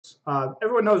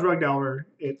Everyone knows Rug Delver.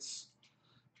 It's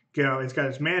it's got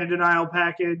its mana denial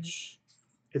package.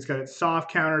 It's got its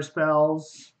soft counter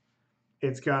spells.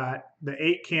 It's got the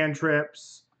 8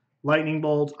 cantrips, lightning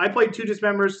bolts. I played 2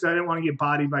 dismembers because I didn't want to get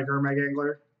bodied by Gurmag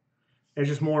Angler. It's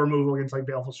just more removal against like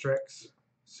Baleful Strix.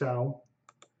 So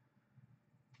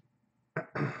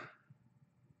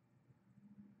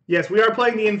yes, we are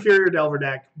playing the inferior Delver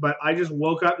deck, but I just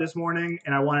woke up this morning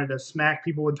and I wanted to smack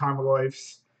people with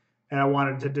Tarmogoyfs, and I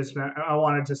wanted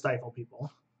to stifle people.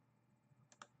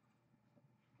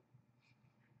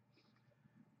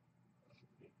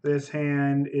 This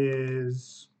hand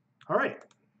is all right.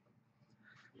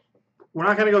 We're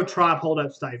not going to go Trop, Hold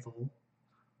Up, Stifle.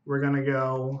 We're going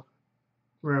to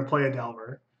play a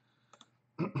Delver.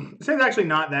 This hand's actually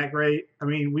not that great. I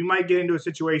mean, we might get into a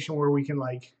situation where we can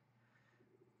like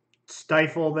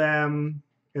stifle them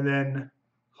and then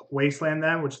wasteland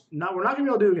them, which we're not going to be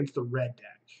able to do against the red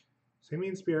deck.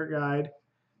 Simian Spirit Guide,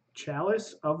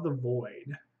 Chalice of the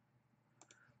Void.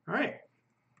 All right.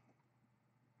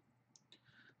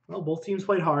 Well, both teams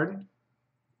played hard.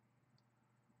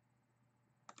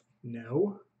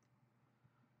 No.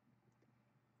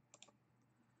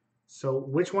 So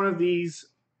which one of these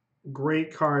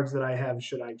great cards that I have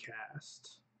should I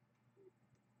cast?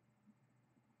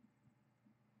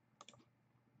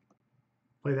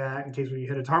 Play that in case we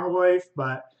hit a Tarmogoyf,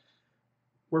 but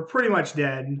we're pretty much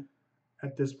dead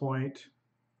at this point.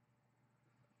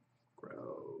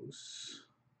 Gross.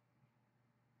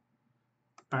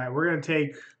 All right, we're going to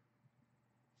take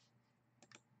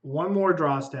one more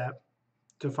draw step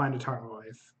to find a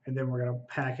Tarmogoyf, and then we're going to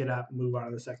pack it up and move on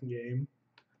to the second game.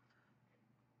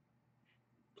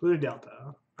 Pluto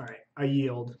Delta. All right, I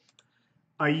yield.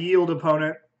 I yield,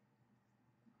 opponent.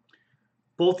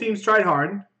 Both teams tried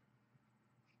hard,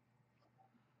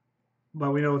 but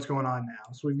we know what's going on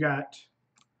now. So we've got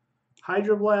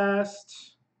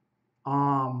Hydroblast.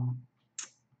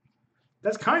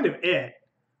 That's kind of it.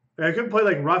 I could play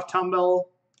like Rough Tumble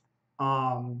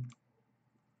to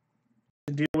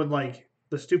deal with like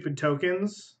the stupid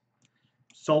tokens.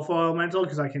 Soulful Elemental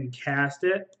because I can cast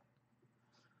it.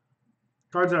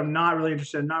 Cards that I'm not really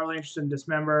interested in. Not really interested in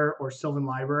Dismember or Sylvan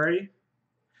Library.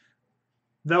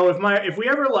 Though if we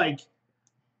ever like,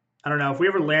 I don't know, if we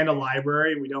ever land a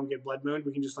library and we don't get Blood Moon,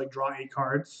 we can just like draw 8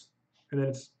 cards. And then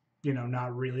it's,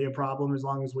 not really a problem as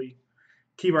long as we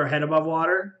keep our head above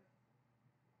water.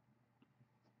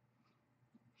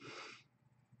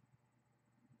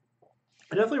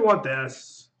 I definitely want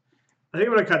this. I think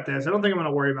I'm going to cut this. I don't think I'm going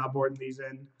to worry about boarding these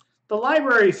in. The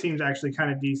library seems actually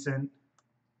kind of decent.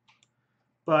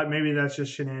 But maybe that's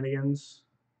just shenanigans.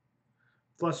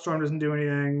 Flush Storm doesn't do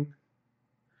anything.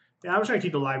 Yeah, I'm just going to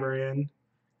keep the library in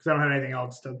because I don't have anything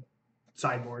else to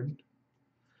sideboard.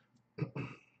 I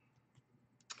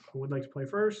would like to play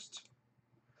first.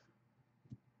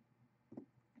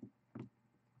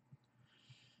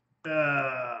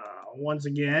 Once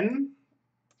again,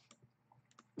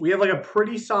 we have like a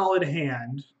pretty solid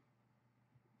hand.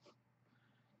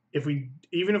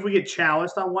 Even if we get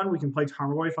Chaliced on one, we can play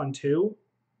Tarmogoyf on 2.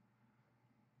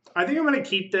 I think I'm going to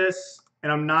keep this,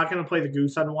 and I'm not going to play the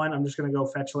Goose on 1. I'm just going to go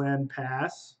fetch land,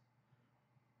 pass.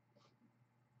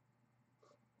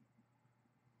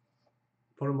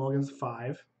 Put a mulligan's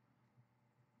 5.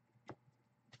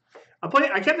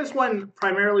 I kept this one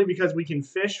primarily because we can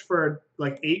fish for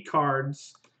like 8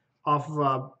 cards off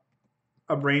of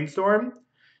a Brainstorm.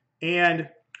 And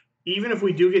even if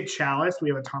we do get Chalice, we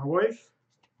have a Tarmogoyf.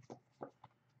 All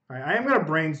right, I am going to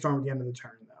Brainstorm at the end of the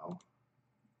turn, though.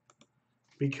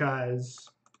 Because,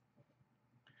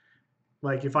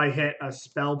 like, if I hit a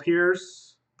Spell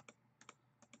Pierce,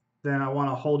 then I want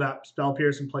to hold up Spell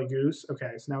Pierce and play Goose.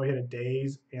 Okay, so now we hit a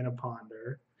Daze and a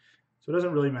Ponder. So it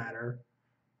doesn't really matter.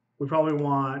 We probably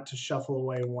want to shuffle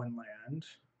away 1 land.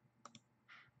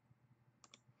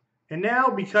 And now,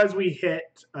 because we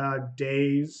hit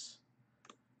Daze,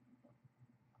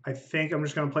 I think I'm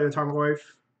just going to play the Tarmogoyf.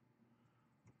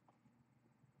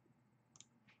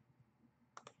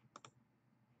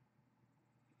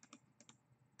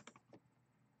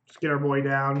 Get our boy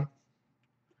down.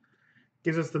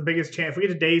 Gives us the biggest chance. If we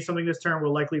get to Daze something this turn,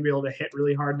 we'll likely be able to hit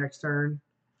really hard next turn.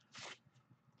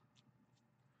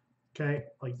 Okay,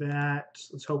 like that.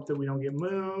 Let's hope that we don't get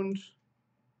mooned.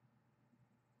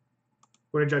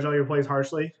 We're going to judge all your plays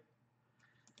harshly.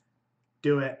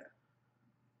 Do it.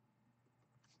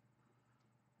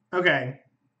 Okay.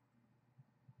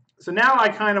 So now I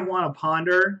kind of want to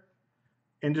ponder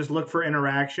and just look for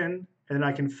interaction, and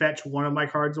I can fetch one of my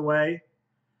cards away.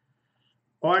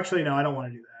 Well, actually, no, I don't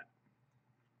want to do that.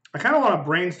 I kind of want to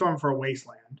Brainstorm for a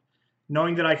Wasteland,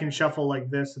 knowing that I can shuffle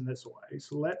like this and this way.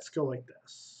 So let's go like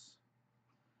this.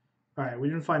 All right, we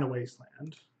didn't find a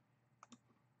wasteland.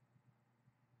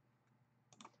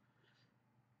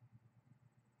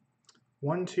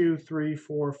 One, two, three,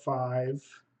 four, five,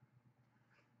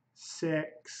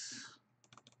 six.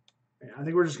 Yeah, I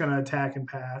think we're just gonna attack and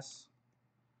pass.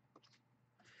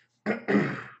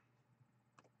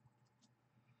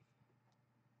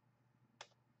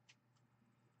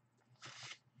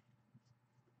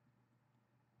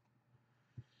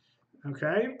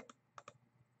 Okay.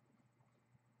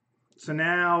 So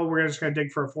now we're just gonna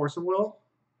dig for a force of will.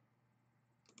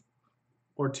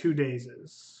 Or 2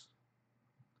 dazes.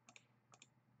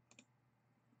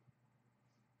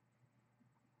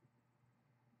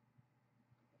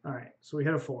 All right, so we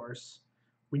hit a force.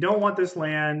 We don't want this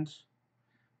land.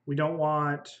 We don't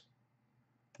want...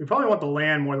 We probably want the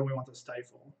land more than we want the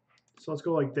stifle. So let's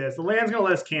go like this. The land's going to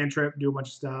let us cantrip, do a bunch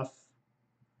of stuff.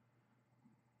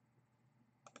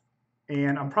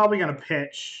 And I'm probably going to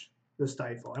pitch the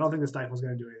stifle. I don't think the stifle is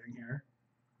going to do anything here.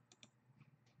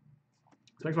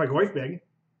 So makes my Goyf big.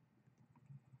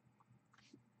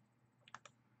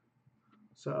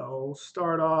 So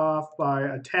start off by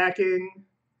attacking.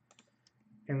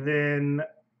 And then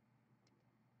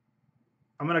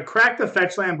I'm going to crack the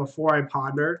fetch land before I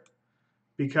ponder.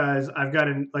 Because I've got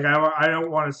an, like, I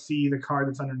don't want to see the card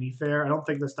that's underneath there. I don't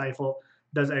think the stifle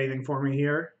does anything for me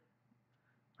here.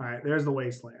 All right, there's the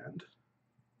wasteland.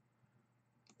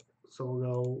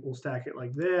 So we'll stack it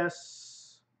like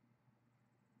this.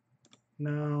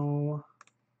 No.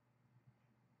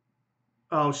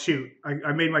 Oh shoot,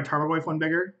 I made my Tarmogoyf one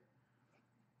bigger.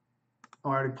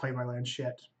 Oh, I already played my land.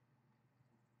 Shit.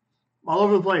 All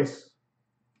over the place.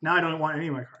 Now I don't want any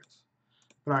of my cards.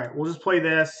 But all right, we'll just play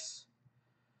this.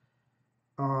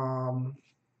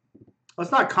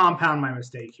 Let's not compound my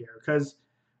mistake here, because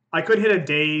I could hit a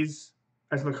daze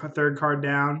as the third card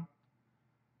down.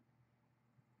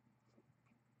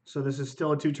 So this is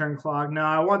still a 2-turn clock. No,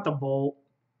 I want the bolt.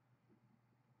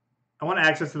 I want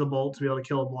access to the bolt to be able to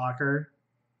kill a blocker.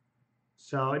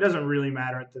 So it doesn't really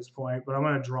matter at this point, but I'm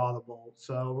going to draw the bolt.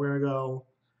 So we're going to go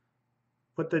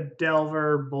put the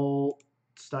Delver, bolt,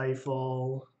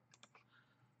 stifle,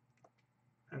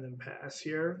 and then pass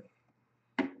here.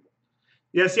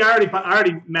 Yeah, see, I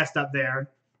already messed up there.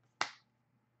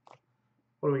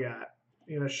 What do we got?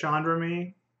 You gonna Chandra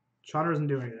me? Chandra doesn't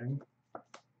do anything. All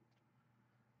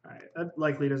right, that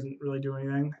likely doesn't really do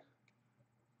anything.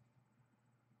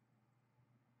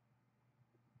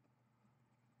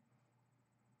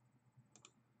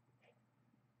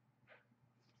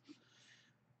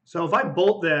 So if I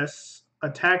bolt this,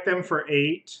 attack them for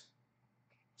 8,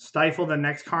 stifle the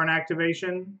next Karn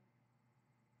activation,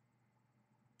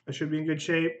 I should be in good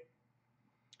shape.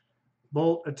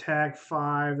 Bolt, attack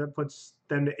 5. That puts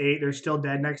them to 8. They're still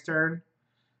dead next turn.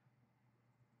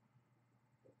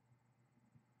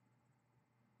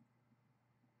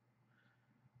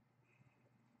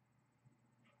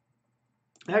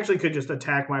 I actually could just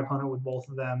attack my opponent with both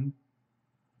of them.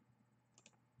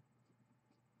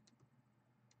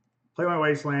 Play my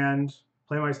Wasteland.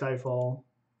 Play my Stifle.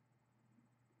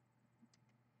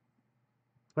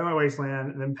 Play my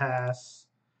Wasteland, and then pass.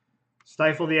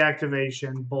 Stifle the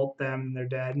activation, bolt them, and they're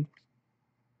dead.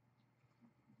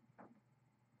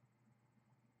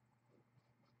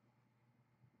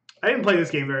 I didn't play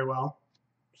this game very well.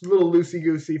 It's a little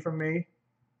loosey-goosey from me.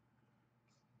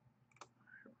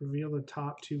 Reveal the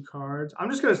top 2 cards. I'm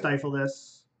just going to stifle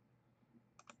this.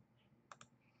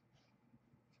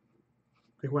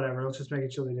 Like, whatever. Let's just make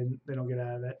it sure they don't get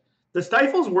out of it. The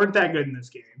stifles weren't that good in this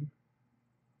game.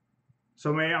 So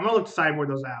I'm going to look to sideboard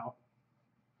those out.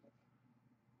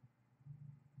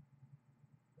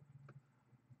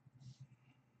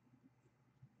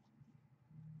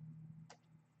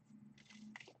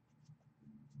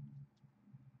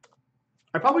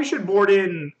 I probably should board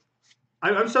in...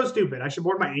 I'm so stupid. I should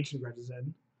board my Ancient Grudges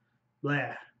in.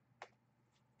 Blah.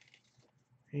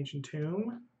 Ancient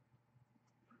Tomb.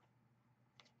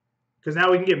 Because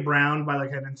now we can get browned by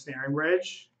like an Ensnaring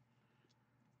Bridge.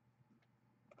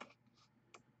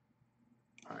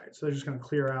 All right, so they're just going to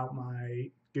clear out my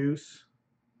Goose.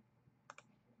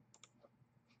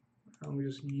 Let me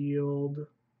just yield.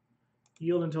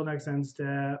 Yield until next end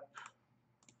step.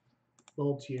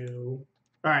 Bolt you.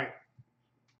 All right.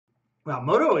 Wow,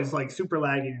 Moto is like super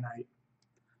laggy tonight.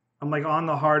 I'm like on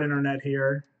the hard internet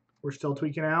here. We're still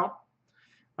tweaking out.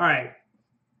 All right.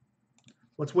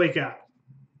 Let's wake up.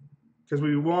 Because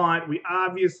we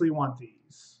obviously want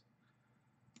these.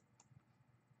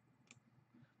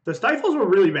 The stifles were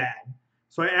really bad.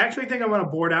 So I actually think I'm going to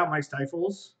board out my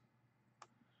stifles.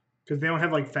 Because they don't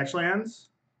have like fetch lands.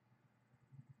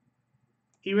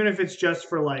 Even if it's just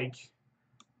for like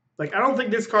Like, I don't think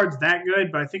this card's that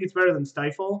good, but I think it's better than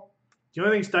Stifle. The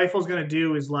only thing Stifle's going to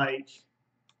do is, like,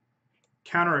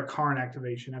 counter a Karn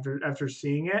activation after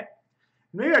seeing it.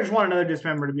 Maybe I just want another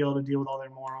Dismember to be able to deal with all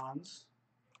their morons.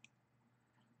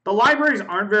 The libraries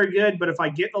aren't very good, but if I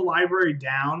get the library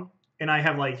down and I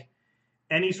have, like,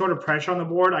 any sort of pressure on the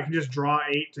board, I can just draw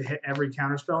 8 to hit every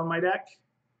counterspell in my deck.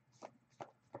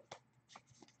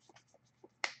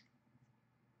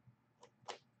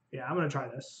 Yeah, I'm going to try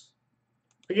this.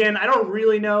 Again, I don't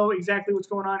really know exactly what's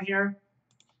going on here.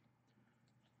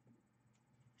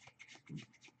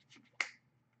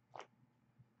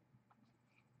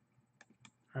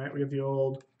 All right, we have the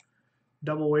old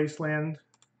double wasteland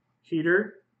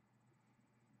heater.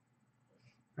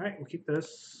 All right, we'll keep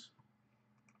this.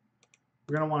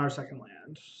 We're going to want our second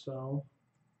land, so.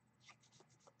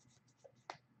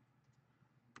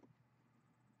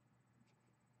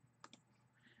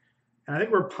 And I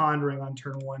think we're pondering on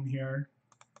turn 1 here.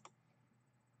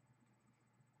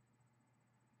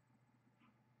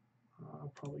 I'll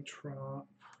probably drop.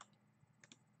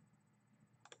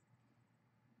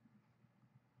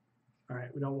 All right,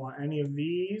 we don't want any of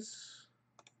these.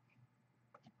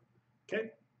 Okay.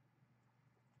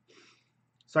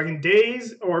 So I can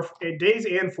daze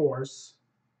and force.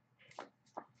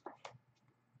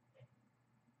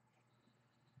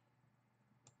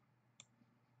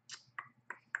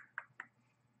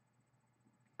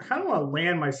 I kind of want to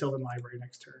land my Sylvan Library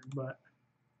next turn, but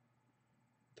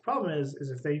the problem is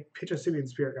if they pitch a Simeon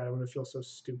Spirit Guide, I'm going to feel so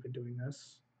stupid doing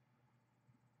this.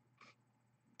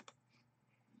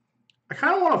 I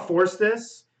kind of want to force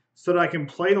this so that I can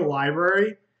play the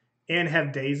library and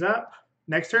have daze up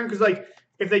next turn. Because, like,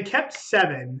 if they kept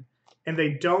 7 and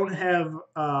they don't have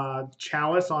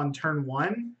Chalice on turn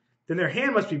 1, then their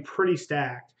hand must be pretty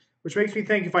stacked. Which makes me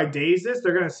think if I daze this,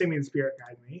 they're going to Simeon Spirit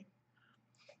Guide me.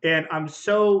 And I'm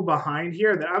so behind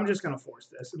here that I'm just going to force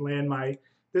this and land my...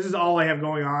 This is all I have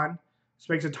going on. This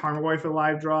makes a Tarmogoyf a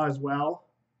live draw as well.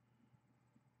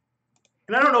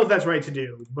 And I don't know if that's right to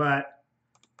do, but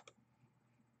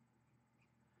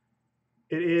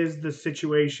it is the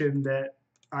situation that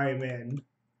I am in.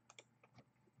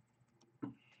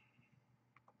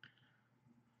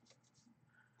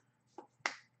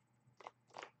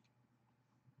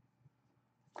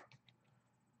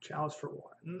 Chalice for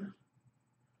 1.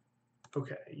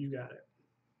 Okay, you got it.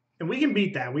 And we can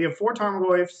beat that. We have 4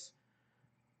 Tarmogoyfs.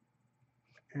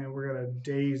 And we're going to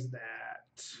daze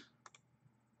that.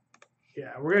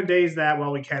 Yeah, we're going to daze that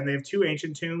while we can. They have 2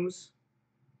 Ancient Tombs.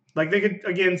 Like, they could,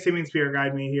 again, Simeon Spirit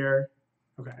Guide me here.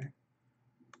 Okay.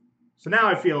 So now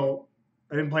I feel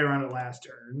I didn't play around it last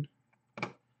turn.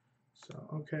 So,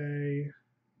 okay.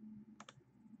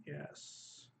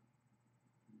 Yes.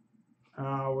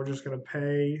 We're just going to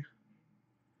pay.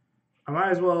 I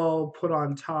might as well put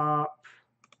on top,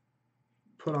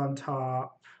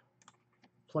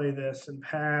 play this and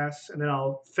pass, and then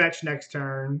I'll fetch next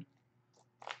turn.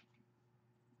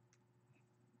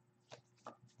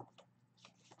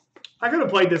 I could have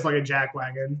played this like a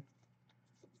jackwagon.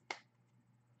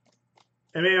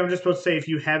 And maybe I'm just supposed to say if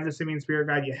you have the Simeon Spirit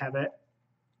Guide, you have it.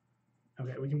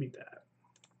 Okay, we can beat that.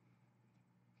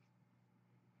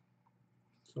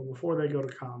 So before they go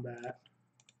to combat.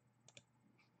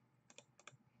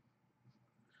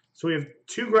 So we have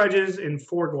 2 Grudges and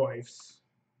 4 Goyfs.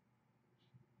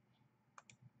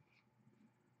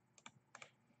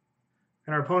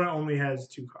 And our opponent only has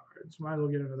 2 cards. Might as well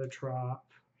get another Trop.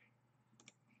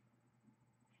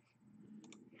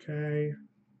 Okay.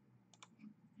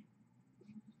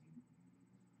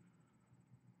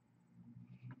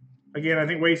 Again, I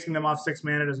think wasting them off 6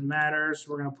 mana doesn't matter, so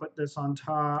we're going to put this on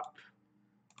top,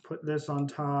 put this on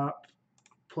top,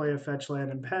 play a fetch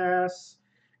land and pass.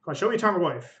 Go on, show me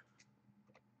Tarmogoyf.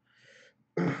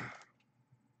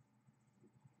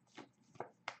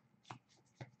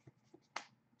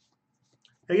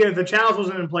 Again, if the Chalice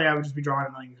wasn't in play, I would just be drawing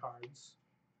a million cards.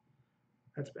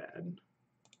 That's bad.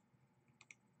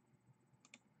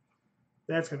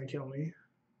 That's going to kill me.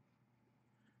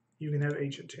 You can have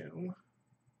Ancient Tomb.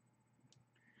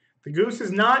 The Goose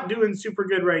is not doing super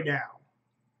good right now.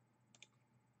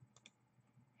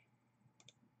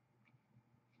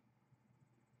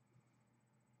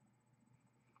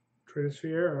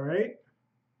 Tritosphere, all right.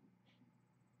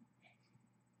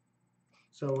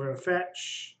 So we're going to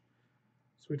fetch.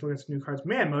 So we can look at some new cards.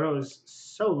 Man, Moto is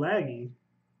so laggy.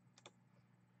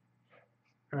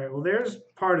 All right, well, there's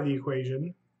part of the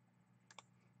equation.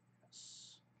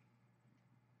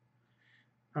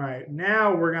 All right,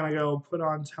 now we're going to go put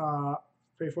on top,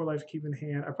 pay 4 life, keep in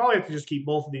hand. I probably have to just keep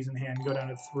both of these in hand and go down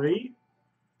to 3,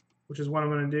 which is what I'm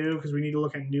going to do because we need to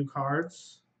look at new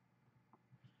cards.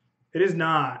 It is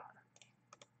not.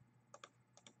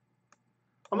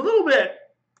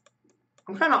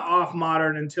 I'm kind of off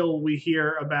modern until we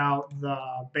hear about the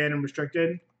banned and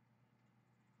restricted.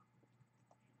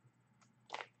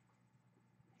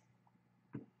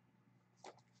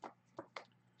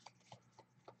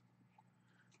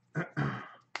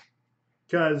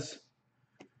 Because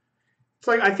it's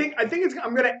like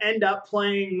I'm gonna end up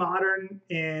playing modern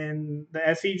in the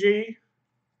SEG,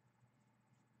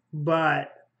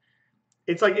 but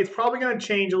it's like it's probably gonna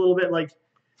change a little bit. Like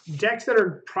decks that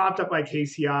are propped up by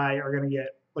KCI are gonna get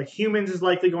like humans is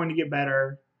likely going to get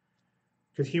better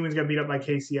because humans got beat up by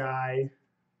KCI.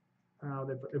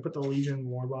 They put the Legion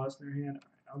War Boss in their hand.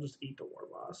 I'll just eat the War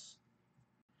Boss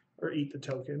or eat the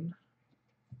token.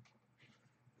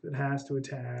 It has to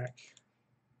attack.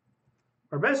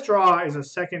 Our best draw is a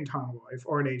second Tomlife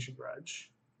or an Ancient Grudge.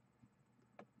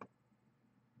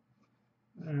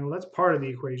 Well, that's part of the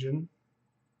equation.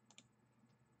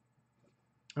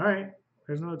 All right,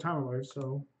 there's another Tomlife,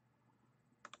 so.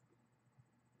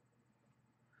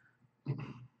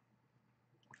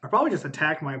 I'll probably just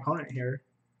attack my opponent here.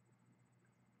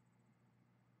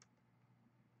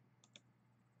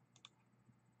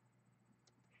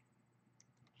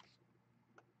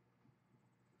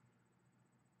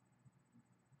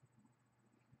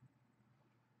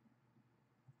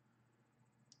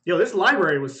 Yo, this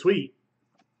library was sweet.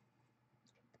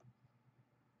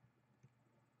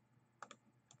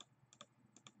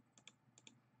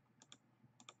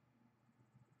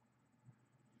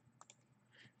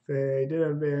 If they did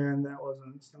have been, that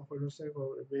wasn't Snowflake mistake, what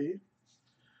would it be?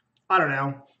 I don't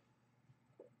know.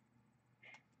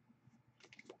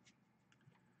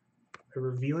 They're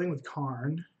revealing with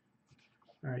Karn.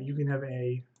 All right, you can have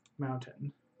a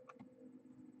mountain.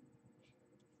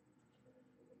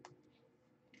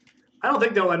 I don't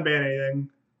think they'll unban anything.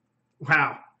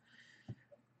 Wow.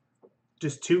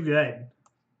 Just too good.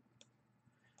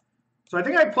 So I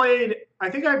think I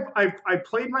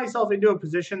played myself into a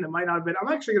position that might not have been. I'm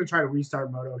actually going to try to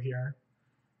restart Moto here.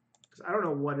 Because I don't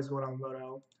know what is going on with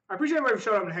Moto. I appreciate everybody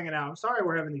showing up and hanging out. I'm sorry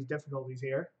we're having these difficulties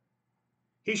here.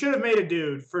 He should have made a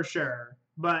dude for sure.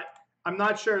 But I'm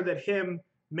not sure that him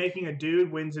making a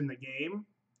dude wins in the game.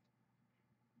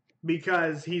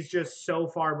 Because he's just so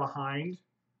far behind.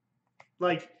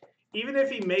 Like, even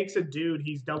if he makes a dude,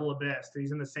 he's double abyss.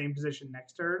 He's in the same position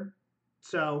next turn.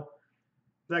 So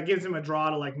that gives him a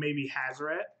draw to, like, maybe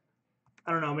Hazoret.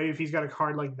 I don't know. Maybe if he's got a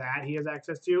card like that he has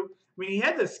access to. I mean, he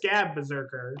had the Scab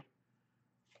Berserker.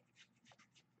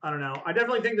 I don't know. I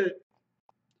definitely think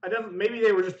that maybe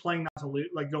they were just playing not to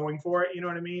loot, like going for it. You know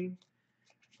what I mean?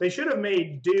 They should have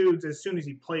made dudes as soon as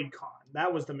he played Karn.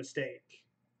 That was the mistake.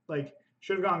 Like,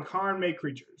 should have gone Karn, make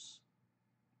creatures.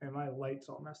 And my light's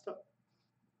all messed up.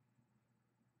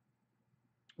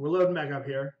 We're loading back up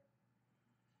here.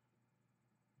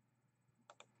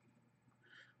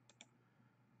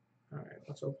 All right,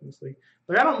 let's open this league.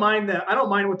 Like, I don't mind that. I don't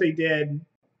mind what they did.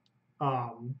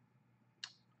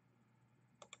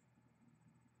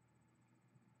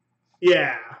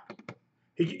 Yeah,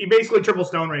 he basically triple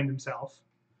stone rained himself.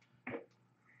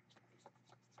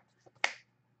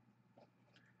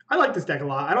 I like this deck a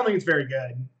lot. I don't think it's very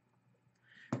good.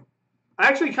 I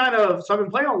actually so I've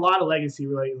been playing a lot of Legacy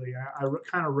lately. I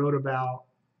kind of wrote about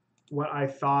what I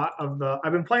thought of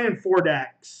I've been playing 4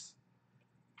 decks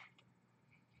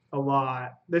a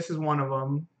lot. This is one of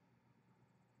them.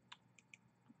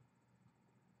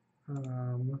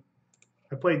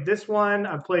 I played this one.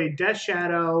 I played Death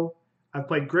Shadow. I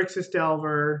played Grixis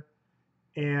Delver.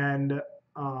 And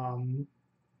I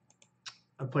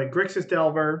played Grixis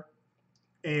Delver.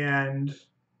 And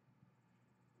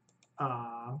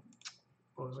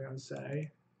what was I going to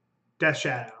say? Death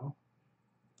Shadow.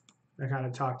 I kind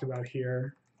of talked about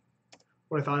here.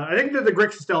 What I thought. I think that the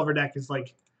Grixis Delver deck is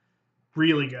like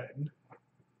really good.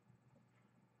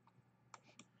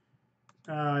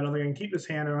 I don't think I can keep this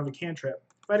hand. I don't have a cantrip.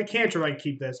 If I had a cantrip, I'd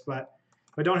keep this, but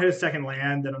if I don't hit a second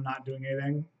land, then I'm not doing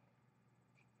anything.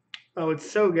 Oh, it's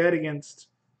so good against.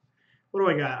 What do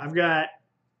I got? I've got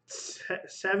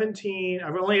 17.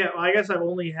 I guess I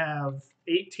only have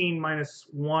 18 minus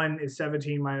 1 is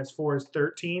 17 minus 4 is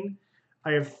 13.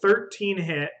 I have 13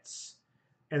 hits,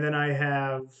 and then I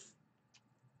have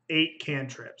 8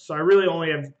 cantrips. So I really only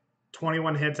have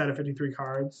 21 hits out of 53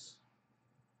 cards.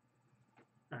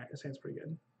 All right, this hand's pretty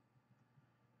good.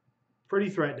 Pretty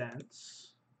threat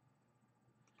dense.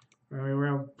 We're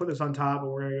going to put this on top, but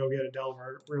we're going to go get a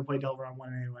Delver. We're going to play Delver on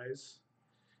 1 anyways.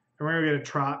 And we're going to get a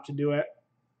Trop to do it.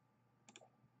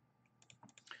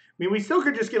 I mean, we still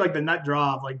could just get like the nut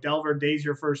draw of like Delver, daze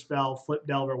your first spell, flip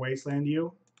Delver, wasteland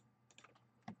you.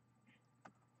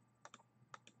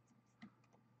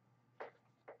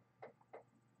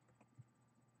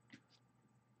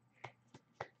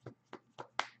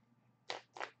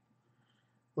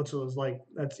 which was like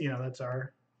that's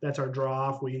that's our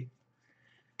draw if we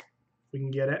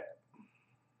can get it.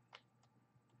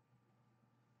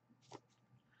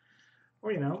 Or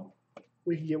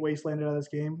we can get wastelanded out of this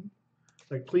game.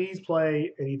 Like, please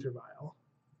play an Ether Vial.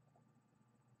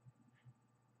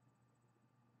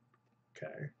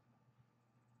 Okay.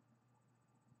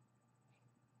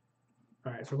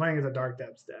 All right, so we're playing as a Dark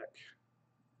Depths deck.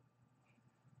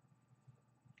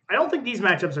 I don't think these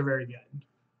matchups are very good.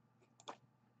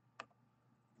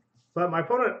 But my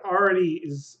opponent already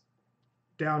is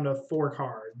down to 4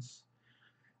 cards.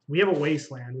 We have a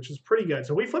Wasteland, which is pretty good.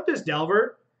 So we flip this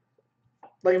Delver.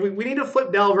 Like, we need to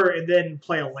flip Delver and then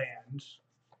play a land.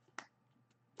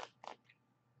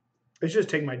 It's just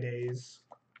take my days,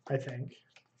 I think.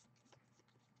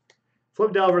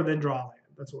 Flip Delver, then draw a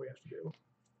land. That's what we have to do.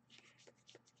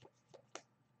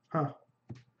 Huh.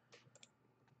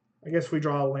 I guess we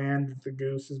draw a land if the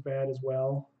Goose is bad as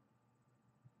well.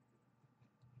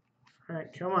 All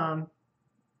right, come on.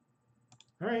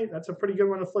 All right, that's a pretty good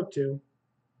one to flip to.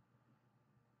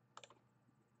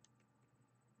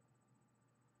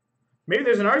 Maybe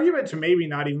there's an argument to maybe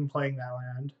not even playing that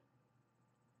land.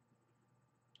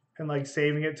 And like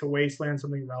saving it to wasteland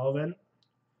something relevant.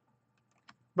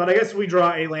 But I guess if we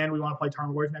draw a land, we want to play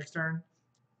Tarmogoyf next turn.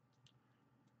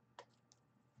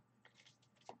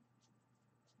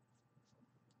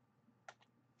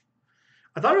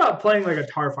 I thought about playing like a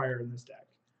Tarfire in this deck.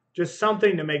 Just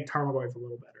something to make Tarmogoyf a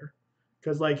little better.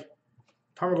 Because like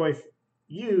Tarmogoyf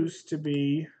used to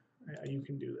be, you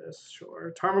can do this,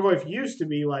 sure. Tarmogoyf used to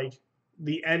be like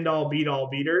the end-all, beat-all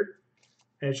beater.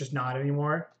 And it's just not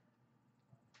anymore.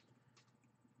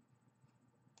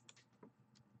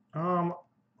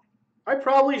 I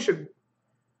probably should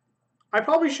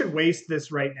waste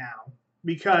this right now,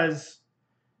 because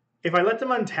if I let them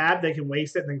untap, they can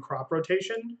waste it and then crop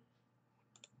rotation.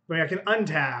 I mean, I can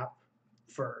untap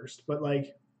first, but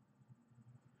like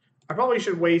I probably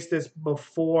should waste this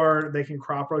before they can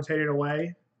crop rotate it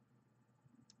away.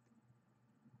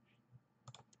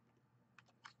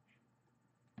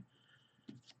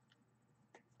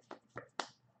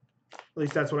 At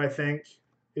least that's what I think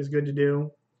is good to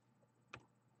do.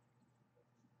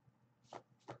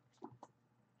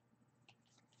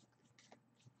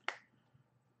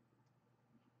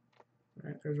 All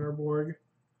right, there's our board.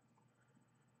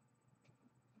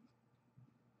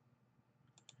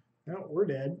 No, we're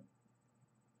dead.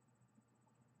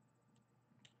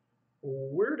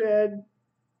 We're dead.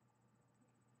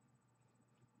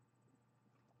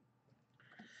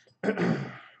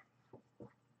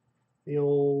 The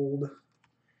old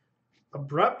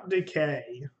Abrupt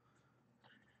Decay.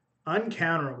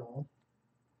 Uncounterable.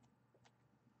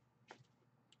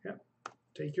 Yep.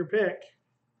 Take your pick.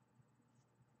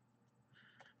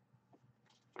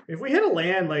 If we hit a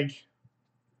land, like,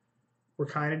 we're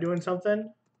kind of doing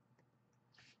something.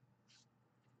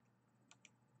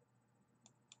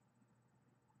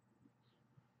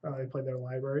 Oh, they played their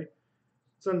library.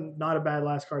 It's not a bad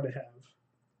last card to have.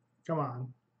 Come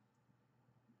on.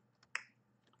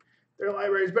 Their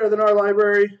library is better than our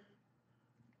library.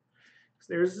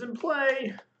 Theirs is in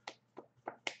play.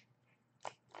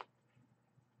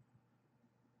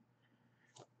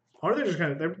 Or they're just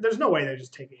gonna. There's no way they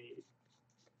just take 8.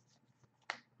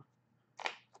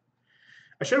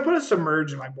 I should have put a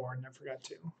Submerge in my board and I forgot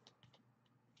to.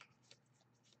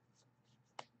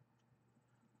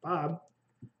 Bob.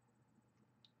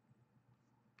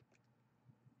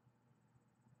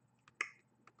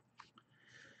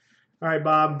 All right,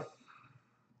 Bob.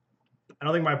 I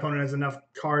don't think my opponent has enough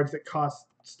cards that cost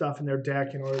stuff in their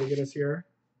deck in order to get us here.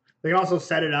 They can also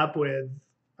set it up with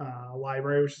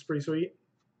library, which is pretty sweet.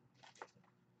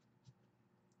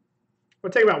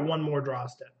 We'll take about one more draw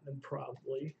step and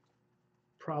probably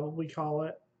call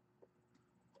it.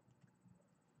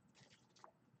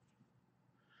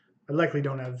 I likely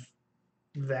don't have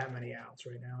that many outs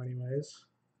right now anyways.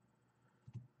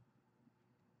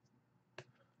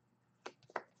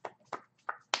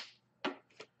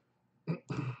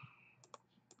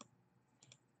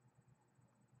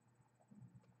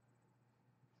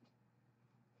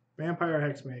 Vampire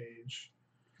Hexmage.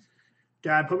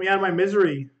 God, put me out of my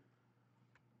misery.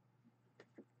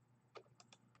 I'm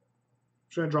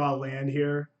just going to draw a land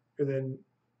here and then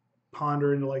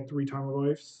ponder into like 3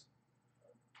 Tarmogoyfs.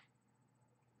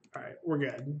 All right, we're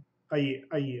good.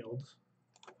 I yield.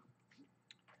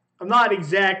 I'm not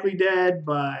exactly dead,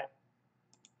 but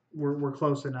we're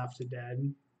close enough to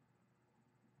dead.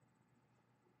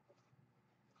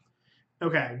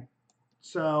 Okay,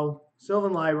 so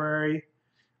Sylvan Library.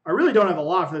 I really don't have a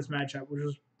lot for this matchup, which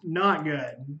is not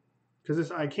good,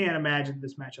 because I can't imagine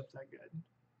this matchup's that good.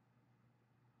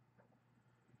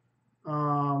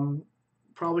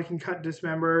 Probably can cut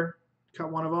Dismember,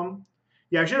 cut one of them.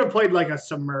 Yeah, I should have played like a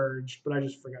Submerge, but I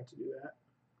just forgot to do that.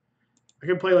 I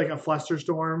could play like a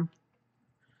Flusterstorm.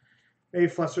 Maybe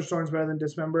Flusterstorm's better than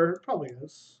Dismember. Probably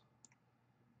is.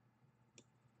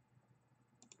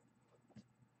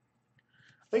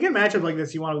 I think in matchup like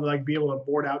this, you want to like be able to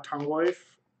board out Tarmogoyf.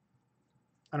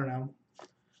 I don't know.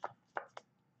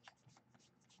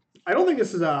 I don't think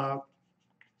this is that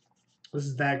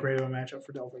great of a matchup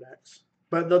for Delver decks.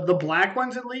 But the black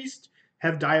ones at least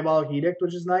have Diabolic Edict,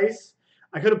 which is nice.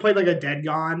 I could have played like a Dead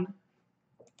Gone.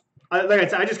 Like I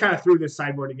said, I just kind of threw this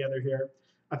sideboard together here.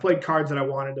 I played cards that I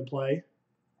wanted to play.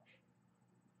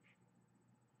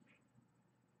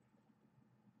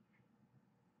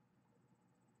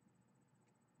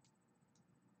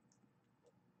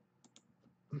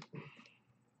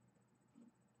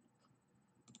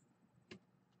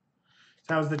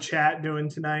 So how's the chat doing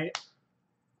tonight?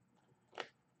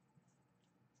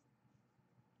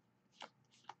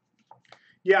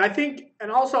 Yeah, I think,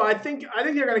 and also I think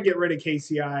they're going to get rid of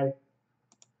KCI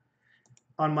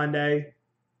on Monday,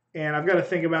 and I've got to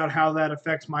think about how that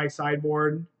affects my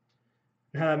sideboard,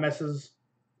 and how that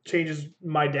changes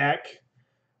my deck.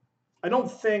 I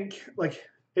don't think like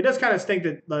it does kind of stink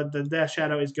that the Death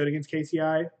Shadow is good against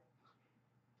KCI.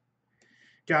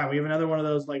 God, we have another one of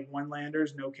those like one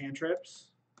landers, no cantrips.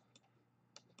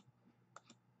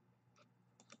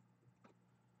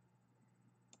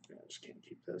 Yeah, I just can't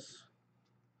keep this.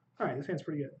 All right, this hand's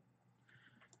pretty good.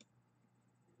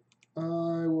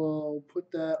 I will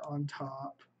put that on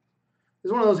top. This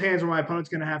is one of those hands where my opponent's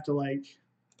going to have to like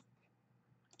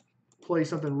play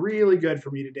something really good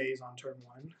for me to daze on turn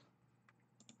one.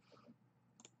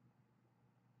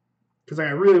 Because like,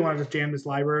 I really want to just jam this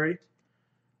library,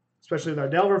 especially with our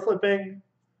Delver flipping.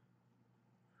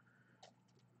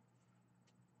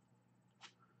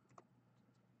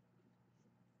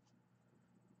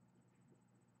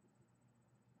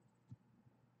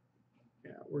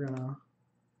 Yeah, we're gonna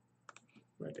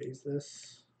daze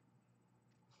this.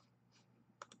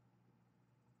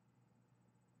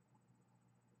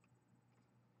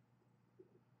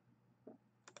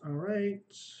 All right.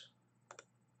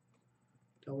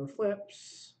 Delver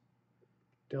flips.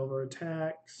 Delver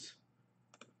attacks.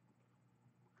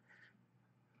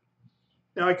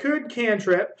 Now I could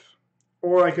cantrip,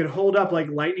 or I could hold up like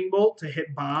Lightning Bolt to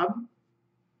hit Bob,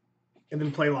 and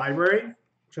then play Library,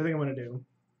 which I think I'm going to do.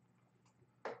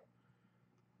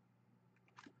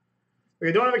 Like,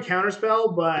 I don't have a counter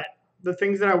spell, but the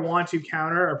things that I want to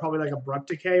counter are probably like Abrupt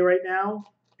Decay right now,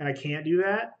 and I can't do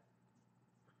that.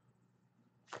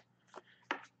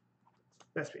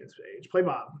 Best being stage. Play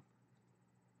Bob.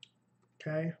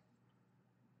 Okay.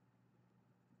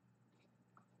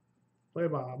 Play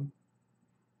Bob.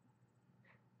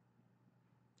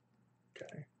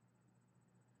 Okay.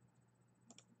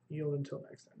 Yield until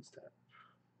next end step.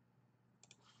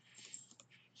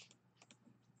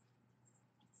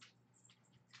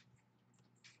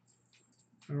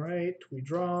 All right, we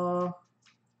draw.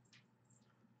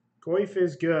 Goyf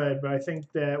is good, but I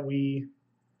think that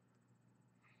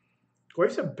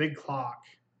Goyf's a big clock.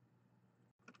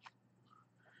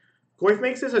 Goyf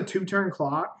makes this a 2-turn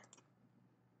clock.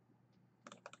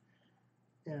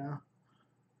 Yeah.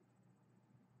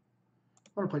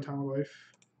 I want to play Tarmogoyf.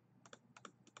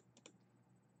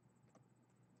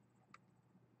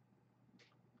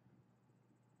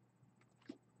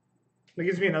 That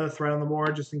gives me another threat on the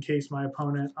board just in case my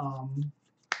opponent. All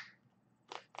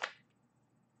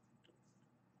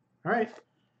right.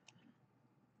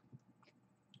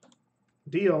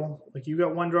 Deal. Like, you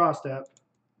got one draw step.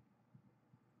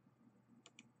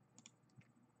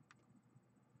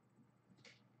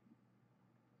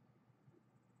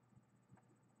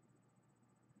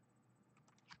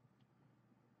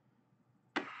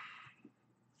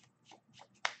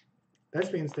 That's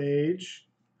being stage.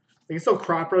 They can still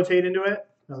crop rotate into it.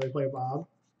 No, they play Bob.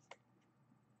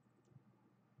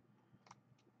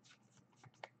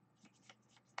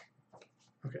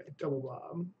 Okay, double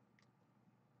Bob.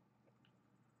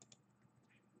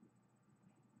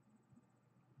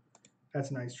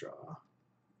 That's a nice draw.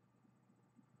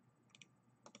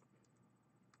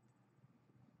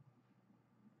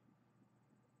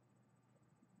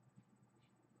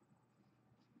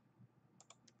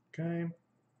 Okay.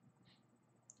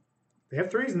 They have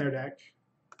 3s in their deck.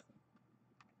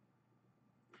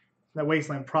 That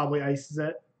Wasteland probably ices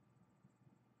it.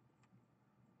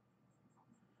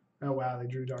 Oh, wow, they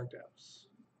drew Dark Depths.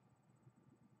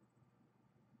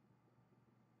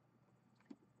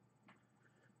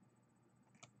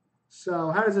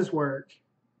 So how does this work?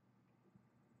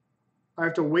 I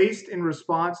have to waste in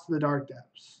response to the Dark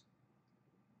Depths.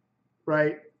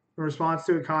 right? In response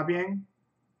to it copying.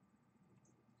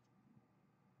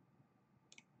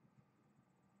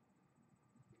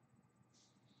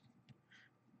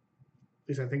 At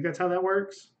least I think that's how that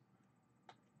works.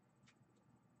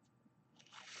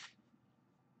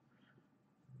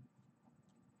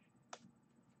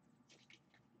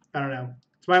 I don't know.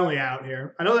 It's my only out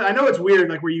here. I know it's weird,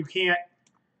 like where you can't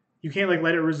like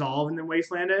let it resolve and then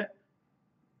wasteland it.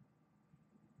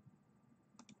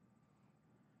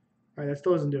 All right, that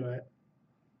still doesn't do it.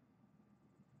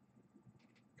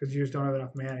 Because you just don't have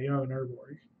enough mana. You don't have an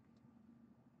Urborg.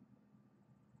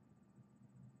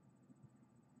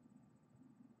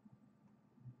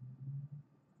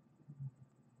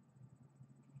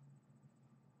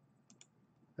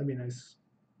 That'd be nice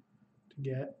to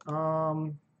get.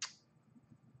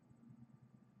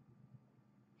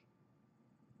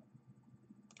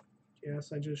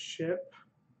 Yes, I just ship.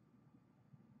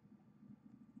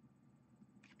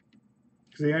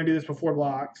 Because they're going to do this before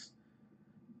blocks.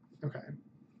 Okay.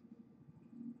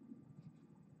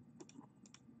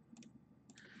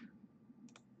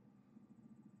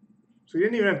 So we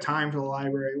didn't even have time for the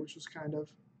library, which was kind of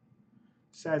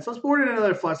sad. So let's board in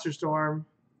another Flusterstorm.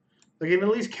 They can at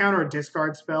least counter a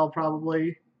discard spell,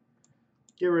 probably.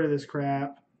 Get rid of this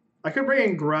crap. I could bring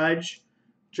in Grudge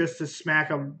just to smack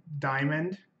a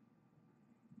diamond,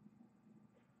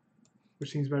 which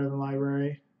seems better than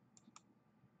library.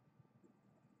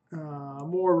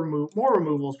 More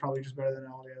removal is probably just better than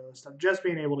all the other stuff. Just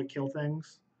being able to kill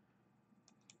things.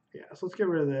 Yeah, so let's get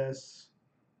rid of this.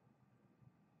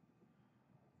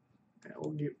 Yeah,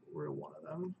 we'll get rid of one of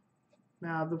them.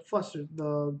 Now the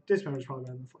Dismember is probably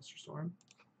better than the Flusterstorm.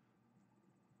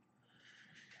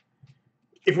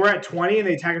 If we're at 20 and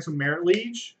they attack us with Merit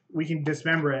Liege, we can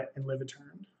Dismember it and live a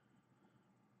turn.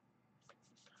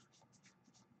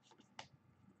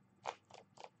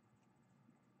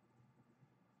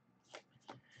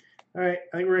 All right,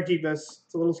 I think we're going to keep this.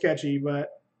 It's a little sketchy, but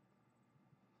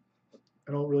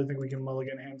I don't really think we can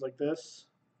mulligan hands like this.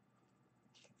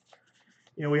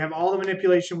 You know, we have all the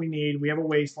manipulation we need. We have a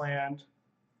Wasteland.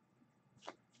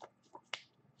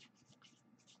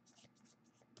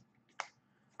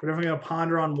 We're definitely going to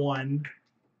ponder on one.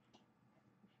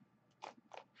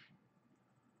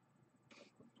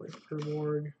 Play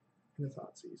Urborg and the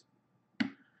Thoughtseize. So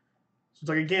it's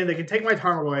like, again, they can take my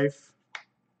Tarmogoyf,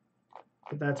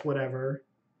 but that's whatever.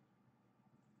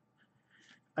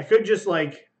 I could just,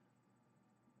 like,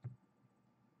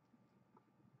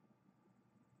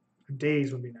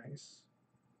 Daze would be nice.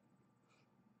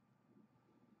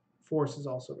 Force is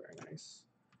also very nice.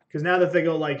 Because now that they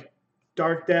go, like,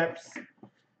 Dark Depths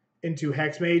into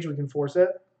Hexmage, we can force it.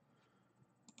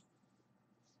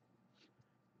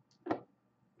 All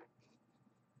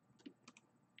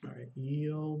right,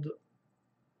 yield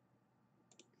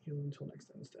until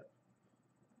next end step.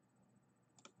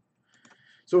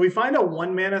 So if we find a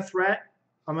 1-mana threat,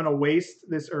 I'm going to waste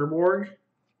this Urborg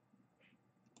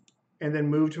and then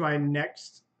move to my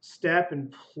next step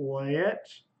and play it.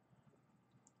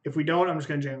 If we don't, I'm just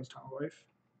going to jam this Tarmogoyf.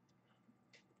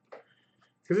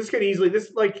 Because this can easily,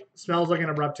 this like smells like an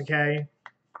Abrupt Decay.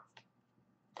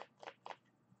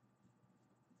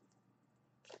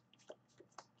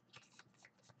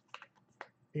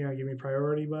 You know, give me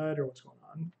priority, bud, or what's going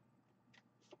on?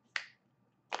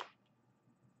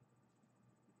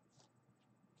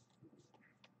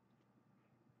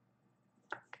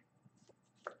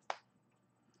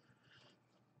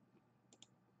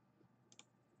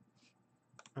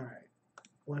 All right,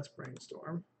 let's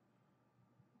brainstorm.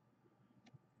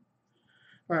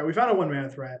 All right, we found a 1-mana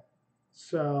threat.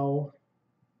 So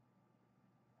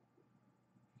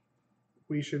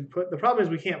we should put, the problem is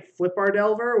we can't flip our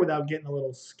Delver without getting a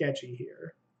little sketchy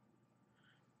here.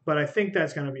 But I think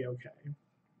that's going to be okay.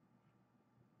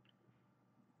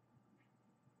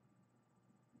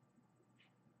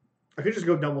 I could just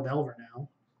go double Delver now.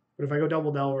 But if I go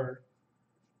double Delver,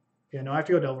 yeah, no, I have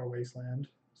to go Delver Wasteland.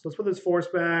 So let's put this Force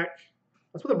back.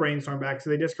 Let's put the Brainstorm back. So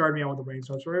they discard me out with the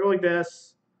Brainstorm. So we're going to go like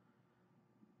this.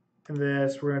 And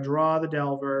this. We're going to draw the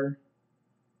Delver.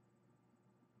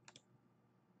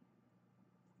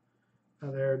 Now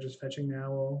they're just fetching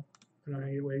now. Well, they're not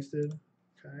going to get wasted.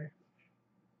 Okay.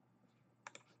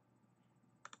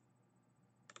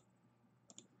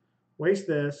 Waste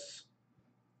this.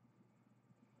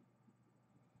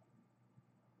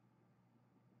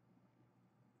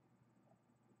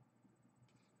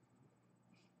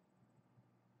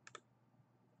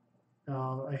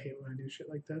 Oh, I hate when I do shit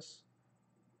like this.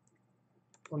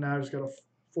 Well, now I just got to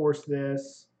force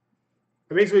this.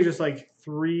 I basically just like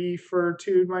 3 for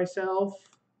 2'd myself.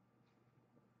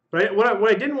 But what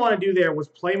I didn't want to do there was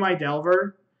play my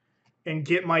Delver and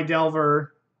get my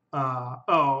Delver.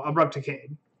 Abrupt Decay.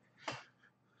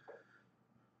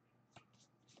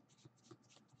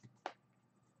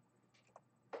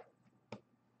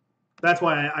 That's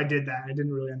why I did that. It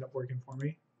didn't really end up working for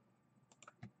me.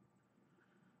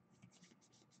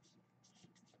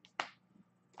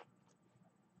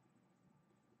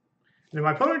 And if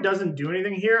my opponent doesn't do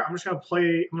anything here, I'm just going to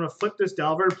play. I'm going to flip this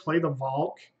Delver, play the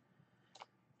Valk,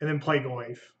 and then play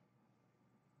Goyf.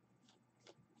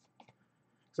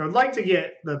 So I'd like to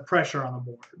get the pressure on the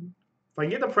board. If I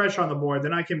get the pressure on the board,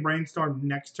 then I can brainstorm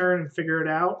next turn and figure it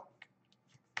out.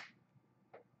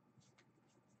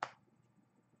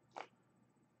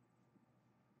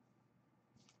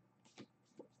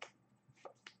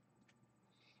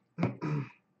 All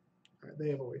right, they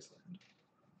have a Wasteland.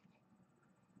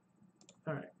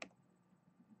 All right.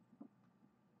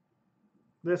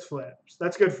 This flips.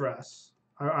 That's good for us.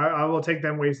 I will take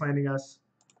them wastelanding us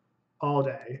all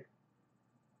day.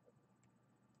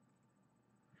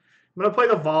 I'm gonna play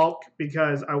the Valk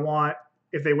because I want,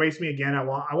 if they waste me again, I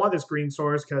want this green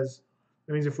source because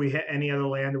it means if we hit any other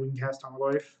land, we can cast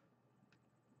Tarmogoyf.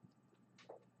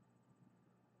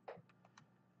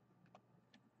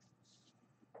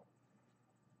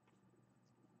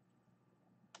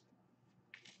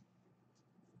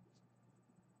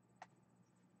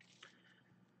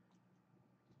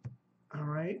 All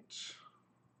right.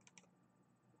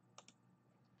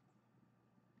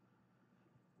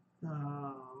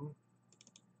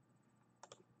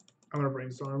 I'm gonna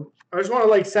brainstorm. I just want to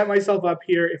like set myself up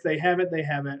here. If they have it, they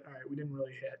have it. All right, we didn't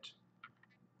really hit.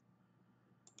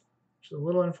 Which is a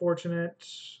little unfortunate.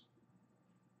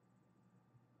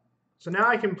 So now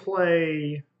I can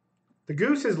play. The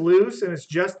Goose is loose, and it's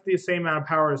just the same amount of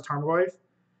power as Tarmogoyf.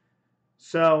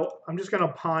 So I'm just gonna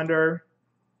ponder,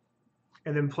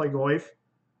 and then play Goyf.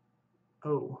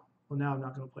 Oh, well now I'm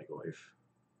not gonna play Goyf.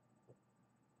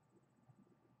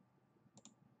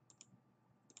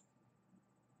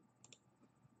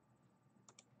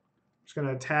 Just going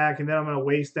to attack, and then I'm going to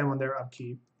waste them on their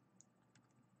upkeep.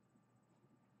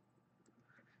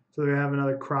 So they're going to have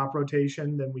another crop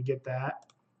rotation, then we get that.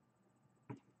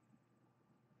 Or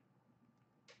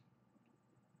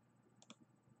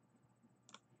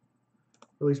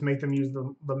at least make them use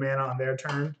the mana on their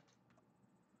turn.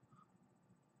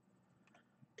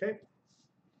 Okay.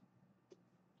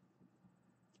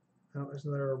 Oh, there's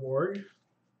another reward.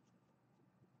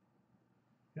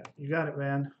 Yeah, you got it,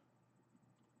 man.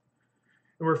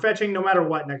 And we're fetching no matter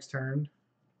what next turn.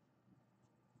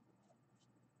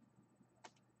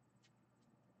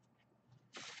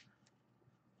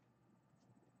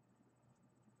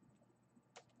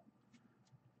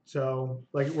 So,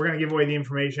 like, we're going to give away the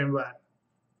information, but,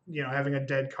 you know, having a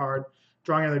dead card,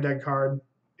 drawing another dead card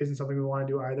isn't something we want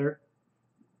to do either.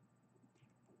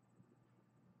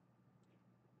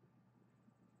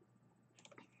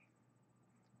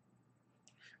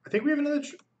 I think we have another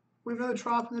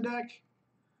trop in the deck.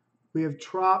 We have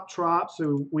trop,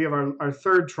 so we have our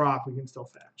third trop we can still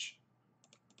fetch.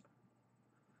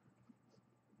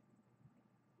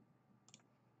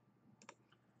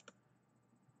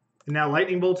 And now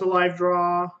Lightning Bolt's a live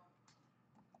draw.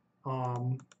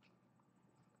 My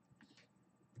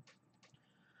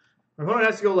opponent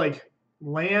has to go like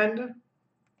land. And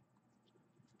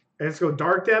let's go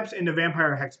Dark Depths into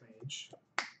Vampire Hexmage.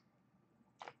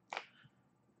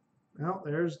 Well,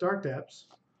 there's Dark Depths.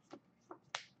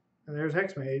 And there's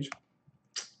Hexmage.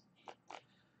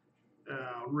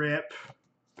 Rip.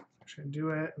 Should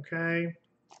do it. Okay.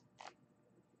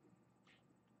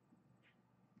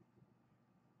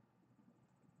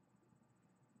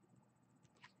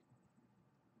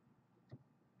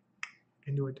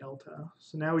 Into a delta.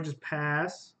 So now we just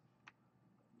pass.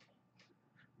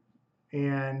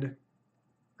 And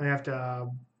I have to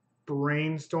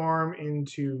brainstorm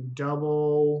into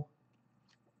double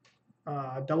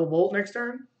bolt next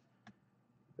turn.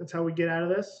 That's how we get out of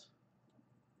this.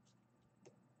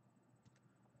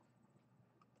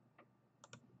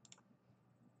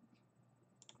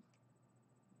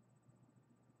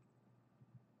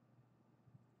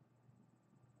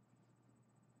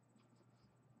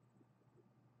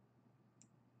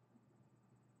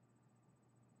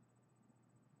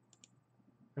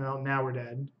 Well, now we're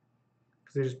dead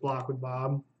because they just block with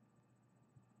Bob.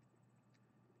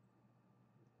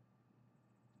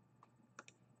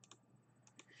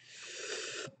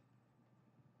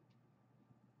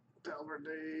 Delver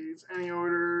Days, any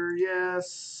order,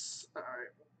 yes. All right.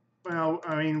 Well,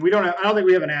 I mean, I don't think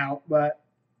we have an out, but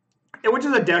which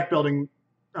is a deck building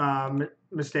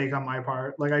mistake on my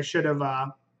part. Like I should have.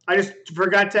 I just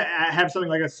forgot to have something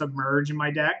like a Submerge in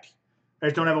my deck. I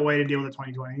just don't have a way to deal with the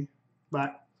 2020,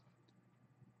 but.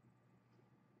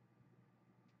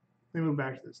 Let me move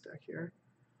back to this deck here.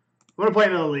 I'm gonna play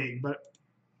another league, but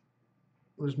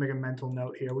we'll just make a mental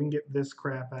note here. We can get this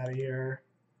crap out of here.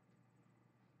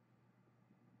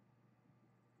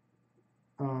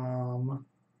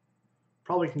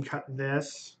 Probably can cut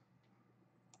this.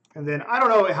 And then I don't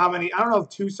know how many. I don't know if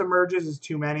 2 submerges is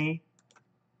too many.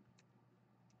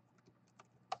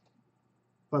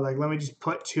 But like, let me just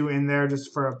put 2 in there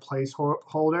just for a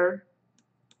placeholder.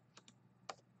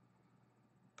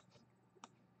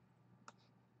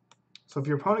 So if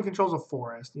your opponent controls a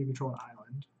forest, you control an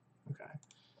island. Okay.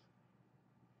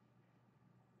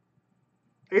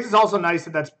 I guess it's also nice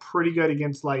that that's pretty good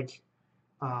against like.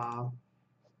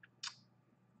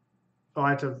 Oh,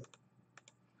 I could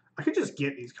just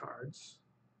get these cards.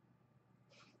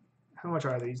 How much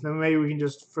are these? Then maybe we can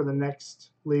just, for the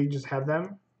next league, just have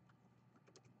them.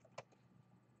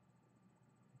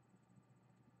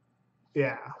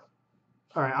 Yeah.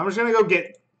 All right. I'm just gonna go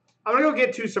get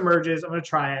 2 submerges. I'm gonna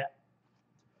try it.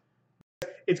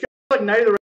 It's gonna be like Knight of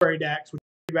the Raspberry decks, which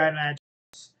is bad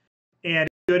matchups, and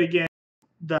it's good against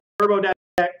the Turbo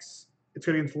decks. It's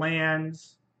good against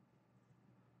lands.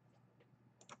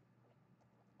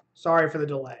 Sorry for the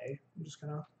delay. I'm just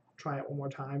gonna try it one more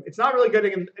time. It's not really good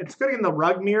against. It's good in the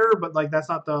Rug Mirror, but like that's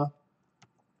not the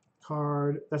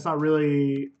card. That's not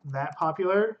really that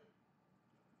popular.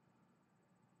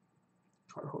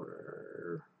 Card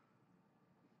Hoarder.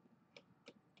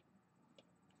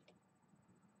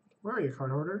 Where are you, Card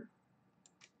Hoarder?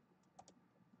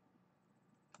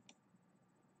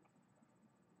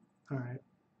 All right.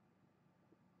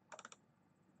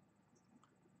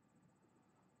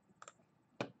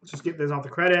 Let's just get this off the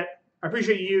credit. I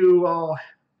appreciate you all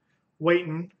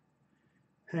waiting,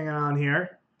 hanging on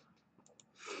here.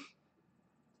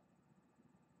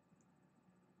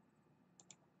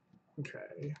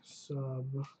 Okay,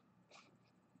 submerge.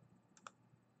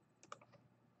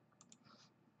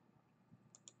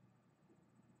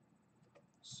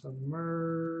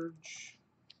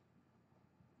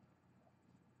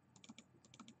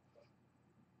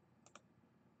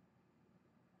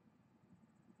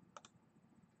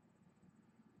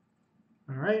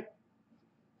 All right,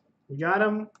 we got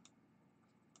him.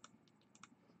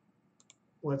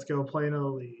 Let's go play another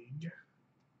league.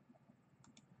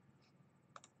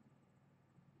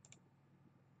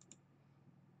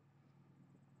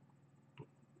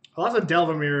 I lost a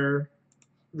Delver Mirror.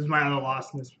 This is my other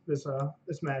loss in this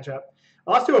matchup.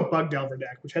 I lost to a Bug Delver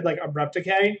deck, which had like Abrupt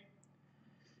Decay,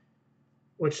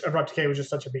 which Abrupt Decay was just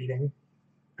such a beating.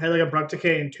 I had like Abrupt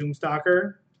Decay and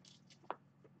Tombstalker,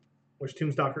 which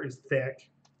Tombstalker is thick.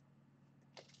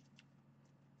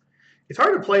 It's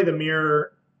hard to play the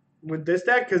mirror with this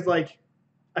deck because like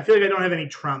I feel like I don't have any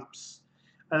trumps.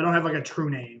 I don't have like a true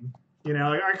name. You know,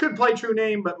 like, I could play true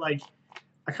name, but like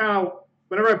I kind of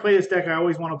whenever I play this deck, I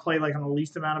always want to play like on the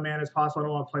least amount of mana as possible. I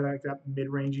don't want to play like that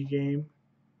mid-rangey game.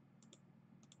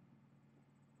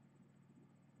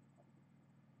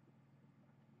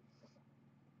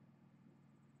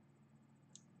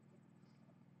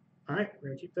 All right, we're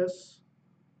gonna keep this.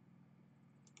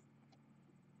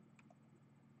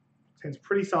 It's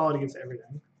pretty solid against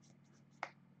everything.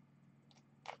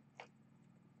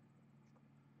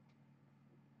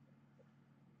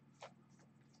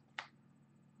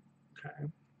 Okay.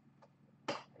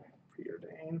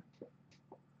 Preordain.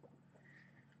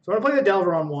 So I'm gonna play the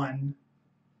Delver on 1.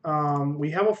 We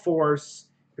have a force.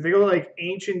 If they go like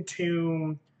Ancient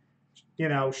Tomb, you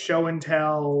know, Show and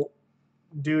Tell,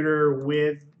 Deuter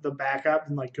with the backup,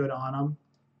 and like good on them.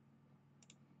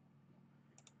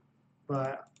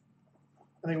 But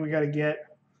I think we got to get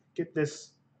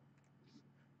this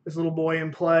little boy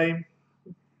in play.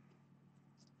 The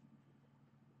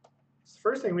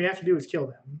first thing we have to do is kill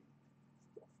them.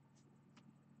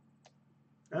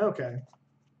 Okay.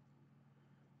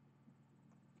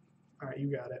 All right,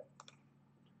 you got it.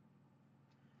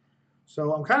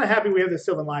 So I'm kind of happy we have the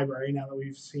Sylvan Library now that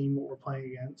we've seen what we're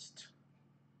playing against.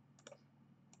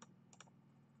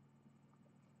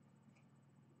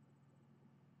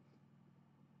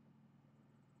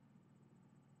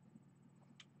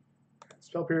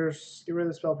 Spell Pierce, get rid of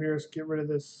the Spell Pierce, get rid of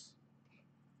this.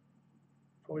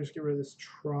 Probably just get rid of this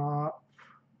Trop.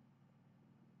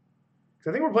 Because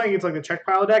I think we're playing against like the check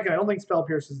pile deck, and I don't think Spell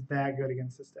Pierce is that good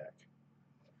against this deck.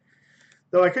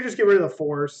 Though I could just get rid of the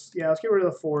Force. Yeah, let's get rid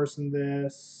of the Force in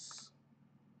this.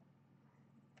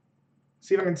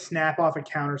 See if I can snap off a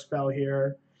counter spell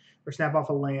here, or snap off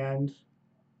a land.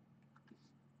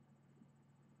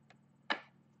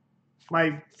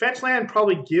 My fetch land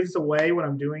probably gives away what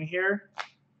I'm doing here.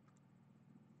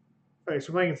 Okay,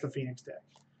 so we're playing against the Pheonix deck.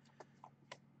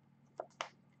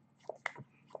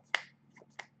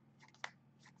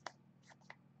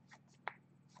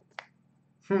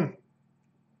 They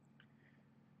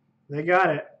got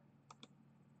it.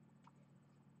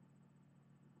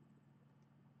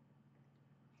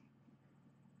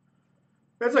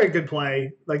 That's like a good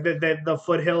play. Like the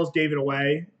foothills gave it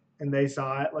away, and they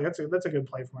saw it. Like that's a good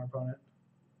play from our opponent.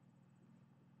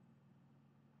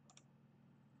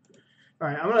 All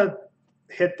right, I'm gonna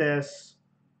hit this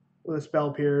with a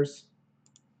spell pierce.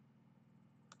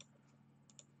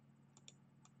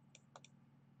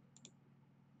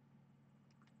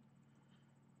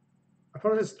 My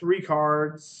opponent has 3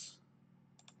 cards.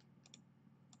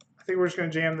 I think we're just gonna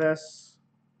jam this.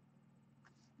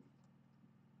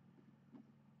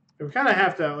 We kind of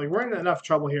have to, like, we're in enough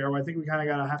trouble here. I think we kind of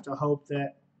gotta have to hope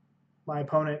that my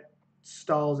opponent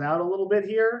stalls out a little bit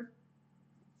here.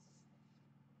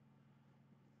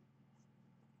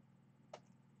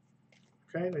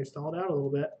 Okay, they stalled out a little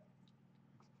bit.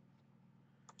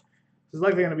 This is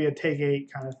likely going to be a take 8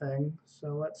 kind of thing.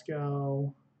 So let's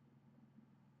go.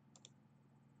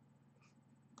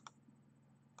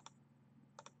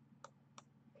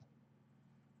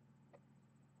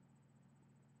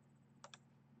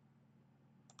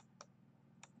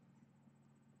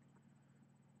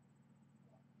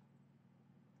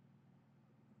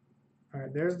 All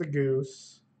right, there's the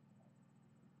goose.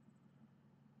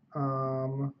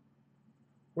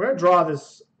 We're gonna draw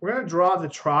this. We're gonna draw the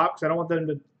trop because I don't want them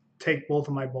to take both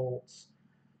of my bolts.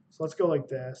 So let's go like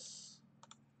this.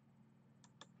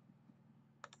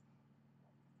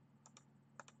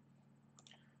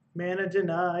 Mana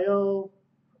denial.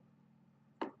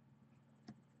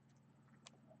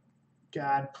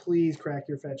 God, please crack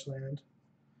your fetch land.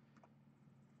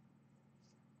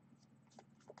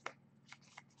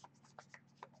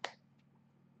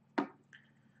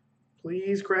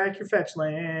 Please crack your fetch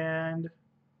land.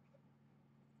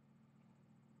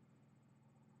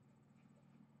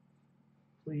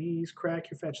 Please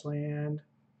crack your fetch land.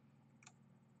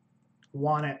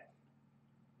 Want it.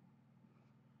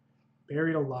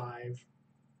 Buried alive.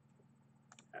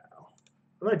 Ow.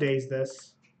 I'm going to daze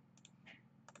this.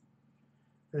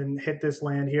 And hit this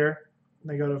land here.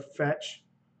 And I go to fetch.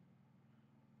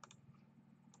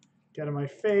 Get out of my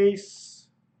face.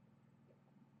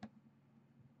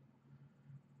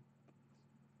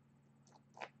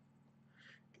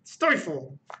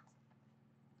 Stifle.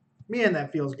 Man,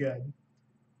 that feels good.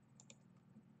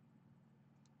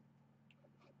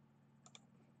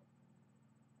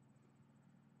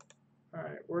 All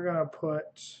right, we're going to put...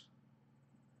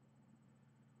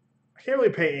 I can't really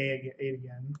pay 8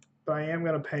 again, but I am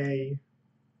going to pay...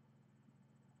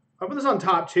 I'll put this on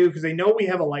top, too, because they know we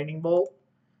have a lightning bolt.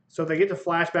 So if they get to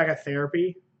flashback a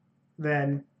therapy,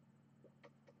 then...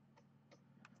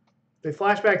 If they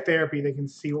flashback therapy, they can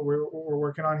see what we're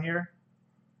working on here.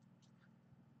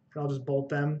 And I'll just bolt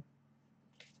them.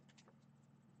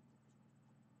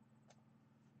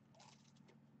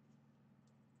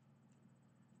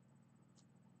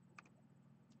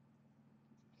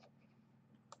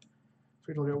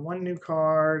 So we'll get 1 new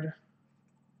card.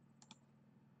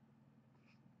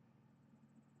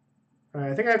 All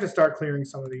right, I think I have to start clearing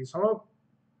some of these. So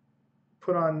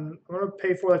I'm gonna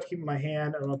pay 4 that to keep in my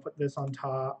hand. I'm gonna put this on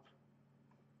top.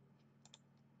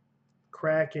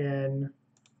 Kraken.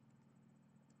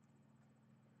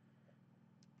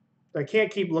 I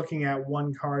can't keep looking at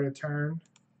 1 card a turn.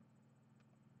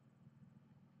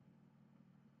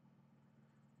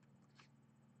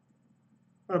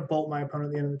 I'm gonna bolt my opponent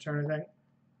at the end of the turn, I think.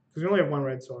 Because we only have 1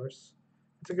 red source.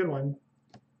 It's a good one.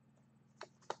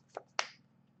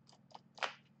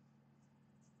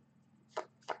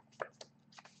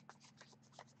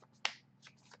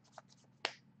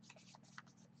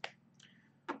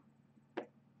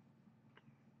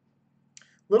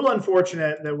 Little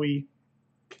unfortunate that we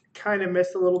kind of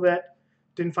missed a little bit.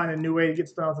 Didn't find a new way to get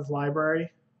stuff off this library.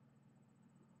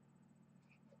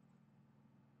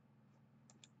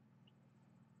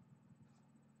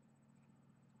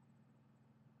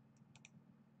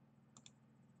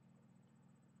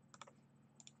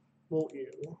 Bolt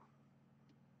you.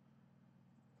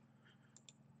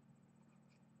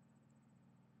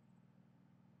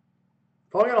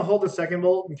 Probably gonna hold the second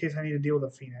bolt in case I need to deal with a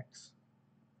Pheonix.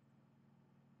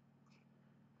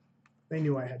 They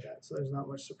knew I had that, so there's not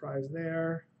much surprise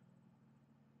there.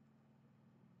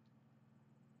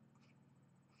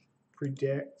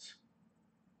 Predict.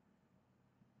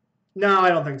 No, I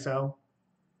don't think so.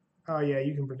 Oh, yeah,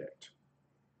 you can predict.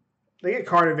 They get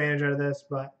card advantage out of this,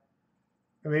 but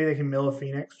maybe they can mill a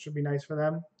Pheonix, which would be nice for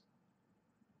them.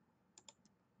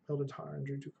 Build a tar and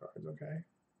drew 2 cards, okay.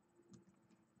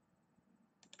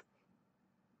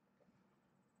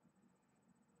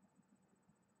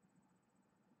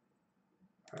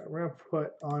 All right, we're going to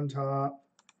put on top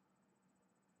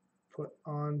put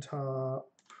on top.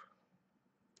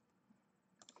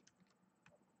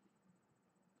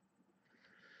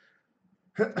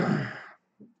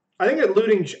 I think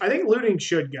looting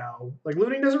should go. Like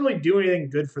looting doesn't really do anything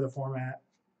good for the format,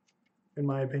 in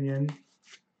my opinion.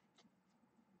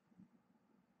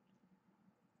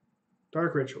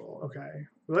 Dark Ritual. Okay,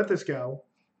 we'll let this go.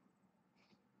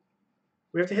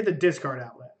 We have to hit the discard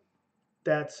outlet.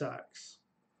 That sucks.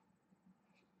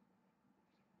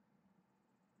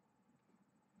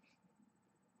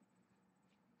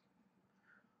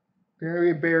 We're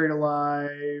gonna get buried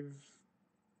alive.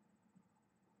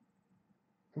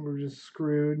 And we're just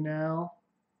screwed now.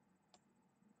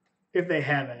 If they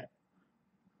have it.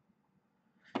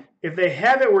 If they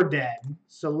have it, we're dead.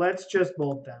 So let's just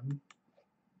bolt them.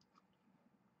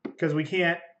 Because we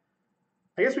can't.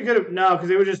 I guess we could have. No, because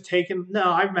they were just taking.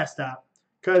 No, I've messed up.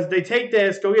 Because they take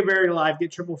this, go get buried alive,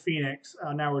 get triple Pheonix.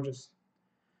 Now we're just.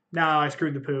 Now I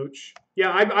screwed the pooch.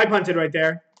 Yeah, I punted right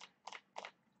there.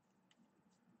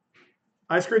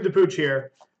 I screwed the pooch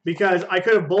here. Because I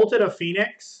could have bolted a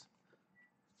Pheonix.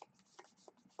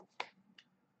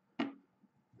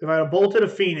 If I had bolted a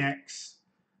Pheonix,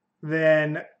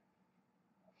 then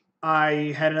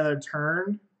I had another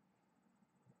turn.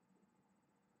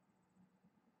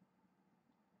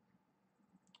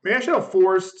 Maybe I should have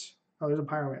forced. Oh, there's a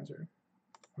Pyromancer.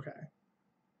 Okay.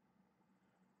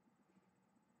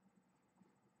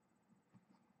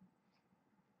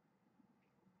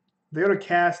 They go to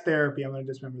cast therapy. I'm going to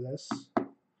dismember this.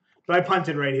 But I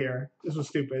punted right here. This was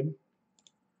stupid.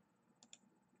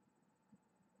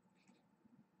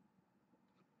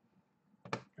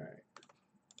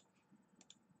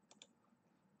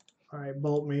 All right,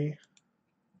 bolt me.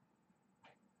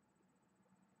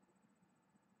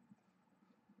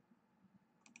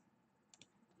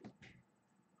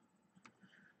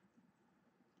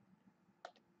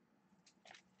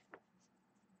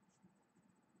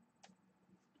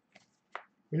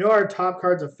 We know our top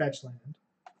card's a fetch land.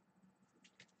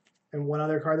 And one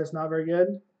other card that's not very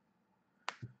good.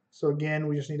 So again,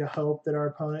 we just need to hope that our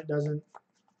opponent doesn't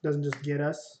just get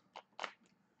us.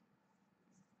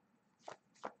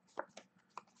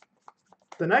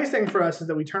 The nice thing for us is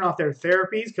that we turn off their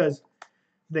therapies because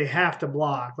they have to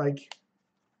block. Like,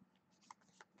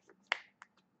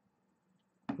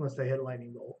 unless they hit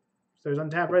lightning bolt. So there's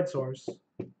untapped red source.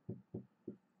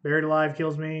 Buried alive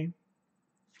kills me.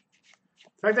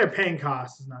 The fact they're paying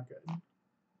costs is not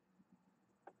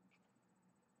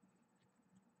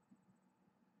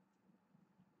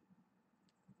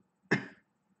good.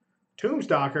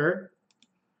 Tombstalker.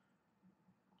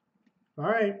 All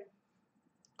right.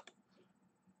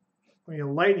 We need a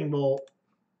lightning bolt.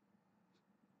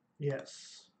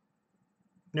 Yes.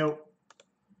 Nope.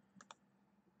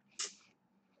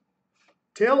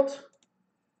 Tilt.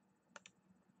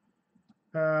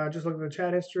 Just looked at the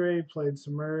chat history. Played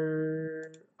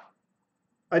Submerge.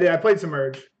 I did. I played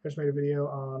Submerge. Just made a video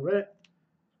on Reddit.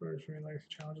 Submerge likes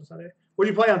challenge on Sunday. What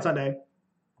did you play on Sunday?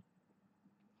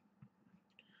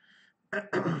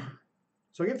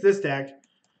 So against this deck,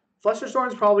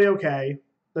 Flusterstorm's probably okay.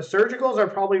 The Surgicals are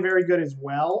probably very good as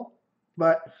well,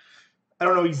 but I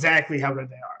don't know exactly how good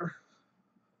they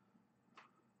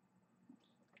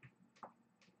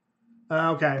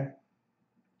are. Okay.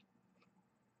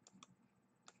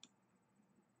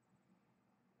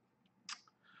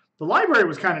 The library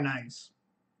was kind of nice.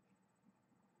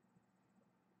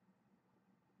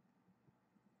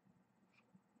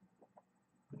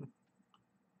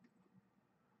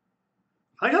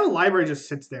 I like how the library just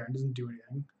sits there and doesn't do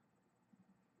anything.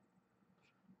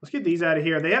 Let's get these out of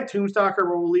here. They have Tombstalker,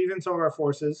 but we'll leave in some of our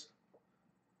forces.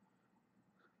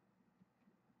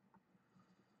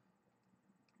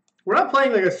 We're not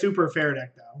playing like a super fair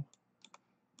deck, though.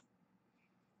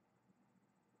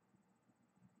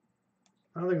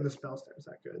 I don't think the spell stare is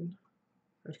that good.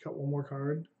 I just cut one more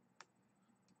card.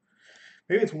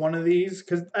 Maybe it's one of these,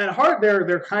 because at heart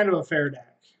they're kind of a fair deck.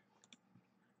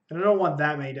 And I don't want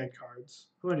that many deck cards.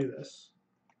 I'm gonna do this.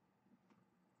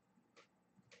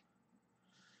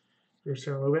 You're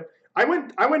so a little bit. I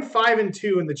went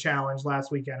 5-2 in the challenge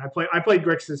last weekend. I played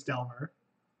Grixis Delver.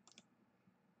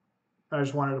 I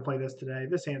just wanted to play this today.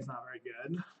 This hand's not very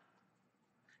good.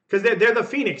 Because they're the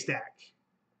Pheonix deck.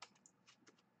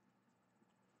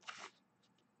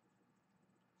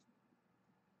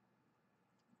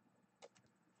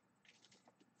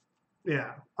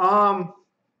 Yeah. Not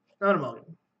a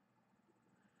mulligan.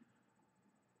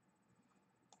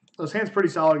 Those hands pretty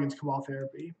solid against Cabal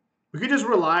Therapy. We could just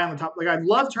rely on the top. Like, I'd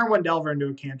love turn one Delver into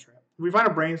a cantrip. If we find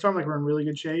a Brainstorm, like, we're in really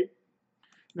good shape.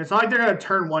 And it's not like they're going to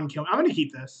turn one kill. I'm going to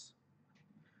keep this.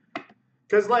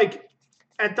 Because, like,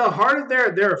 at the heart of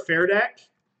they're a fair deck,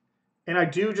 and I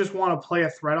do just want to play a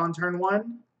threat on turn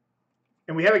 1,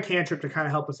 and we have a cantrip to kind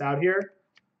of help us out here.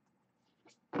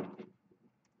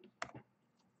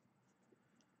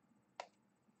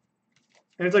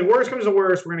 And it's like, worst comes to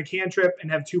worst, we're going to cantrip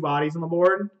and have 2 bodies on the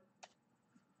board.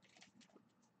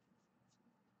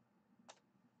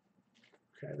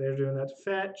 Okay, they're doing that to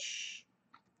fetch.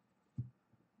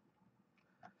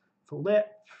 Flip,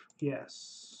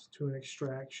 yes, to an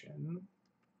extraction.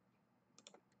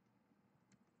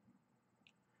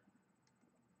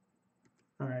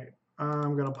 All right,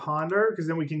 I'm going to ponder, because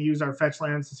then we can use our fetch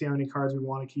lands to see how many cards we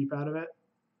want to keep out of it.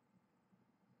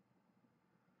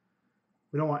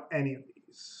 We don't want any of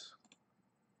these.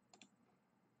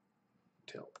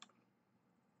 Tilt.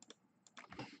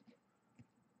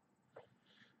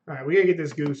 All right, we got to get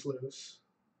this goose loose.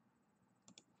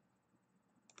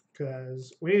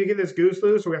 Because we need to get this goose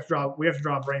loose, so we have to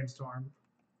draw a brainstorm.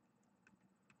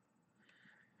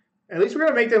 At least we're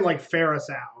gonna make them like fair us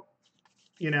out.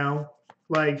 You know?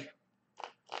 Like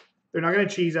they're not gonna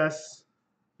cheese us.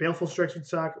 Baleful Strix would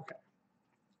suck.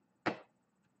 Okay.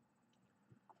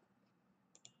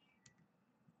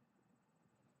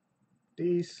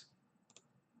 These.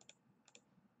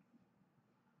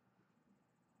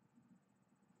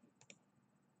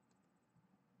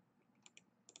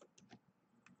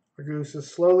 Our goose is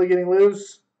slowly getting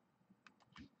loose.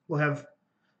 We'll have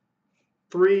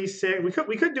 3, 6.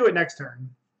 We could do it next turn.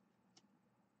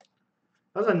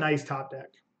 That was a nice top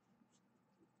deck.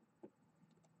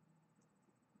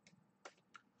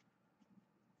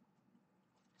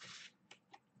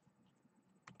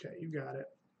 Okay, you got it.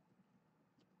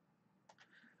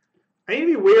 I need to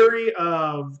be wary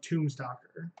of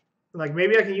Tombstalker. Like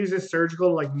maybe I can use this surgical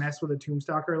to like mess with a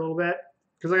Tombstalker a little bit.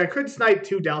 Because like I could snipe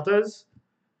 2 deltas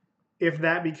if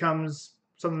that becomes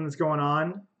something that's going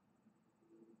on.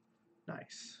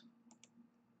 Nice.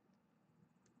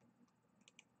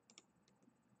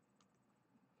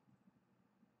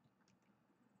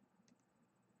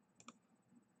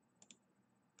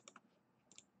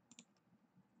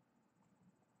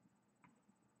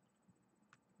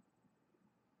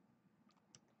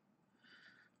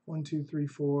 One, two, three,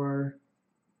 four.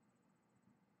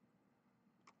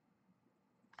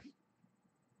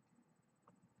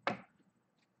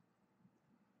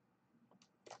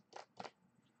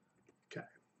 Okay.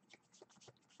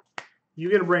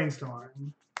 You get a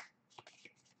brainstorm.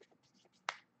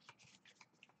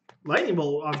 Lightning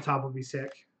bolt off the top would be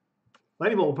sick.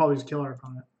 Lightning bolt will probably just kill our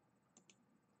opponent.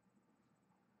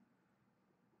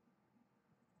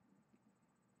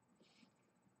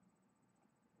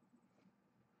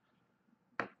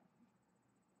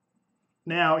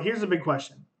 Now, here's a big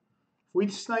question. If we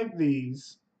snipe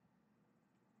these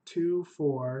 2,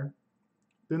 4,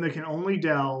 then they can only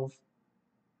delve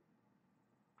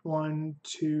 1,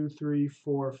 2, 3,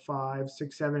 4, 5,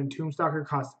 6, 7. Tombstalker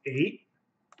costs 8.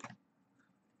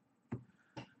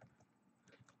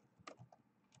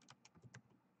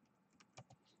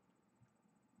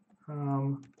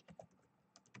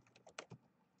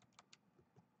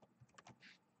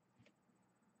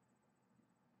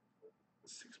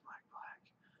 Six black.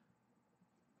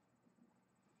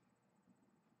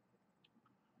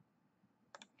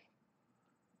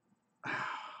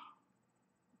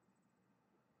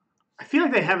 I feel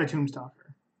like they have a Tombstalker.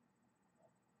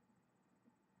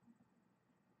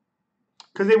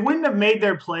 Because they wouldn't have made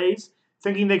their plays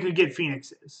thinking they could get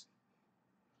Pheonixes.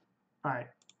 All right.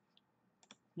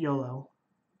 YOLO.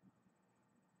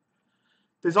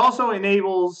 This also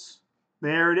enables,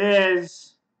 there it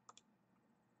is.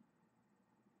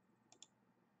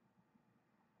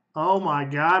 Oh my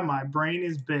God, my brain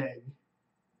is big.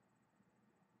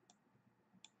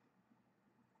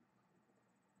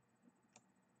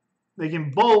 They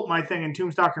can bolt my thing and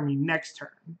Tombstalker me next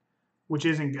turn, which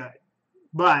isn't good.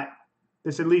 But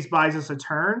this at least buys us a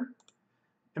turn.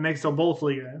 It makes them both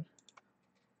good.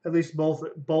 At least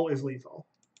bolt is lethal.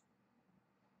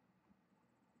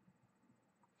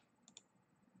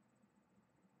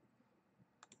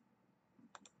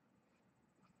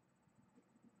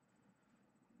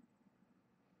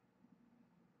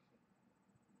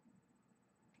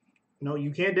 No,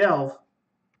 you can't delve.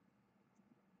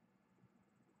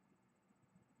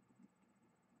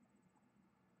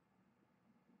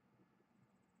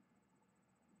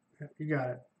 You got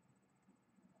it.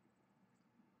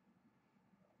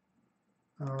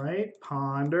 All right,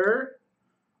 ponder.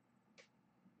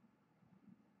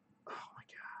 Oh my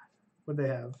God. What'd they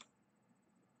have?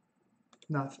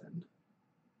 Nothing.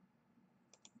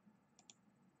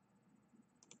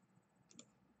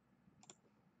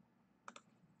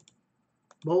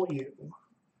 Bolt you.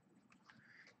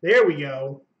 There we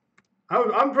go.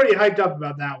 I'm pretty hyped up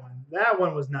about that one. That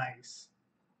one was nice.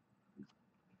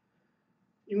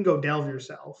 You can go delve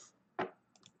yourself.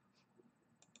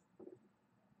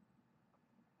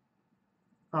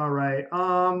 All right.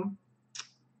 I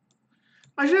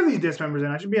should have these dismembers in.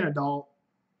 I should be an adult.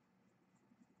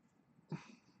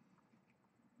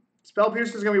 Spell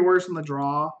Pierce is gonna be worse than the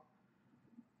draw.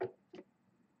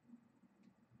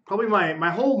 Probably my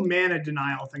whole mana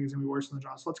denial thing is gonna be worse than the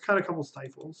draw. So let's cut a couple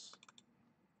stifles.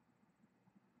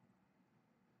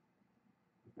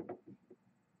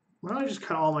 Why don't I just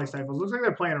cut all my stifles? Looks like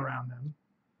they're playing around them.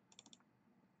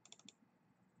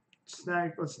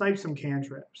 Let's snipe some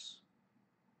cantrips.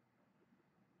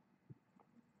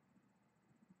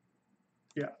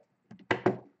 Yeah.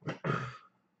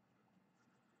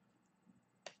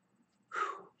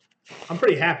 I'm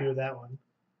pretty happy with that one.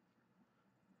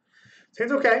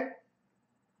 Seems okay.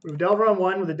 We have Delver on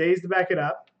 1 with the days to back it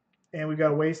up. And we've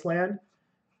got a Wasteland.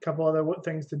 A couple other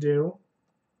things to do.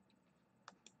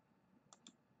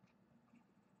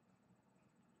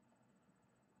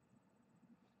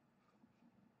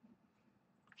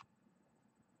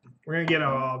 We're going to get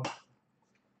a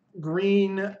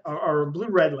green or a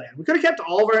blue-red land. We could have kept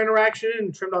all of our interaction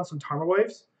and trimmed on some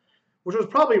Tarmogoyfs, which was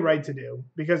probably right to do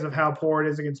because of how poor it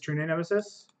is against True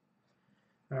Nemesis.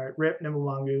 All right, rip Nimble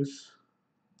Mongoose.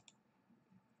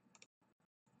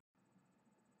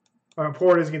 Or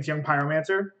poor it is against Young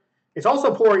Pyromancer. It's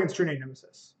also poor against True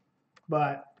Nemesis.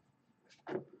 But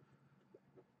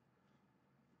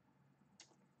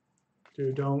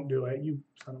dude, don't do it, you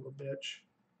son of a bitch.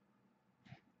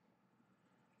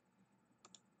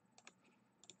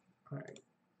 All right.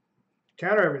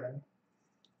 Counter everything.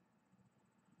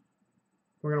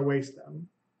 We're going to waste them.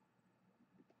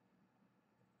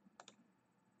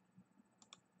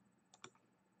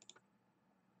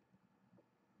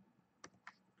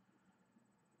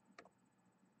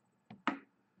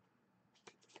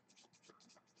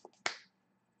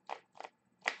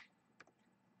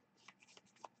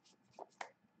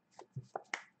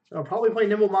 I'll probably play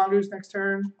Nimble Mongoose next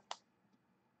turn.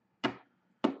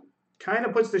 Kind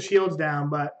of puts the shields down,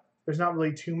 but there's not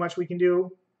really too much we can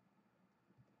do.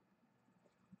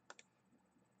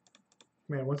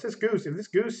 Man, what's this goose? If this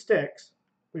goose sticks,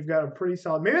 we've got a pretty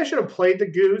solid... Maybe I should have played the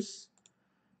goose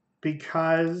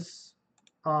because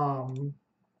my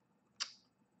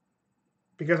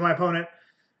opponent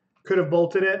could have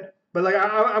bolted it. But like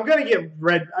I'm gonna get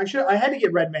red. I had to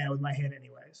get red mana with my hand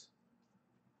anyways.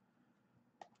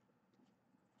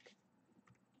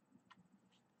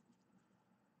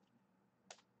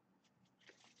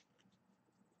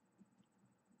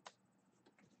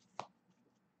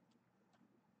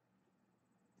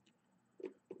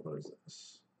 What is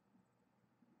this?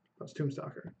 Oh, it's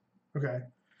Tombstalker. Okay.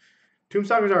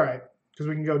 Tombstalker's all right because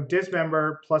we can go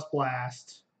Dismember plus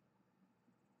Blast.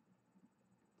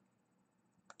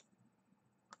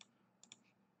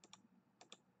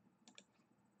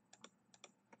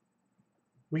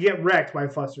 We get wrecked by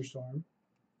Flusterstorm.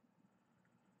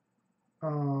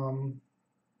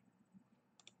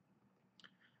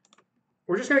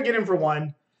 We're just going to get him for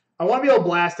 1. I want to be able to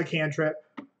blast a cantrip.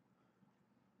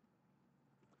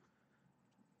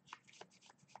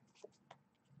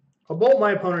 I'll bolt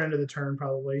my opponent into the turn,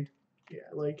 probably. Yeah,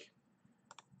 like...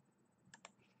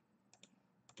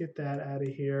 Get that out of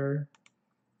here.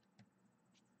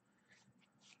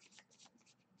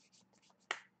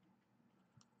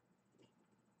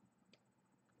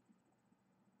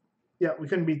 Yeah, we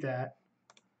couldn't beat that,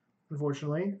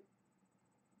 unfortunately.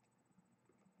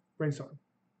 Brainstorm.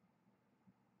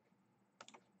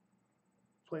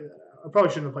 Play that out. I probably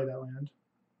shouldn't have played that land.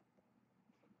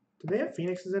 Did they have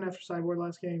Pheonixes in after sideboard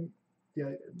last game? Yeah,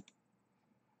 they did.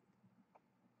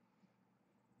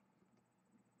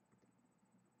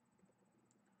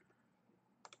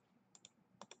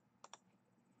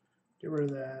 Get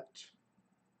rid of that.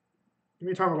 Give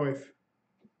me a Tarmogoyf.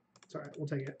 It's all right. We'll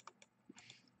take it.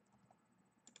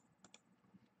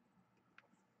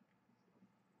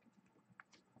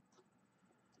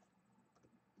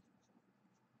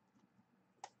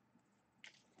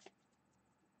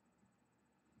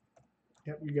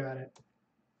 Yep, you got it.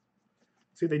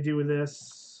 See what they do with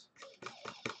this.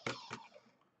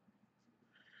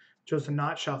 Chose to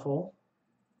not shuffle.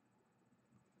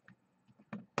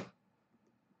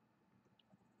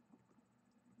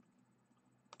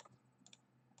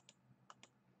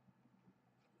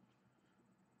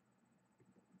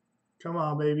 Come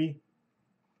on, baby.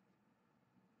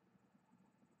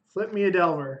 Flip me a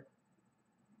Delver.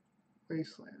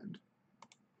 Wasteland.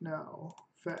 No.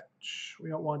 Fetch. We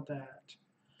don't want that.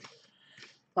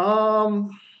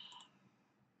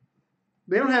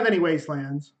 They don't have any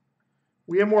wastelands.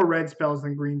 We have more red spells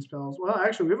than green spells. Well,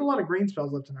 actually, we have a lot of green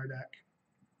spells left in our deck.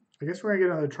 I guess we're going to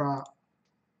get another trot.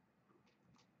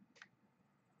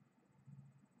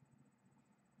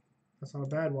 That's not a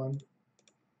bad one.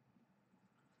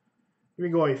 Give me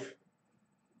Goif.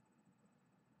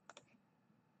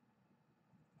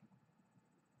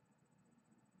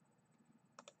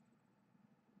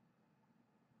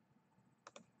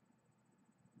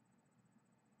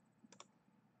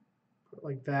 Put it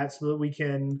like that so that we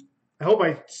can... I hope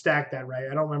I stacked that right.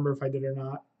 I don't remember if I did or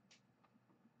not.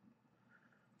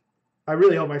 I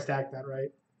really hope I stacked that right.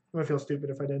 I'm going to feel stupid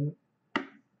if I didn't.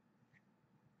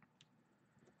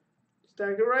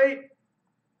 Stacked it right.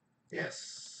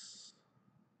 Yes.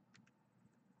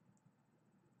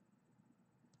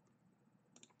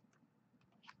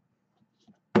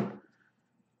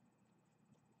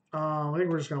 I think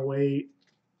we're just going to wait.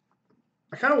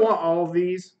 I kind of want all of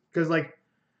these because, like,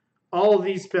 all of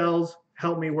these spells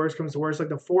help me worst comes to worst. Like,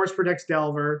 the Force protects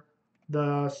Delver.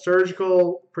 The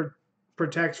Surgical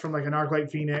protects from, like, an Arclight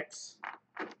Pheonix.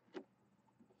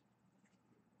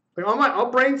 Like, I'll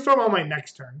brainstorm on my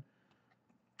next turn.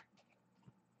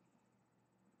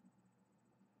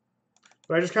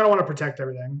 But I just kind of want to protect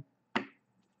everything.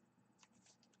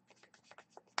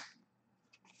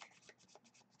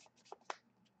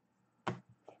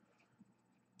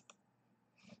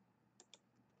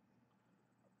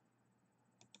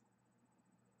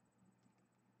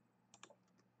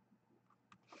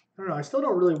 I don't know. I still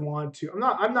don't really want to.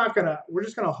 I'm not gonna. We're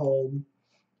just gonna hold.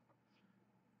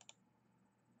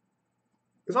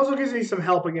 This also gives me some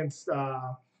help against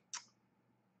Pyromancer.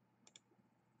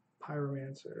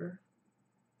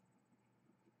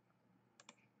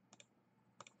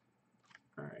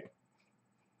 All right.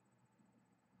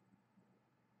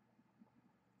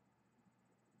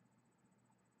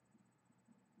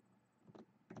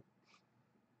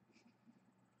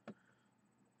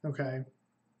 Okay.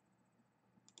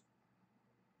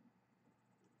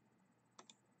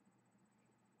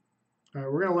 All right,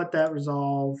 we're gonna let that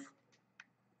resolve.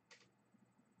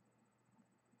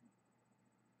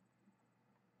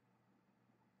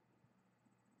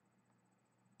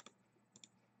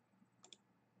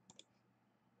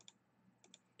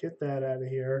 Get that out of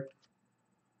here.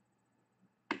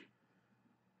 So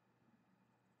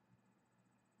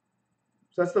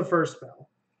that's the first spell.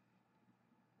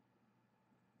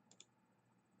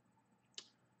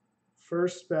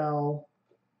 First spell.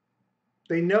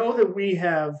 They know that we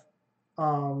have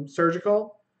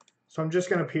surgical, so I'm just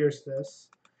going to pierce this.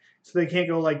 So they can't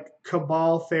go like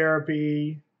Cabal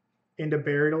Therapy into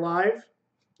Buried Alive.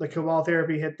 Like Cabal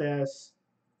Therapy hit this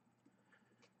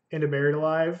into Buried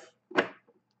Alive.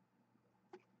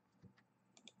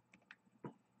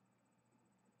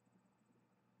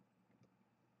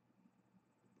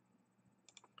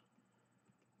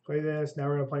 Play this. Now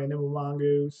we're going to play a Nimble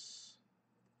Mongoose.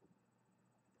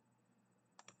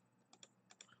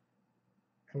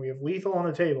 And we have lethal on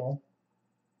the table.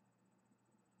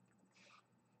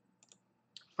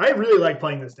 I really like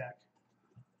playing this deck.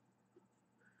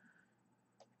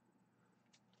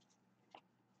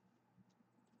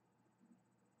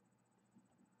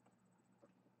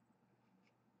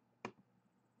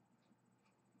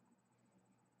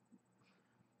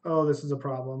 Oh, this is a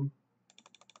problem.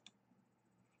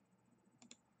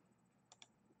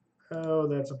 Oh,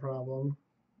 that's a problem.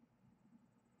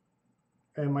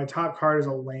 And my top card is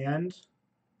a land.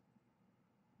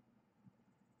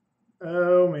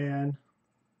 Oh, man.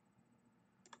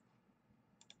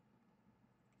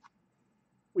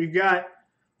 We've got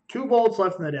 2 bolts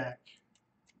left in the deck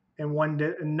and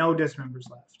no dismembers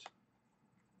left.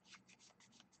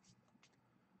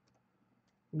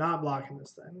 Not blocking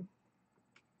this thing.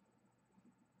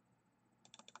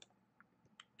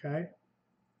 Okay.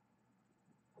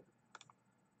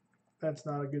 That's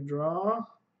not a good draw.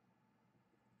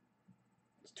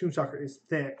 This Tomb Sucker is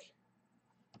thick.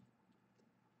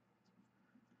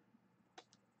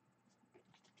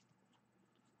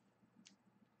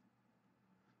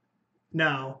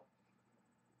 No.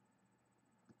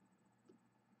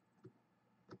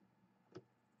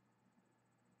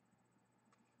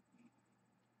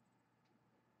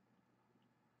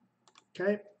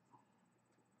 Okay.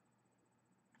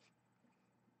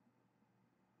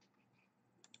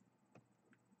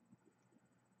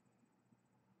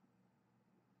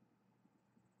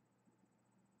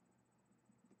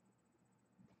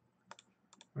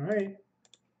 All right.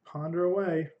 Ponder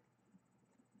away.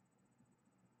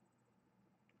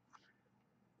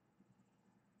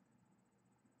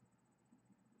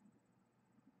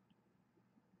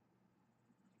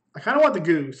 I kind of want the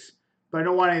goose, but I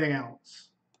don't want anything else.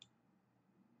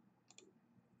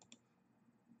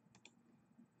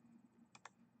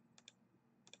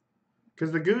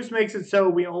 Because the goose makes it so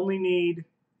we only need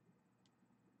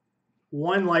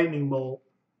one lightning bolt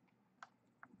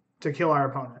to kill our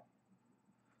opponent.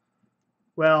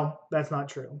 Well, that's not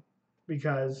true.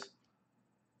 Because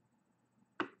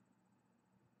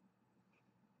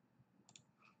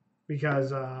they're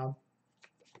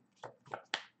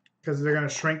going to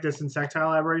shrink this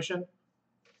insectile aberration.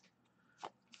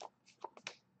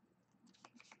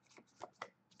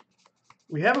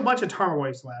 We have a bunch of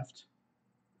Tarmogoyfs left.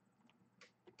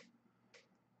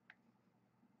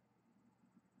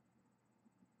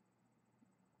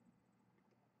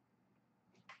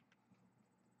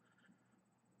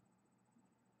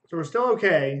 So we're still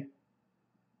okay.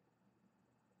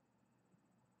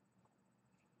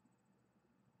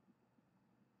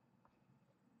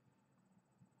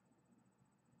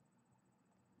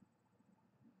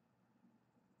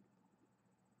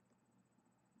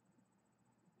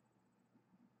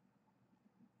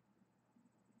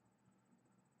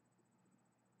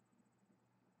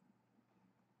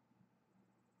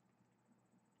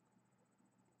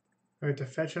 We have to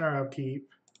fetch in our upkeep.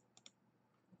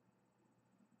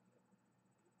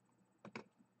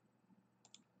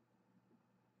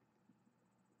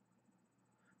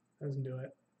 Doesn't do it.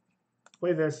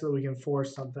 Play this so that we can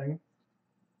force something.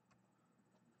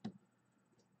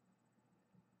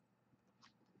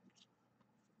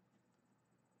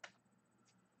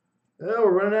 Oh,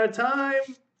 we're running out of time.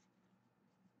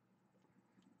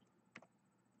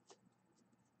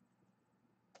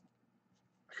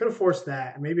 I could have forced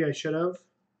that. Maybe I should have.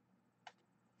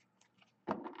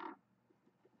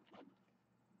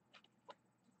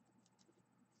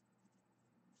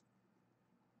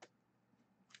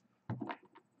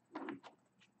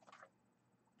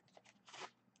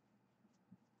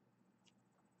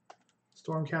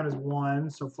 Storm count is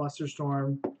 1, so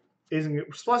Flusterstorm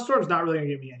isn't. Flusterstorm's not really gonna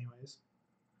get me anyways.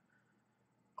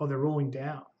 Oh, they're rolling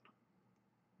down.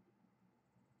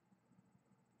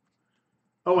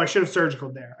 Oh, I should have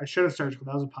surgical there. I should have surgical.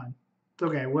 That was a pun. It's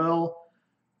okay. We'll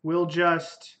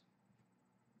just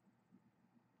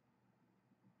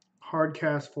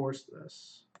hardcast force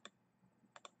this.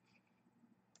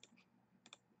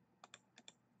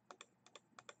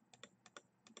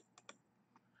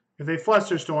 If they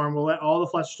Flusterstorm, we'll let all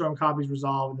the Flusterstorm copies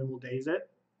resolve, and then we'll daze it.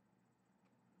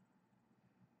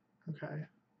 Okay.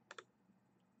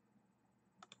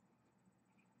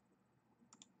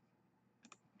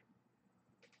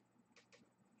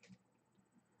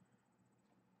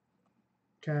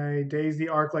 Okay, daze the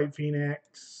Arclight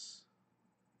Pheonix.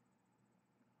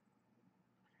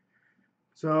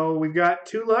 So we've got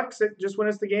 2 Lux that just win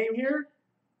us the game here.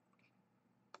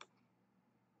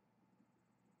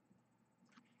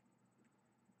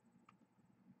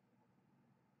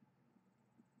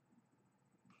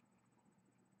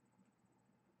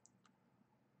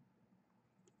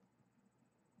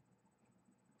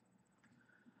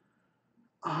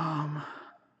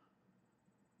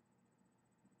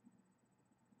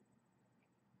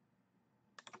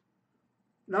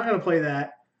 Not going to play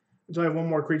that until I have one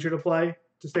more creature to play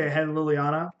to stay ahead of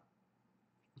Liliana.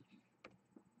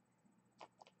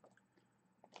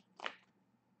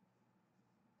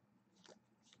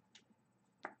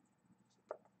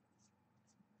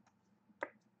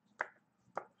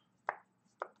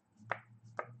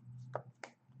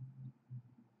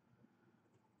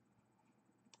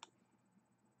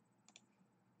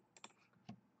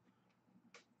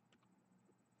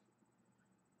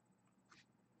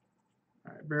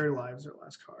 All right, Buried Lives our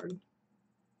last card.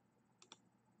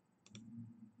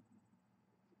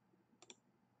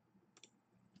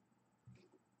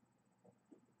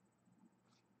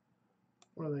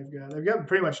 What do they've got? They've got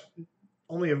pretty much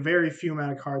only a very few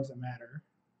amount of cards that matter.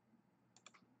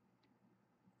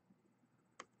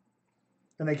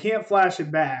 And they can't flash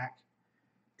it back,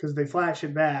 because if they flash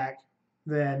it back,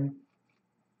 then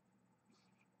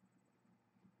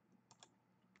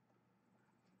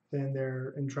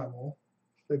they're in trouble.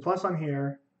 They plus on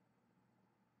here.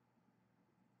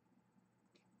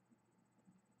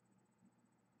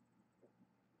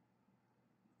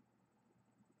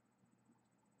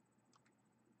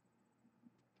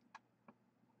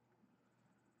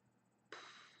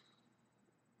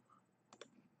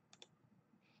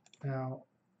 Now,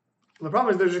 the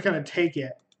problem is they're just going to take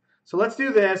it. So let's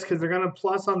do this, because they're going to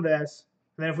plus on this.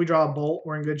 And then if we draw a bolt,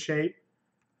 we're in good shape.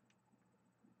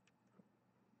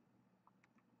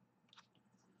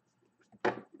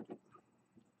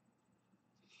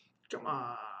 Come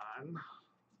on.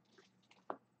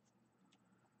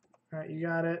 All right, you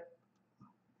got it.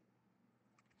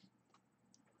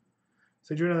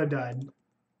 So drew another dud.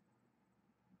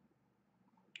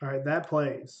 All right, that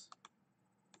plays.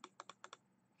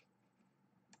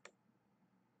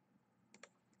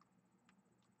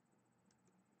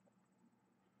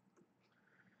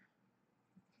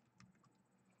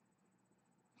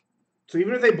 So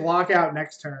even if they block out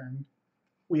next turn,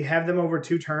 we have them over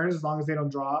 2 turns as long as they don't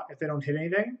draw, if they don't hit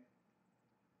anything.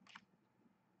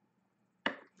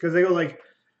 Because they go like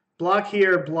block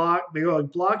here, block. They go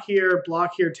like block here,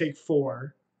 take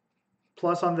 4.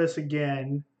 Plus on this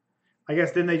again. I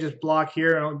guess then they just block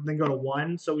here and then go to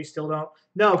 1. So we still don't.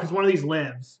 No, because one of these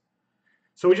lives.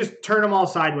 So we just turn them all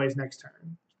sideways next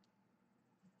turn.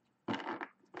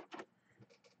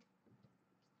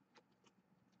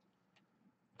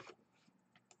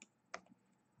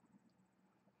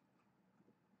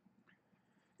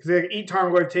 Because they eat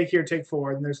Tarmogoyf, take here, take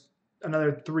 4. And there's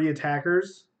another 3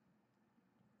 attackers.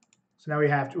 So now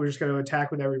we're just going to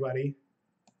attack with everybody.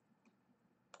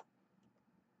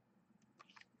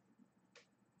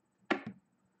 And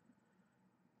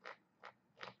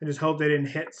just hope they didn't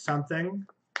hit something.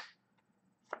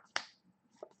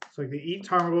 So like they eat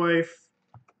Tarmogoyf,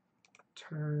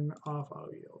 turn off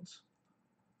auto yields.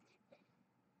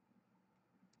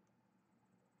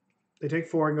 They take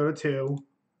 4 and go to 2.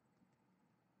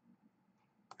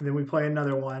 And then we play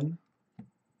another one.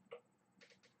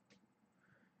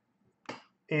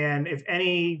 And if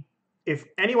any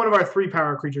one of our 3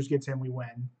 power creatures gets in, we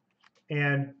win.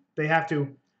 And they have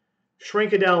to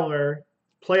shrink a Delver,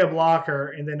 play a blocker,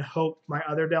 and then hope my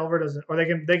other Delver doesn't, or they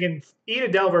can eat a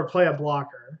Delver, play a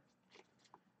blocker,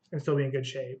 and still be in good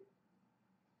shape.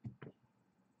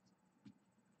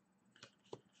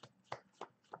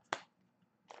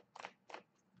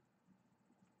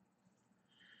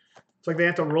 It's like they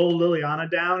have to roll Liliana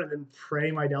down and then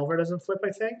pray my Delver doesn't flip, I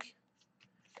think.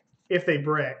 If they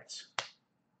bricked.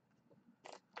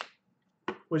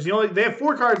 They have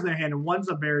 4 cards in their hand and one's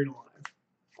a Buried Alive.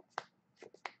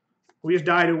 We just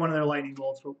died to one of their lightning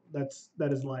bolts, but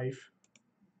that is life.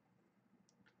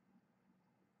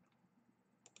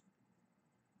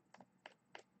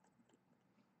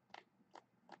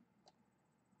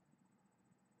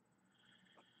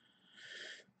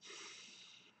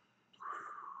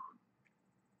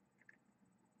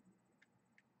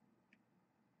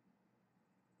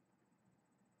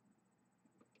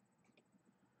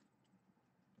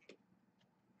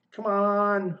 Come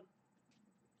on.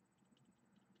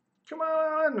 Come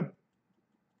on.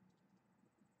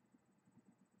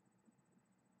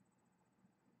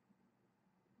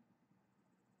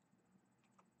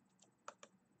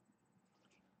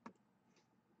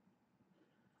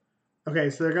 Okay,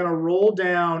 so they're going to roll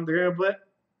down. They're going to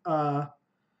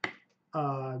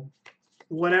put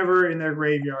whatever in their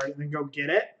graveyard and then go get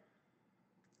it.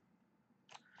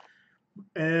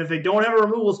 And if they don't have a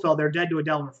removal spell, they're dead to a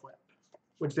Delver flip.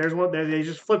 Which there's one. They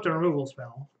just flipped a removal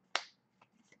spell.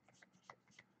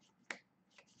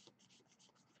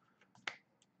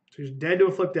 So you're dead to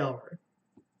a flip Delver.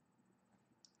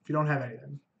 If you don't have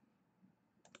anything.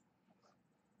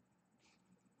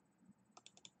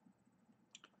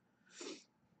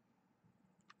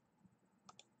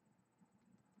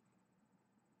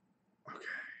 Okay,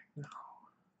 no.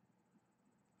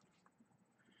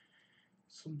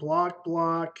 So block.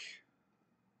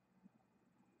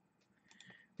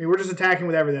 I mean, we're just attacking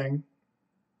with everything.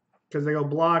 Because they go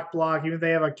block. Even if they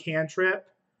have a cantrip,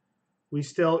 we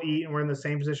still eat and we're in the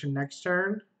same position next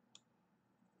turn.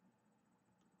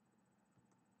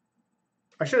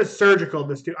 I should have surgicaled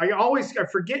this dude.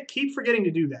 Keep forgetting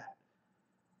to do that.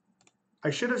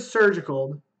 I should have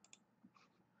surgicaled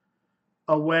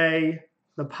away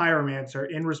the Pyromancer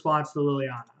in response to the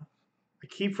Liliana. I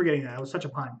keep forgetting that. It was such a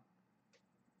pun.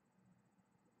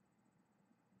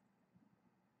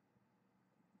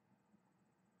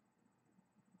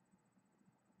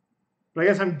 But I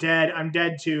guess I'm dead. I'm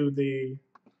dead to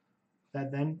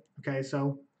that then. Okay,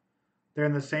 so they're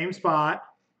in the same spot,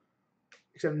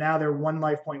 except now they're 1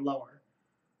 life point lower.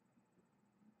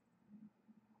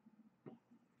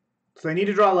 So they need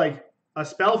to draw like a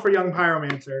spell for Young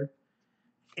Pyromancer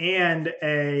and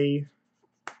a...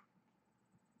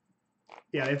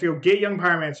 Yeah, they have to go get Young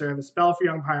Pyromancer, have a spell for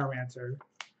Young Pyromancer.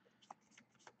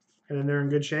 And then they're in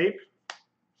good shape.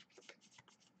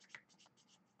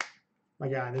 My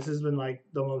God, this has been like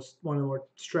one of the more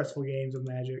stressful games of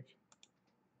Magic.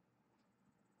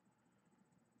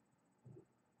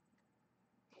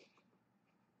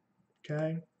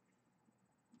 Okay.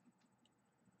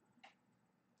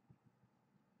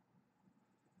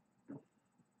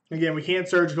 Again, we can't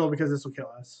surgical because this will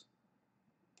kill us.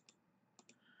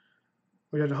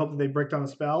 We have to hope that they bricked on a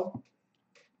spell.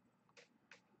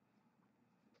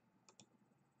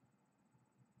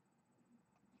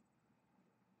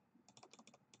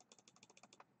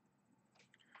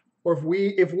 Or if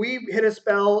we hit a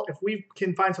spell, if we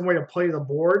can find some way to play the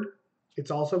board, it's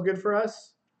also good for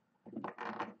us.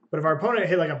 But if our opponent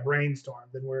hit like a brainstorm,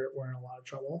 then we're in a lot of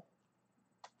trouble.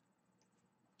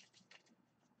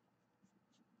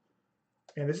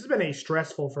 And this has been a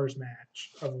stressful first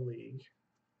match of the league.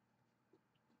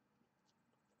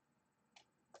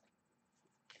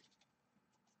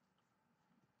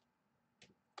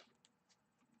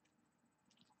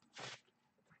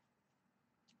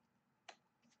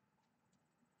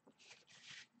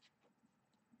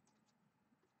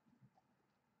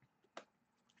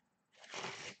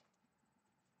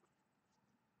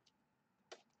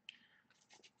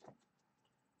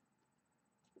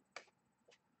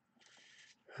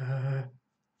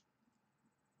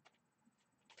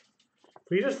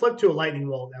 If we just flip to a lightning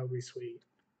bolt, that would be sweet.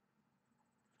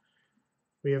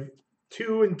 We have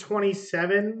 2 and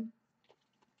 27.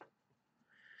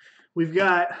 We've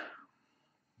got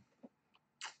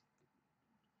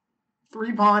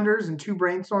 3 ponders and 2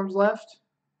 brainstorms left.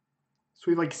 So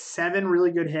we have like 7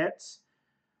 really good hits.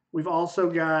 We've also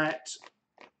got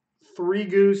 3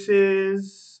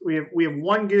 gooses. We have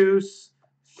 1 goose,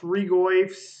 3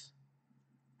 goifs,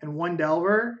 and 1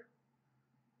 delver.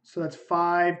 So that's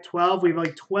 5, 12. We have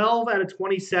like 12 out of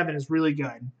 27 is really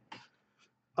good.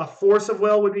 A force of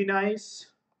will would be nice.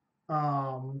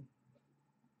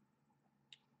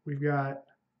 We've got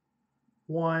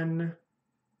 1.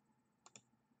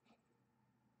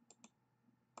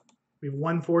 We have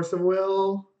 1 force of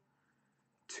will,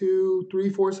 2, 3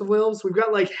 force of wills. We've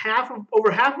got like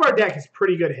over half of our deck is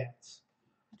pretty good hits.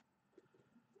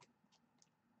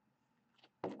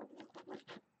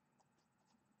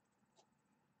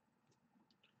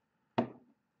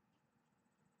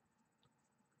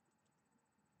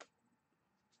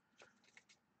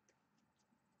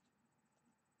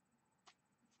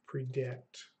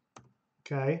 Predict.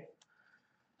 Okay.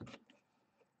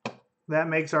 That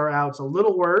makes our outs a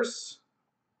little worse.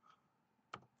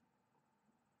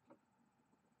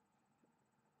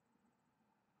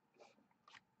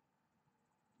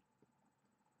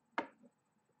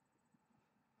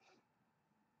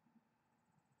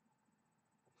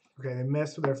 Okay, they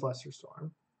missed with their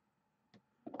Flusterstorm.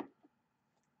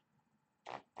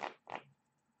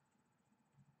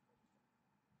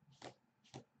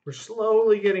 We're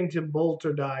slowly getting to bolt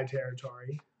or die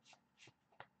territory.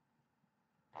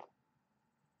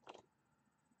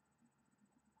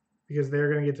 Because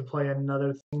they're going to get to play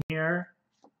another thing here.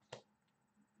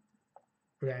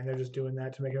 Okay, and they're just doing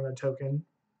that to make another token.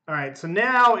 All right, so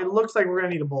now it looks like we're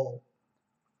going to need a bolt.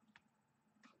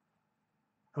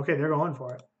 Okay, they're going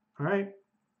for it. All right.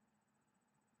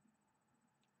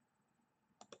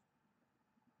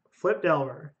 Flip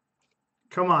Delver.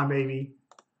 Come on, baby.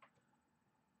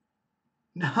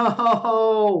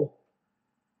 No.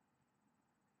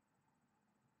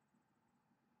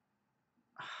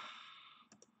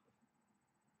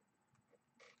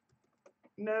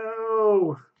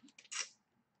 No.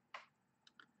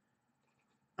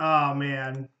 Oh,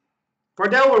 man.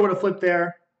 Delver would have flipped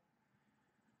there.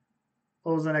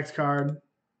 What was the next card?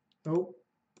 Oh.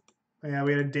 Yeah,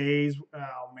 we had a daze.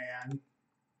 Oh, man.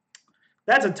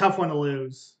 That's a tough one to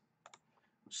lose.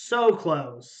 So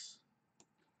close.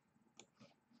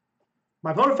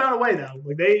 My opponent found a way, though.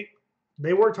 Like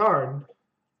they worked hard.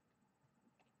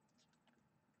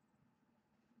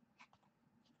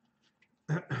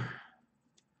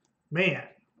 Man.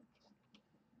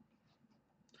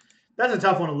 That's a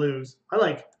tough one to lose. I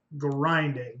like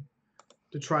grinding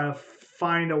to try to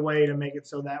find a way to make it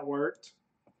so that worked.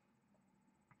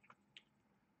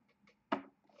 All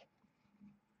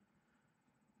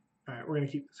right, we're going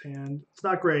to keep this hand. It's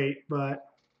not great, but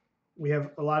we have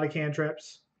a lot of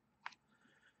cantrips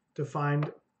to find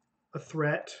a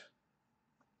threat.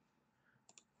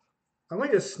 I'm going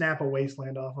to just snap a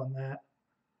Wasteland off on that.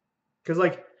 Because,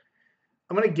 like,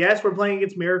 I'm going to guess we're playing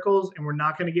against Miracles, and we're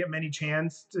not going to get many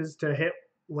chances to hit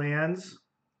lands.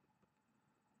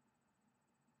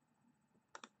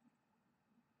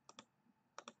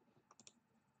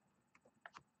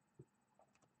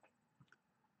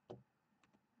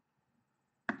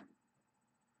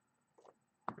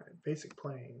 All right, basic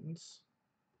planes.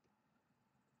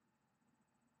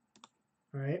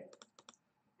 All right.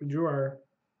 We drew our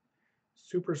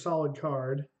super solid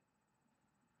card.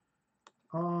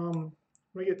 I'm going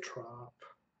to get Trop.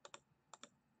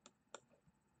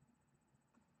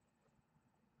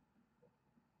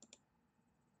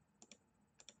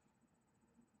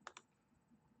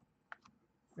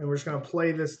 And we're just going to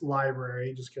play this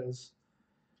library just because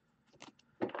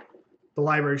the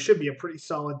library should be a pretty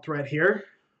solid threat here.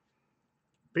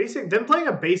 Them playing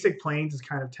a basic planes is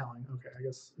kind of telling. Okay, I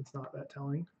guess it's not that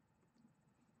telling.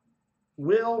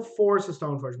 Will force a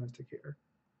Stoneforge Mystic here.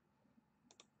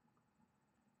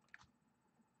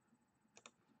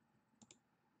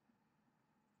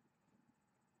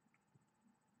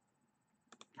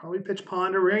 Probably pitch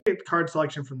Ponder. We're gonna get card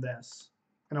selection from this,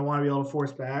 and I want to be able to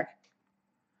force back.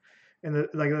 And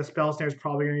the spell snare is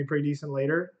probably gonna be pretty decent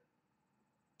later.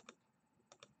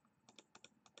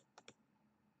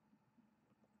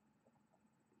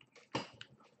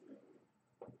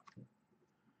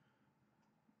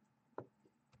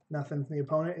 Nothing from the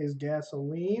opponent is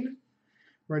gasoline.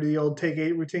 We're gonna do the old take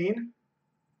 8 routine.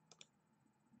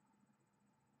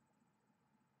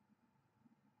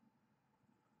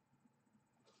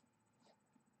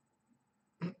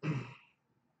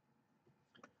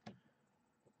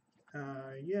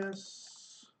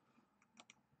 Yes.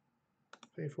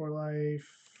 Pay for life.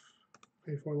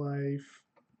 Pay for life.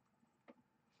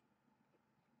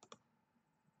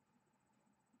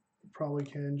 Probably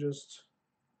can just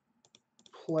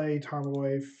play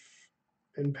Tarmogoyf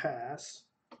and pass.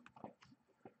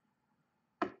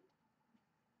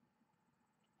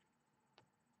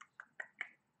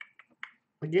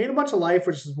 I gained a bunch of life,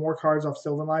 which is more cards off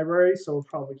Sylvan Library, so we're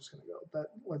probably just gonna go with that,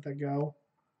 let that go.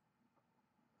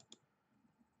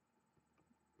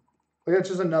 But that's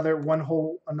just another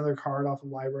card off of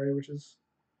library, which is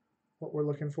what we're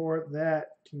looking for. That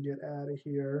can get out of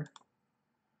here.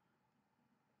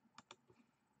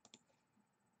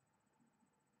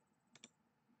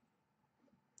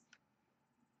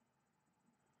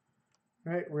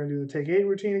 All right, we're gonna do the take 8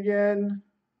 routine again.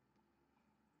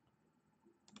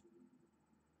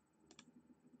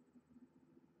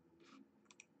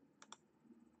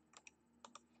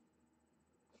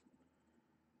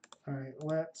 All right,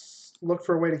 let's look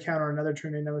for a way to counter another True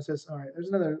Name Nemesis. All right,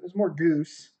 there's more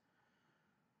goose.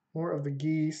 More of the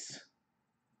geese.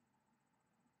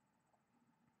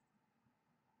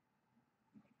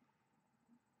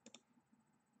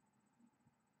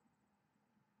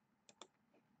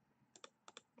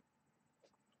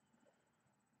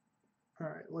 All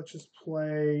right, let's just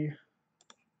play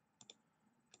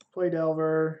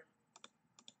Delver,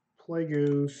 play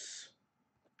Goose.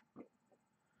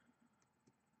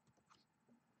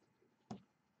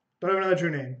 Don't have another True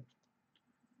Name.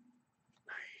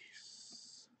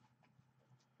 Nice.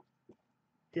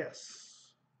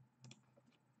 Yes.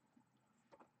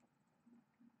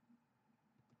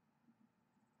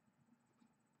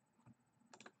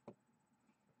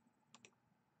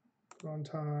 Put on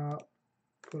top.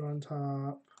 Put on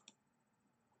top.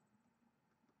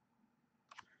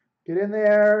 Get in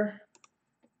there.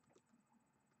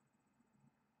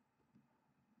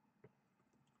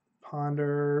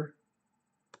 Ponder.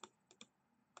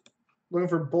 Looking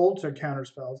for bolts or counter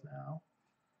spells now.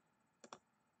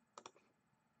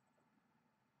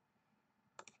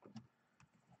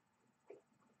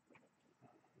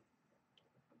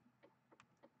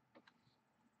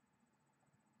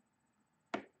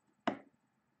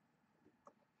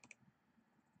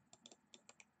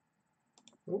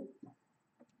 Oh.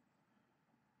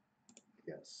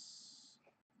 Yes.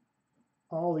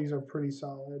 All these are pretty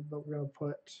solid, but we're going to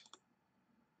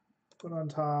put on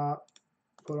top,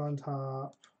 put on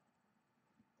top.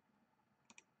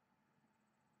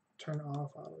 Turn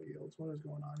off auto yields. What is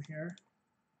going on here?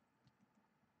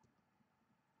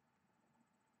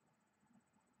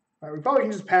 All right, we probably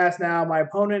can just pass now. My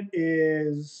opponent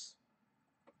is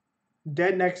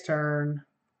dead next turn.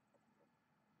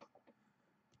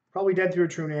 Probably dead through a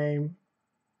True Name.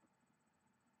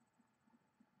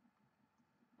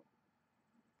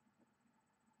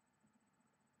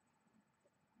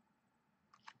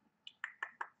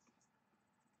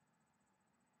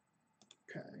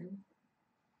 Okay.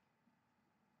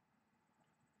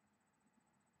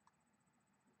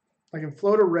 I can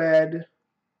float a red.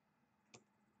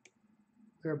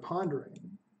 They're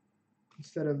pondering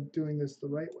instead of doing this the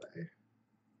right way.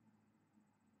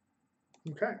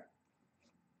 Okay.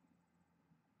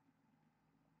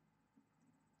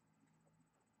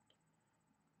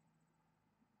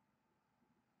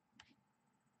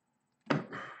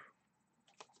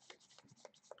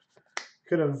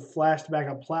 Could have flashed back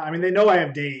a plat. I mean, they know I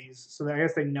have days, so I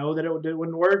guess they know that it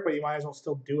wouldn't work, but you might as well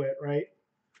still do it, right?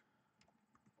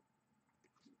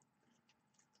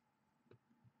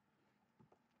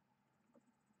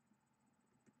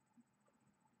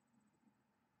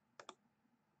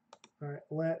 All right,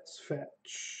 let's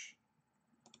fetch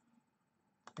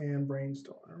and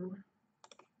brainstorm.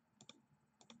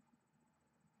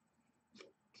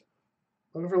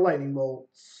 Looking for lightning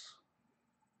bolts.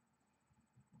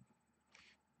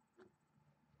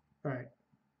 All right.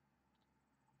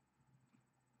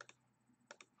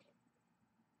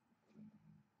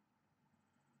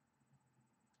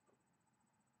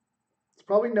 There's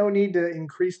probably no need to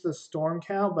increase the storm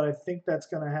count, but I think that's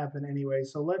going to happen anyway.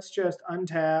 So let's just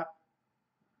untap.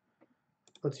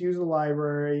 Let's use the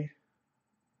library.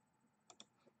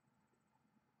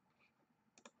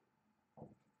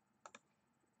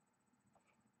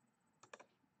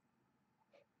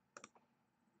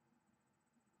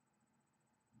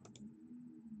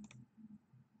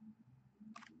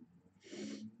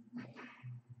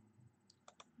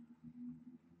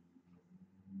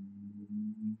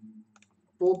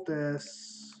 bolt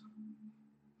this,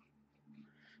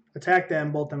 attack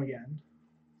them, bolt them again,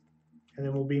 and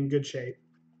then we'll be in good shape.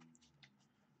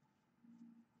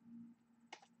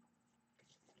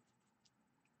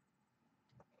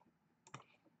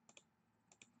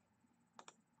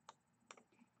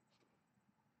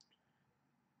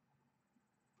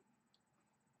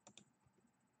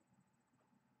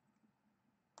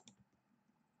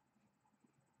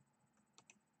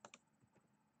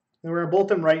 And we're going to bolt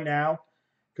them right now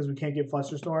because we can't get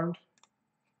Flusterstormed.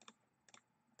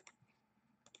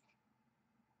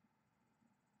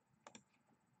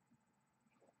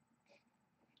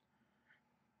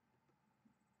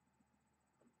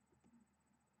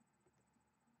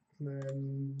 And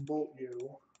then bolt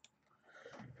you.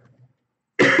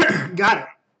 Got it.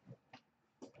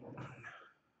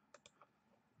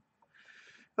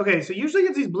 Okay, so usually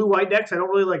against these blue-white decks, I don't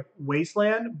really like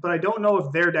Wasteland, but I don't know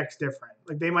if their deck's different.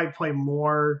 Like, they might play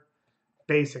more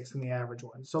basics than the average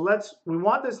one. So we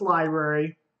want this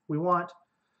library. We want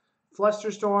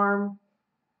Flusterstorm,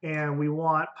 and we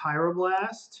want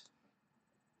Pyroblast.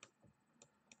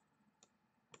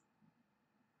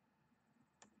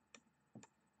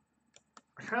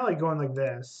 I kind of like going like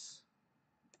this.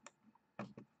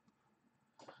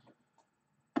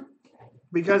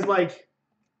 Because, like,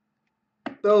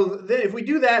 though, if we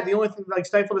do that, the only thing, like,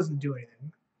 Stifle doesn't do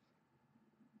anything.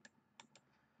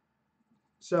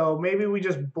 So maybe we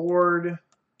just board.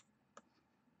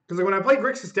 Because like, when I play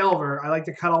Grixis Delver, I like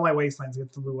to cut all my Wastelands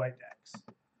against the blue-white decks.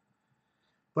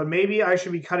 But maybe I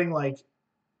should be cutting, like,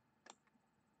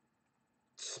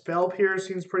 Spell Pierce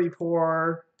seems pretty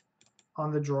poor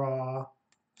on the draw.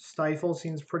 Stifle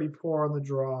seems pretty poor on the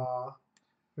draw.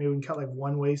 Maybe we can cut, like,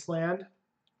 one Wasteland.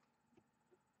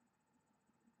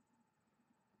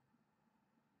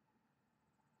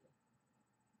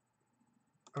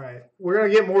 All right, we're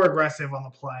going to get more aggressive on the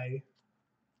play.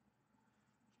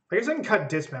 I guess I can cut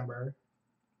Dismember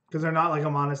because they're not like a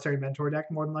Monastery Mentor deck,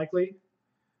 more than likely.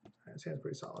 All right, this hand's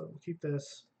pretty solid. We'll keep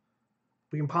this.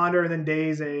 We can Ponder and then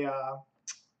Daze a,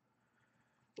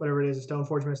 whatever it is, a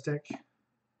Stoneforge Mystic.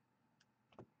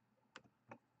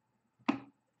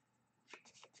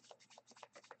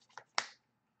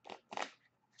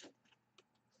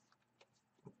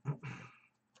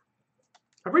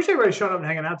 I appreciate everybody showing up and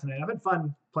hanging out tonight. I've had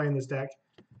fun playing this deck.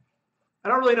 I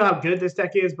don't really know how good this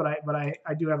deck is, but I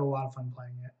do have a lot of fun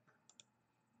playing it.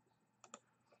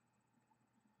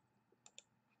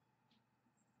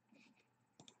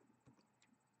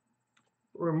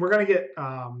 We're gonna get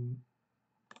no,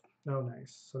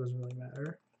 nice. So it doesn't really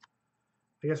matter.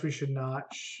 I guess we should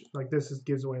not like this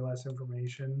gives away less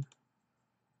information.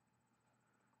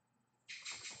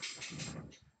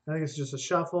 I think it's just a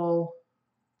shuffle.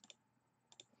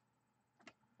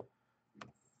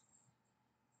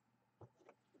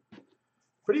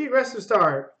 Pretty aggressive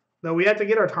start, though. We have to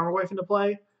get our Tarmogoyf into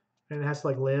play, and it has to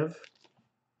like live.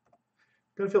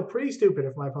 Gonna feel pretty stupid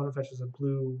if my opponent fetches a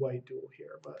blue-white duel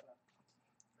here, but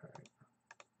all right.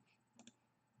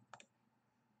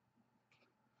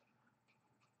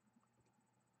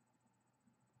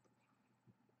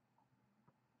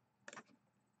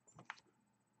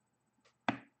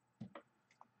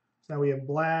 So now we have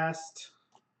Blast.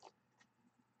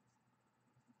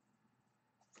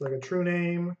 It's like a true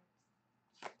name.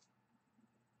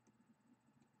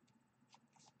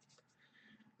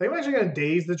 I think I'm actually going to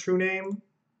Daze the true name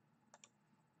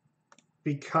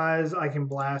because I can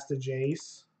blast a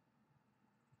Jace.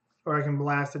 Or I can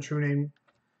blast a true name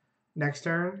next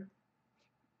turn.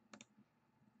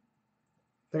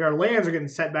 Like our lands are getting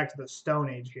set back to the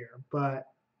Stone Age here, but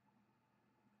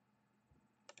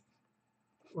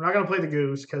we're not going to play the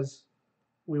Goose because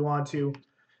we want to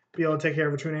be able to take care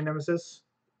of a true name Nemesis.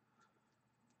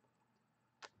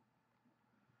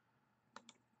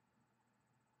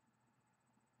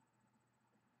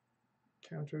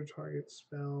 Counter target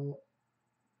spell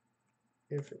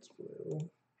if it's blue.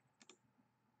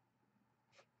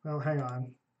 Well, hang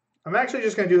on. I'm actually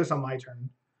just going to do this on my turn.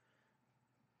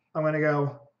 I'm going to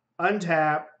go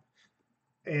untap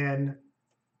and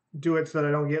do it so that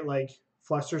I don't get like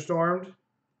Flusterstormed.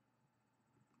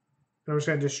 I'm just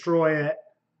going to destroy it.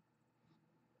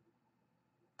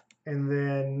 And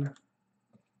then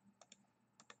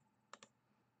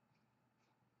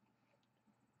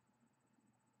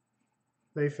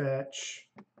they fetch.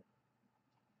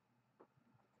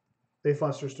 They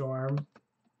Flusterstorm.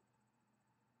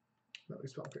 No, we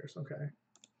Spell Pierce. Okay.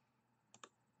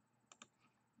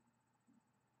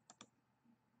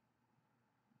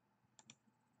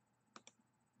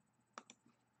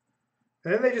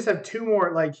 And then they just have two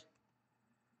more, like,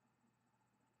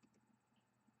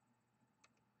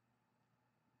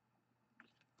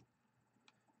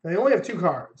 And they only have 2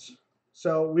 cards.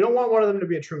 So we don't want one of them to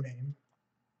be a true name.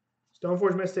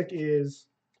 Stoneforge Mystic is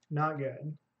not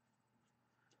good.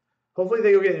 Hopefully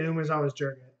they go get Inumazawa's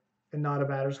Jurgit and not a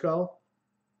Batterskull.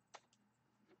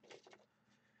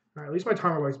 Alright, at least my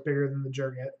Tarmogoyf's bigger than the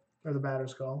Jurgit or the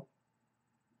Batterskull.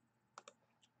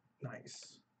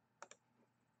 Nice.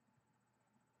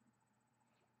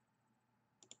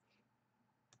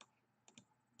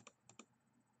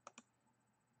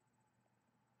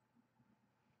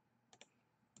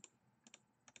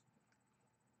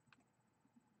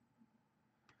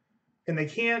 And they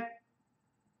can't,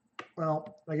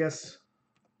 well, I guess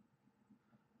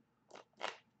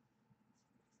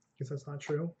that's not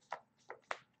true.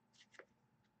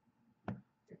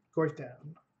 Goyf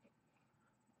down.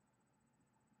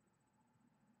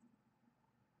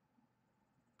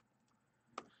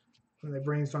 And they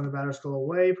brainstorm the Batterskull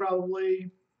away,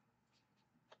 probably.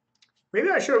 Maybe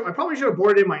I probably should have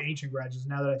boarded in my Ancient Grudges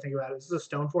now that I think about it. This is a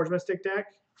Stoneforge Mystic deck.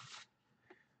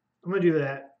 I'm going to do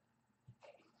that.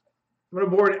 I'm going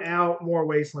to board out more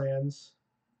Wastelands.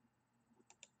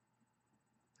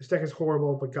 This deck is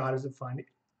horrible, but God, is it fun.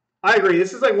 I agree.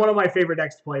 This is like one of my favorite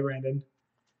decks to play, Brandon.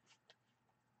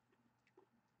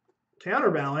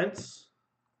 Counterbalance.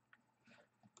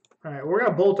 All right, we're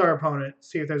going to bolt our opponent,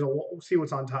 see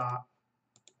what's on top.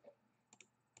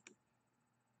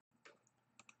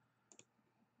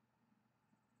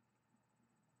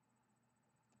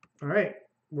 All right,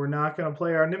 we're not going to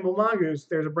play our Nimble Mongoose.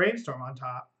 There's a Brainstorm on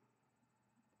top.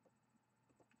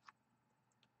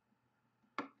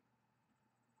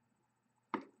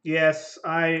 Yes,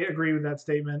 I agree with that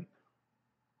statement.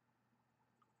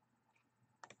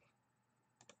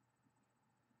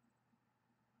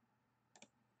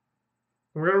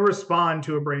 We're going to respond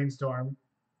to a Brainstorm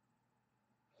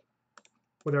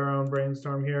with our own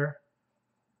Brainstorm here.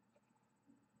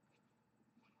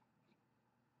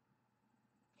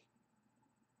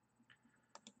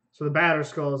 So the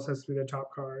Batterskulls has to be the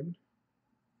top card.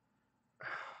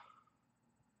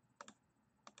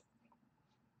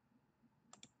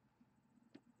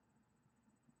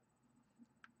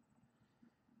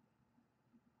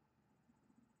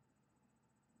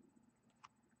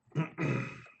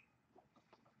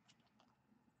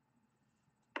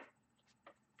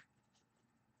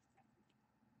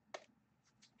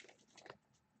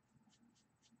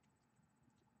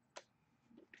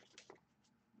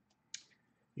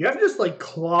 You have to just like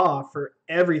claw for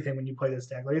everything when you play this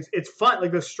deck. Like it's fun.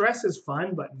 Like the stress is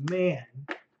fun, but man,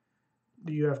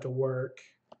 do you have to work.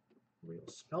 Real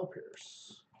Spell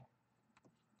Pierce.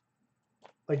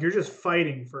 Like you're just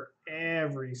fighting for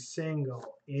every single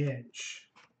inch.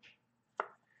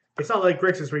 It's not like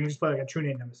Grixis where you can just play like a True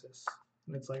Name Nemesis.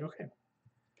 And it's like, okay.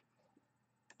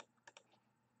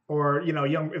 Or, you know,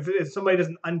 if somebody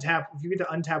doesn't untap, if you get to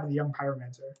untap with a Young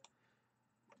Pyromancer.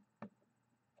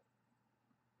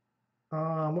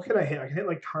 What can I hit? I can hit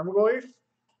like Tarmogoyf.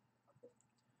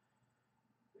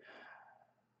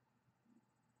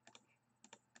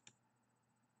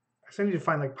 I still need to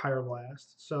find like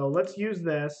Pyroblast. So let's use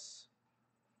this.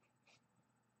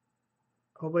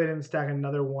 Hopefully I didn't stack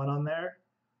another one on there.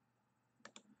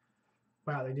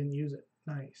 Wow, they didn't use it.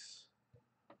 Nice.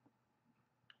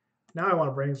 Now I want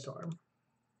to Brainstorm.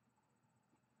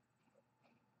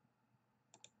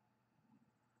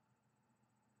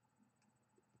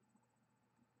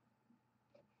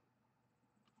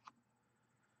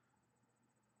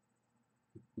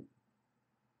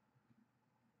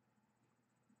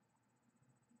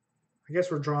 I guess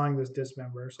we're drawing this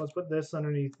Dismember. So let's put this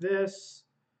underneath this.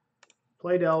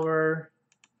 Play Delver.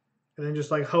 And then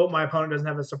just like hope my opponent doesn't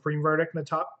have a Supreme Verdict in the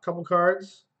top couple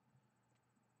cards.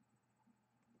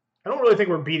 I don't really think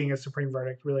we're beating a Supreme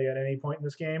Verdict really at any point in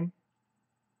this game.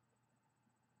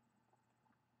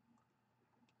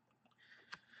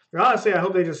 But honestly, I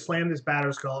hope they just slam this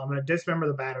Batterskull. I'm going to dismember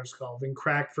the Batterskull, then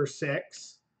crack for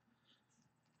 6.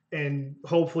 And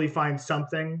hopefully find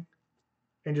something.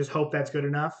 And just hope that's good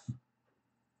enough.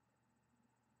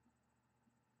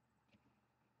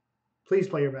 Please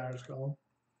play your Batterskull.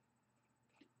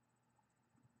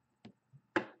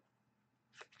 All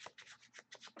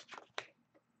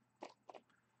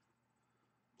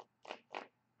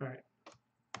right.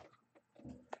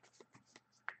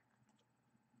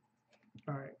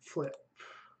 All right, flip.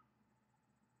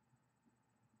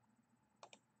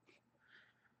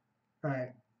 All right.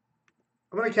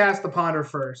 I'm going to cast the Ponder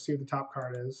first, see what the top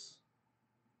card is.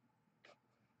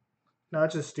 No,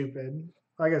 it's just stupid.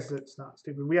 I guess it's not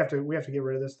stupid. We have to get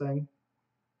rid of this thing.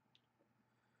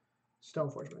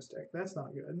 Stoneforge Mystic. That's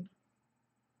not good.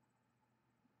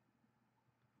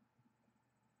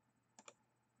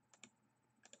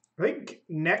 I think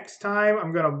next time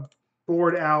I'm gonna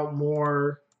board out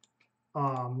more.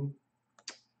 I'm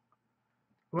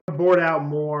gonna board out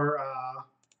more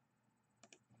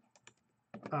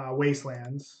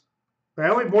wastelands. But I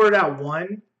only boarded out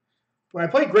one. When I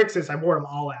play Grixis, I board them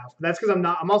all out. That's because I'm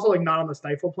not. I'm also like not on the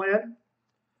Stifle plan.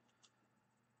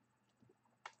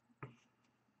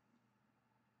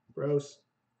 Gross.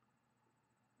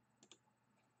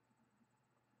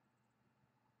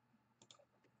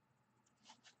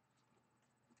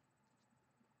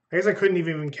 I guess I couldn't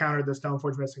even counter the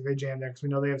Stoneforge Mystic. They jammed it because we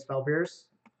know they have Spell Pierce.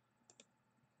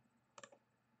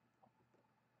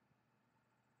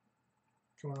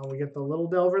 Come on, we get the little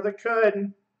Delver that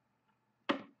could.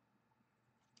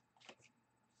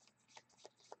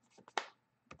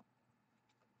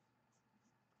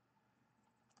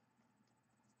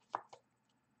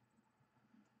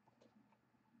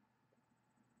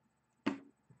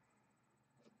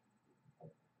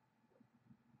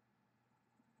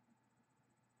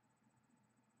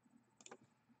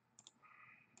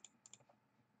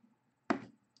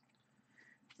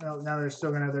 Well, now they're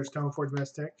still going to have their Stoneforge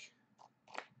Mystic.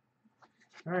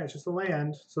 All right, it's just a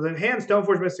land. So the hand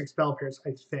Stoneforge Mystic Spell Pierce,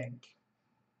 I think.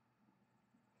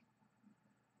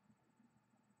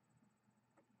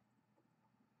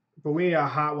 But we need a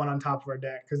hot one on top of our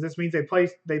deck because this means they play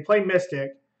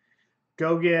Mystic,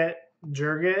 go get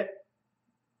Jurgit,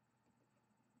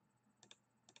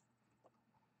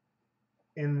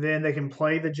 and then they can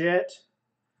play the Jit.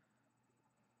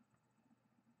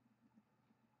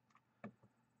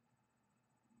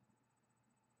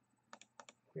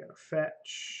 We got a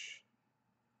fetch.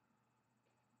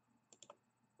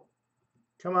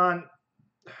 Come on.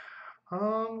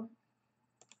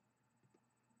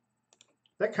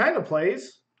 That kind of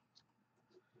plays.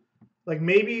 Like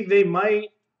maybe they might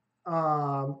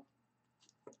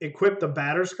equip the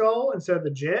Batter Skull instead of the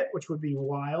Jit, which would be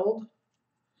wild.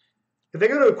 If they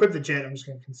go to equip the Jit, I'm just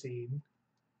going to concede.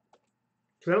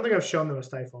 Because I don't think I've shown them a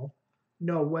Stifle.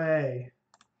 No way.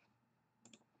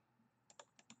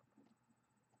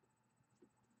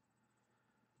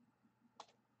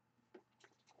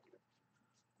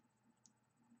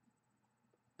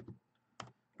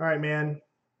 All right, man.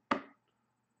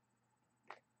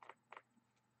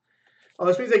 Oh,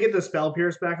 this means they get the Spell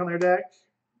Pierce back on their deck.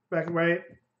 Back right.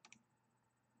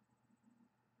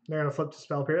 They're going to flip the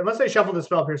Spell Pierce. Unless they shuffle the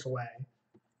Spell Pierce away.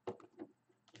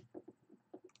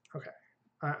 Okay.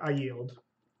 I yield.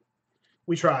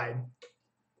 We tried.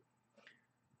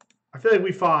 I feel like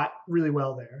we fought really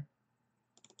well there.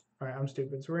 All right, I'm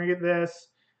stupid. So we're going to get this.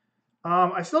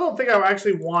 I still don't think I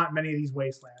actually want many of these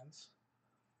Wastelands.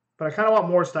 But I kind of want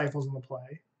more Stifles in the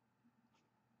play.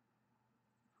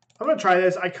 I'm going to try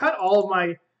this. I cut all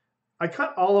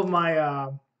of my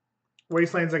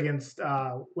Wastelands against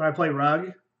when I play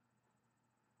Rug.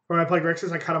 When I play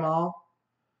Grixis, I cut them all.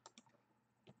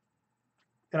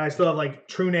 And I still have like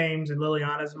True Names and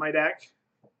Liliana's in my deck.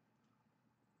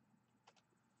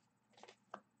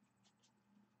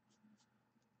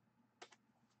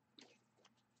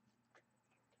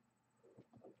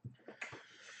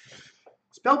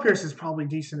 Spell Pierce is probably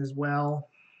decent as well.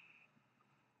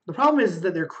 The problem is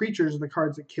that their creatures are the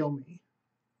cards that kill me.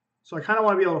 So I kind of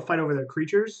want to be able to fight over their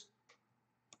creatures.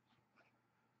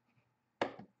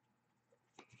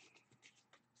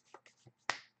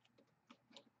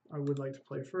 I would like to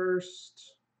play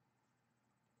first.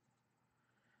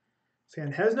 This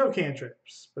hand has no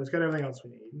cantrips, but it's got everything else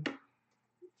we need.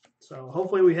 So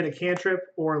hopefully we hit a cantrip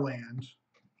or land.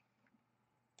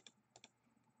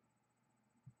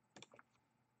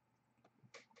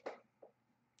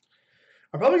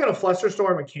 I'm probably going to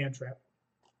Flusterstorm a cantrip.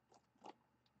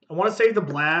 I want to save the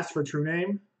blast for True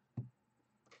Name.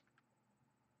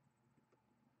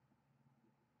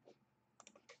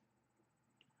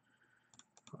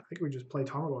 I think we just play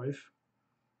Tarmogoyf.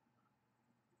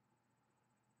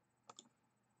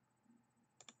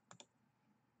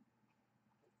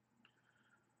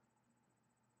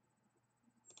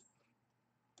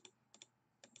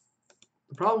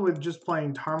 The problem with just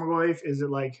playing Tarmogoyf is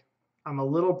that like I'm a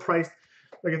little priced.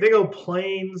 Like if they go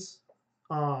plains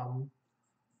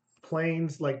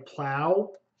like Plow,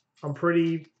 I'm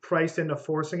pretty priced into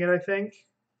forcing it, I think.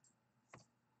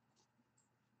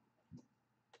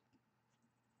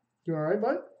 You all right,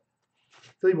 bud?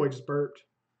 Philly boy just burped.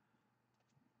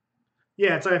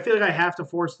 Yeah, so I feel like I have to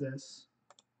force this.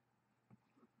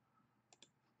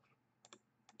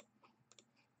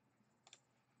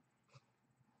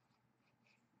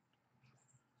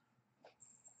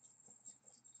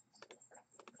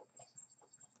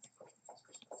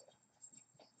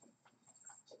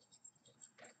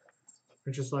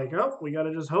 It's just like, oh, we got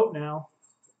to just hope now.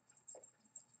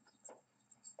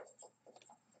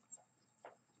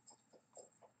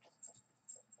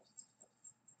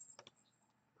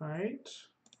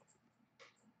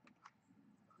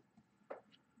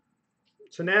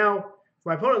 So now, if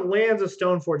my opponent lands a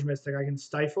Stoneforge Mystic, I can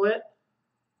stifle it.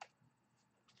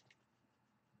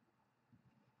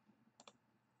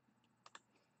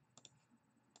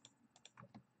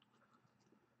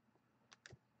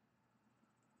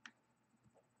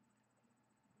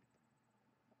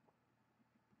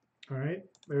 All right,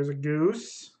 there's a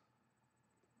goose.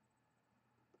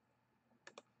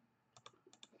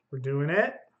 We're doing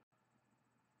it.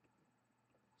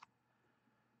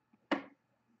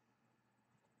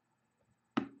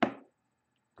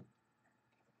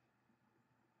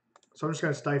 So I'm just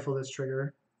going to stifle this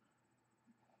trigger.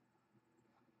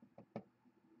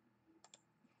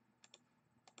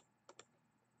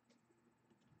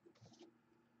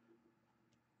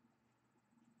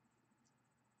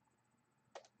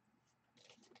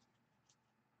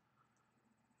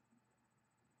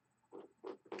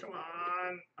 Come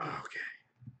on. Oh, okay.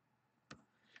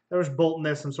 There was bolting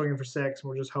this. I'm swinging for 6.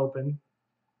 We're just hoping.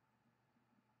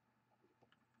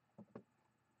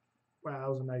 Wow, that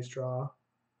was a nice draw.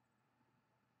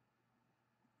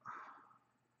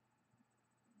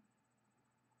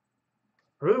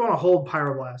 I really want to hold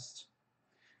Pyroblast.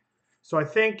 So I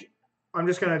think I'm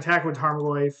just going to attack with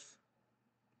Tarmogoyf.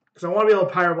 Because I want to be able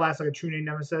to Pyroblast like a True Name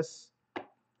Nemesis.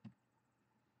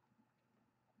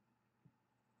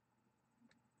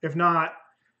 If not,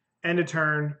 end of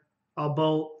turn, I'll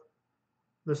bolt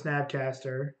the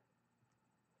Snapcaster.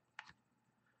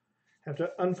 Have to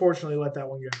unfortunately let that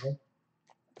one go.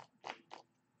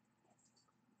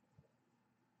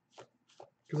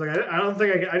 Because like I don't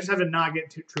think I just have to not get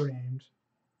True Named.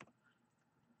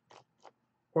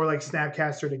 Or like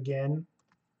Snapcaster it again.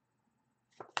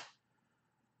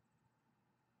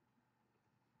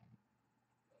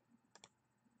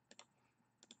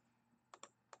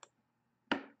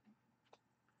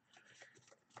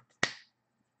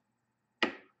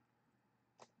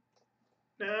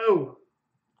 No.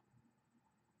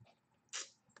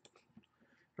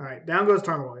 All right, down goes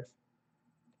Tarmogoyf.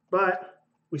 But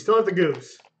we still have the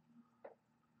goose.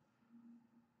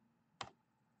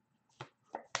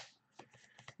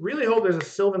 Really hope there's a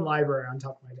Sylvan Library on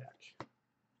top of my deck.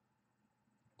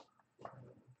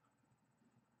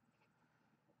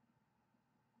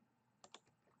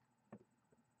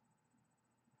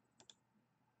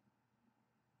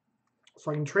 So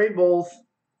I can trade both,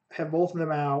 have both of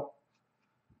them out.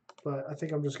 But I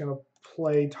think I'm just going to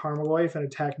play Tarmogoyf and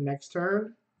attack next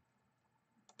turn.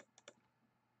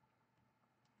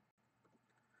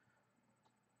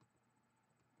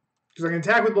 Because I can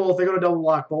attack with both. They go to double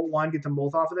block, bolt one, get them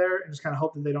both off of there, and just kind of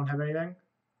hope that they don't have anything.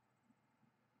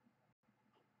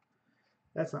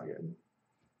 That's not good.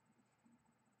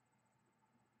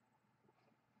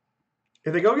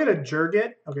 If they go get a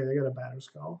Jurgit, okay, they got a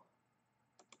Batterskull.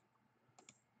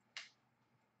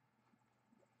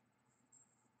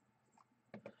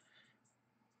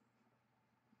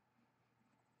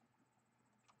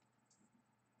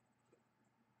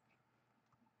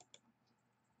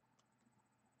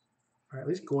 All right, at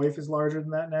least Goyf is larger than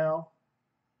that now.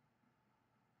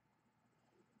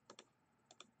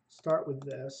 Start with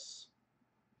this.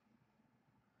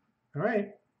 All right.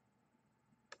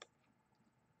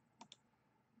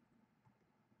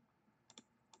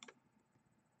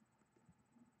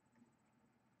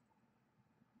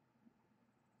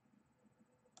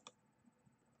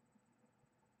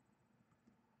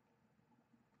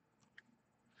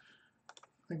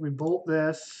 I think we bolt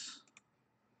this.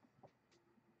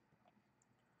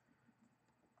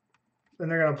 Then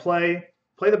they're going to play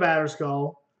the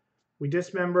Batterskull. We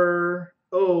dismember.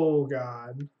 Oh,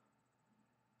 God.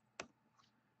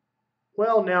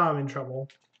 Well, now I'm in trouble.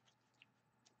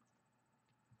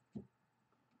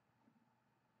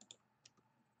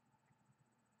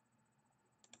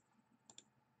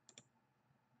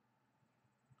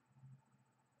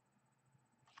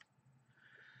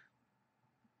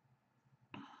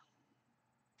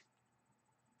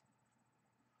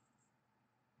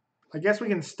 I guess we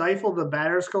can stifle the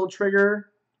Batterskull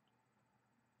trigger.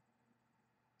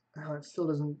 Oh, it still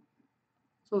doesn't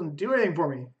do anything for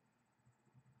me.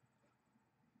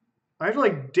 I have to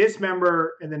like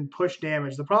dismember and then push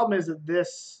damage. The problem is that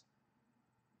this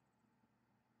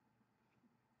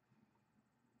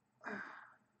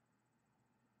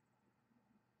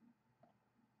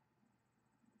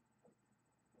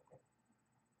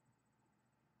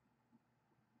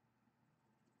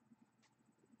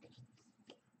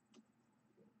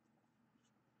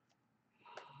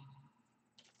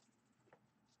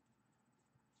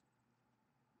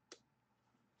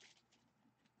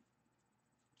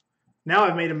now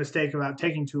I've made a mistake about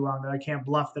taking too long that I can't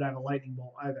bluff that I have a lightning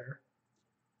bolt either.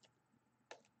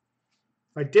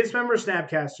 I dismember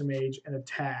Snapcaster Mage and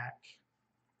attack.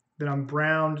 Then I'm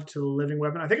browned to the living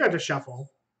weapon. I think I have to shuffle.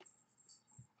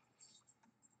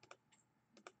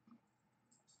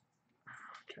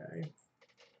 Okay.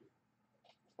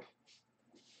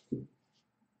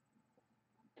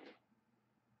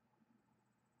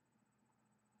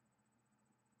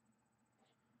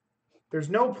 There's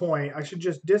no point. I should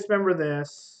just dismember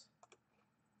this.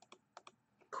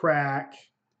 Crack.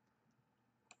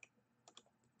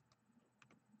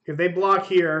 If they block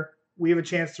here, we have a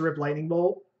chance to rip Lightning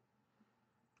Bolt.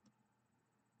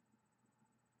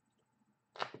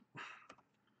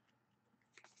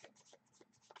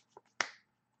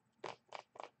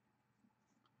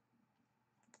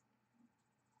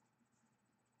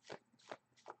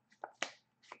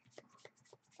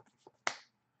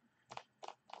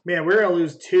 Man, we're going to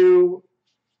lose two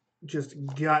just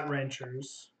gut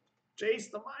wrenchers.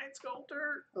 Jace the Mind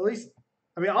Sculptor. At least,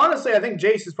 I mean, honestly, I think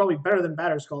Jace is probably better than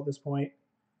Batterskull at this point.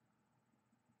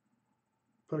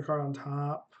 Put a card on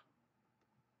top.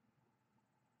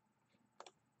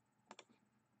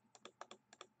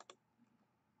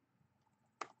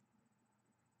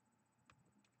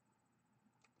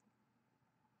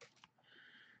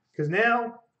 Because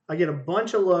now I get a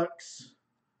bunch of looks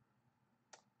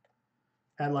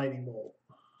at Lightning Bolt.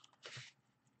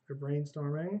 They're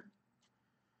brainstorming.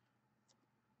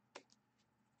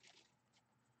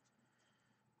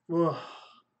 Ugh.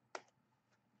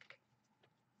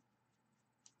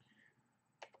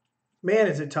 Man,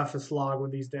 is it tough to slog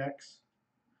with these decks.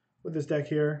 With this deck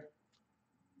here.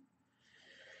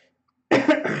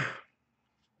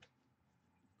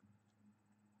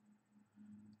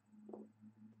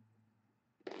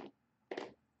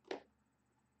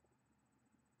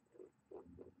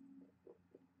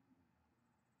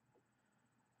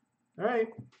 All right.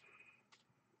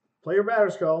 Play your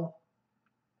Batterskull.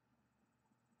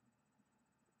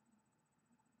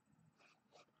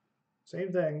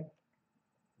 Same thing.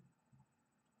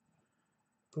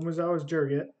 Umazawa's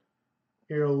Jurgit.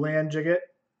 Here you'll land Jigget.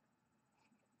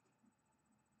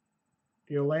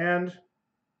 You'll land. Okay.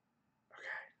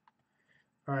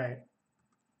 All right.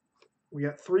 We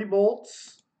got 3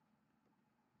 bolts.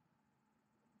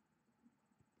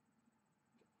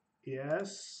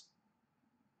 Yes.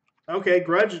 Okay,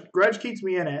 Grudge keeps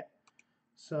me in it.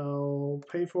 So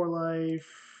pay for life.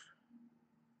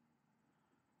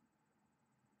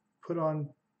 Put on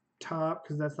top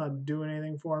because that's not doing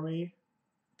anything for me.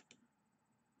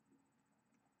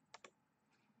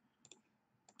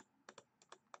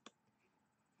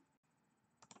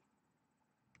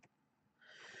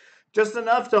 Just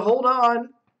enough to hold on.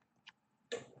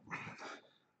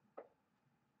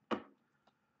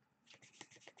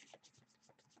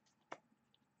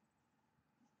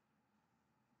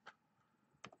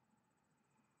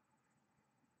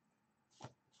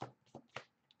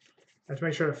 I have to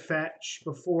make sure to fetch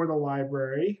before the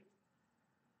library.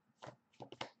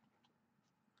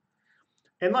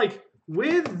 And like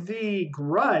with the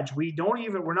Grudge, we're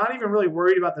not even really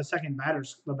worried about the second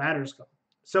Batterskull.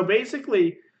 So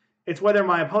basically, it's whether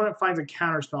my opponent finds a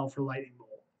counterspell for Lightning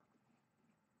Bolt.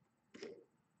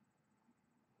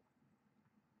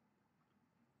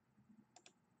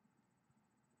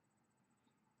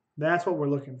 That's what we're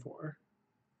looking for.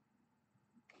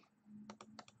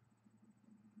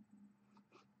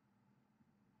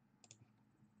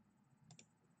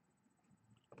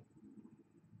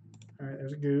 All right,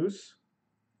 there's a goose.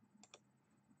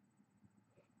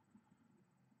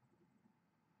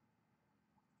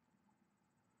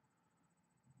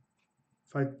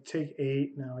 If I take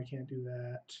 8, no, I can't do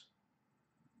that.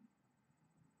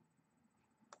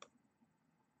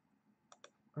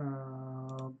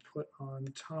 Put on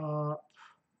top.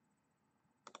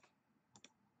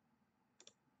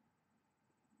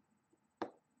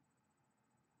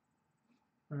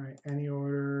 All right, any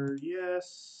order,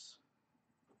 yes.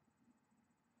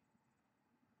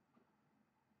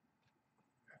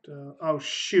 Oh,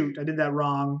 shoot, I did that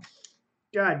wrong.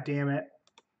 God damn it.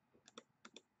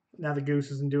 Now the goose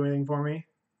doesn't do anything for me.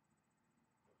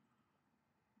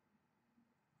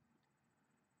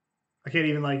 I can't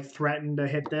even like threaten to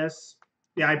hit this.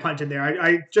 Yeah, I punch it there.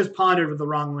 I just pondered with the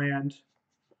wrong land.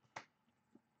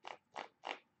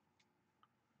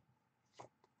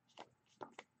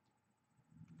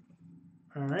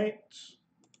 All right.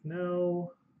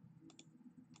 No.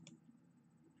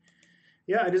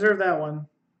 Yeah, I deserve that one.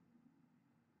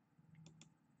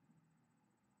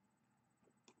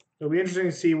 It'll be interesting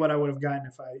to see what I would have gotten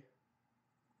if I...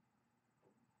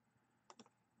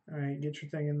 All right, get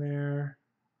your thing in there.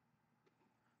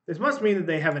 This must mean that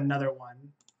they have another one.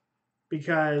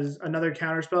 Because another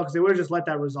counterspell, because they would have just let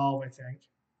that resolve, I think.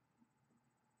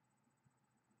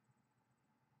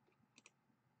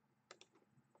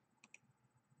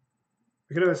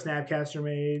 I could have a Snapcaster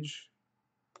Mage.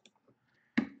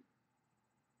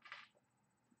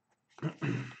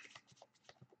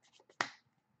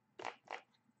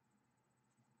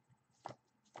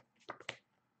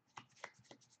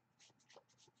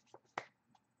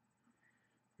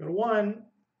 Go to 1.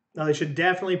 No, they should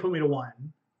definitely put me to 1.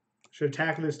 Should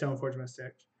attack with a Stoneforge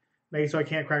Mystic. Make it so I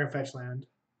can't crack a fetch land.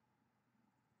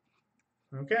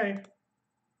 Okay.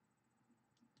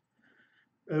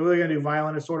 What are they going to do?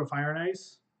 Violent a Sword of Fire and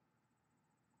Ice?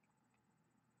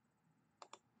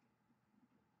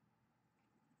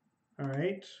 All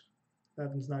right. That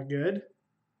one's not good.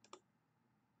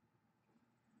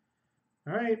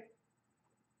 All right.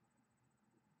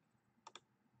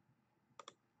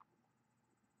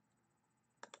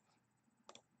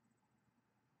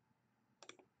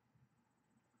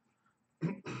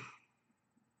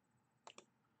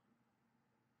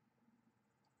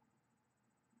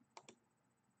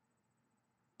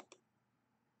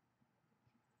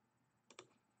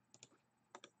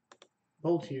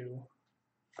 Bolt you.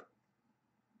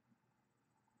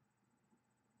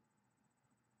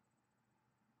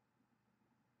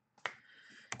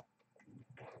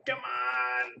 Come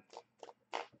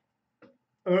on.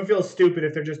 I'm going to feel stupid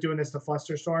if they're just doing this to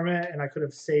Flusterstorm it, and I could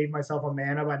have saved myself a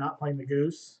mana by not playing the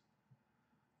Goose.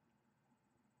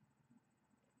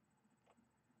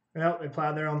 Well, they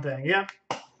plowed their own thing. Yep.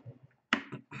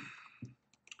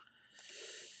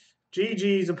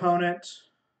 GG's, opponent.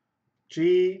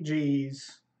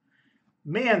 GG's.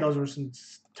 Man, those were some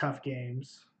tough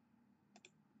games.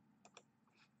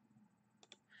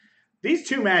 These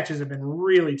 2 matches have been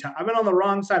really tough. I've been on the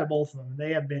wrong side of both of them.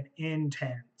 They have been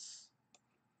intense.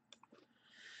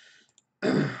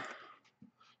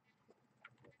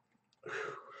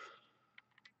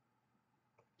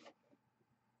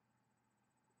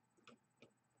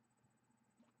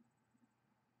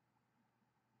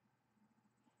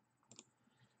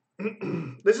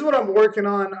 This is what I'm working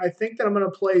on. I think that I'm going to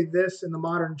play this in the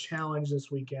Modern Challenge this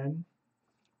weekend.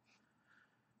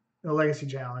 The Legacy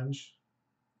Challenge.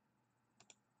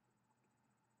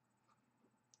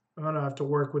 I'm going to have to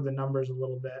work with the numbers a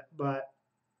little bit, but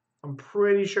I'm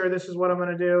pretty sure this is what I'm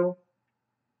going to do.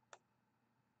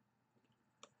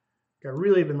 I've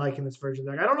really been liking this version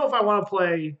deck. I don't know if I want to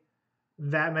play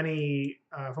that many,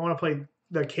 if I want to play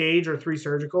the Cage or 3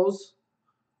 Surgicals,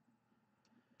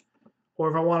 or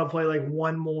if I want to play like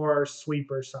 1 more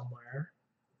Sweeper somewhere.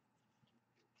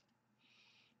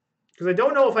 Because I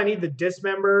don't know if I need the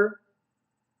Dismember,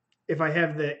 if I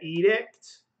have the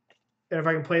Edict, and if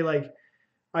I can play like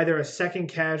either a second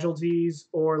Casualties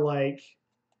or like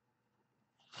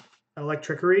an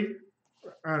Electrickery.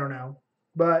 I don't know.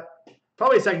 But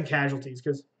probably second Casualties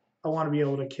because I want to be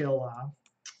able to kill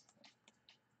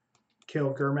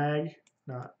Gurmag,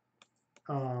 not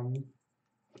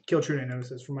kill True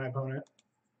Nemesis for my opponent.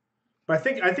 But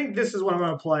I think this is what I'm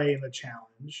going to play in the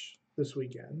challenge this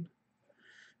weekend.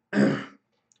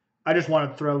 I just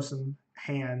want to throw some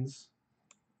hands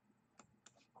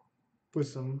with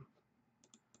some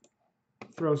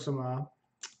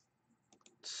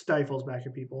stifles back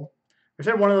at people. I just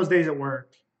had one of those days at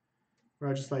work where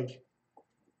I just wanted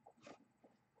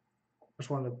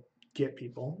to get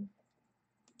people.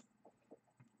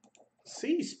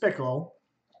 See, Spickle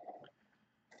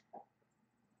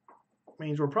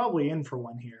means we're probably in for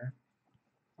one here.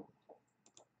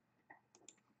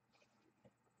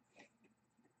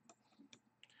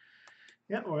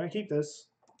 Yeah, we're going to keep this.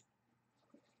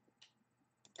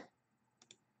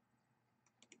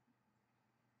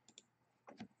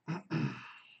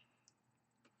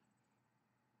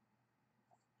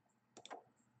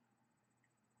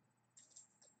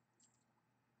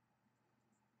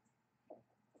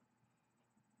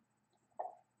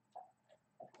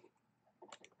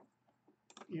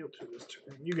 Yield to this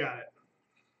turn. You got it.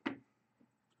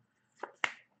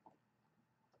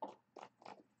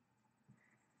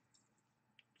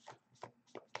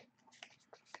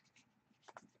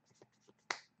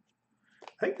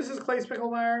 I think this is Clay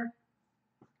Spicklemeyer,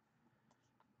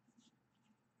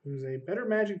 who's a better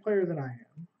Magic player than I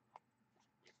am.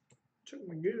 Took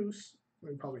my Goose.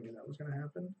 We probably knew that was going to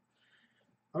happen.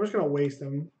 I'm just going to waste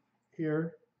him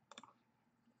here.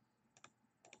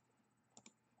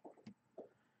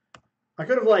 I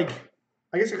could have I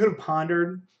guess I could have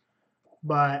pondered,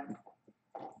 but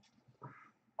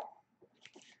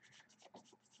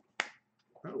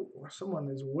oh, someone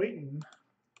is waiting.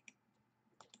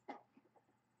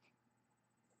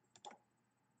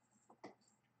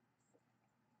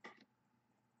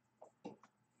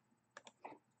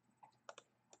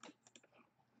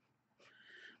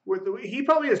 He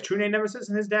probably has True Name Nemesis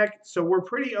in his deck, so we're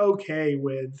pretty okay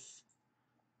with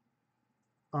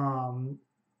So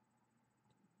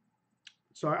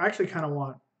I actually kind of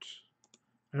want.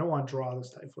 I don't want to draw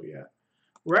this Stifle yet.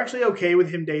 We're actually okay with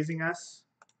him dazing us,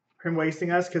 him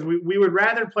wasting us, because we would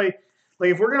rather play.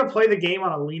 Like if we're gonna play the game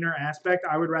on a leaner aspect,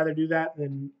 I would rather do that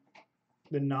than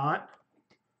not.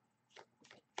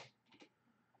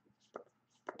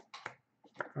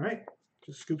 All right,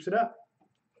 just scoops it up.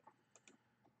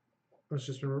 Let's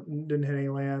just didn't hit any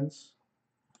lands.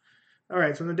 All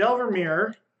right, so in the Delver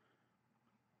Mirror,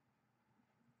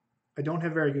 I don't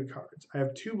have very good cards. I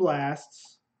have 2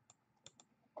 blasts.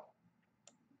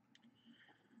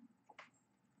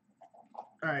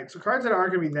 All right, so cards that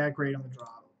aren't going to be that great on the draw.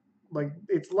 Like,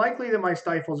 it's likely that my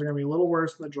Stifles are going to be a little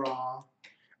worse in the draw.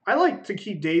 I like to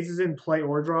keep Dazes in play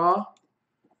or draw.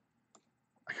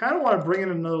 I kind of want to bring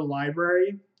in another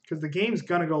library because the game's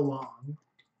going to go long.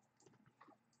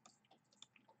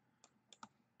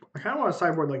 I kind of want a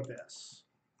sideboard like this.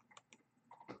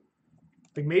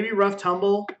 Like maybe Rough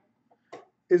Tumble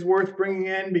is worth bringing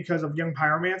in because of Young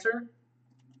Pyromancer.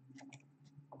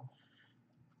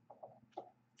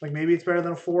 Like maybe it's better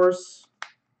than a Force.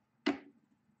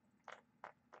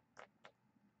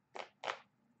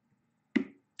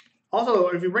 Also,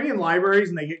 if you bring in libraries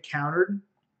and they get countered,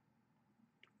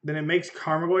 then it makes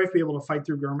Karmagoyf be able to fight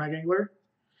through Gurmag Angler.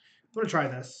 I'm going to try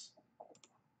this.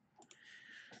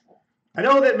 I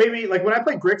know that maybe, like when I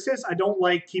play Grixis, I don't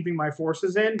like keeping my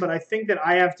forces in, but I think that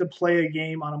I have to play a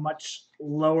game on a much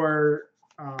lower,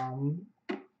 on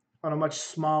a much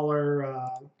smaller,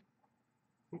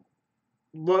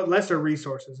 lesser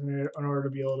resources in order to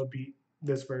be able to beat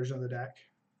this version of the deck.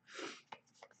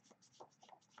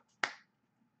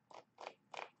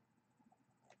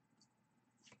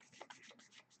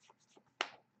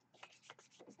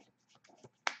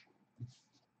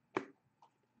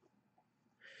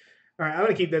 All right, I'm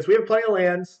going to keep this. We have plenty of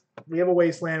lands. We have a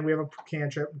Wasteland. We have a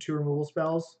cantrip, 2 removal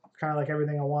spells. Kind of like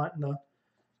everything I want in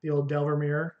the old Delver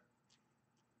Mirror.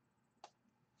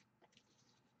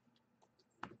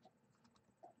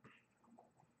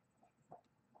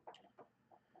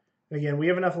 Again, we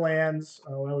have enough lands.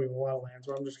 Oh, well, we have a lot of lands,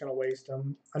 so I'm just going to waste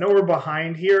them. I know we're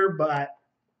behind here, but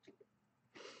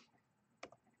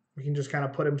we can just kind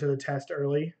of put him to the test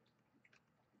early.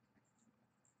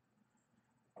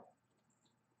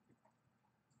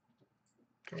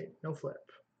 Okay, no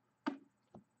flip.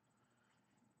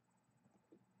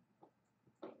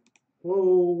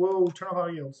 Whoa, turn off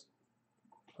auto yields.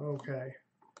 Okay.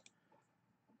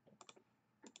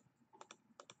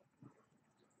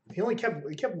 He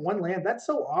kept 1 land. That's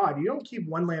so odd. You don't keep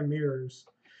 1 land mirrors,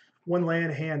 1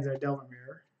 land hands in a Delver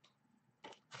Mirror.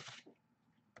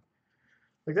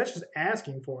 Like that's just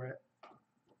asking for it.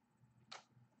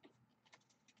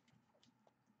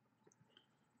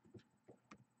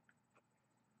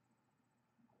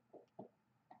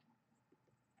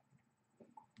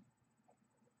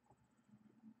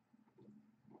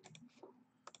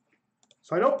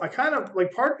 So I kind of,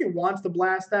 like part of me wants to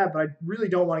blast that, but I really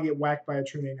don't want to get whacked by a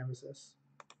True Name Nemesis.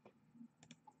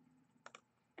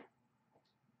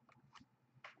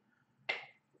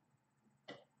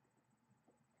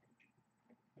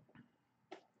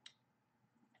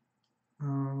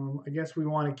 I guess we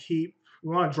want to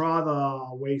draw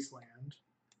the Wasteland.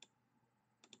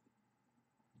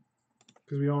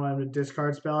 Because we don't have to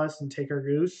discard spell us and take our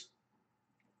goose.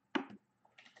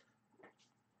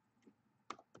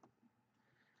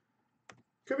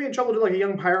 Could be in trouble to like a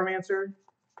Young Pyromancer.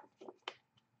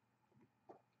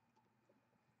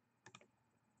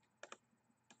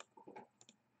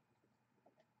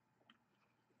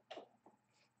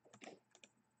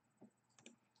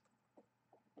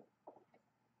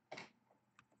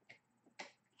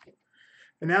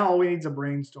 And now all we need is a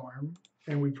Brainstorm.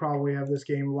 And we probably have this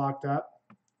game locked up.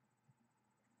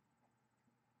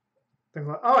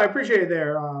 Oh, I appreciate it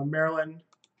there, Marilyn.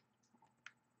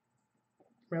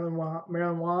 Marilyn Wong.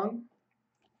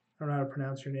 I don't know how to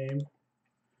pronounce your name.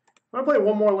 I'm going to play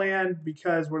 1 more land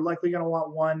because we're likely going to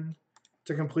want 1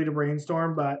 to complete a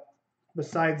Brainstorm. But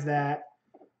besides that,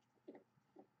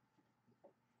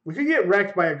 we could get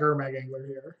wrecked by a Gurmag Angler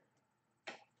here.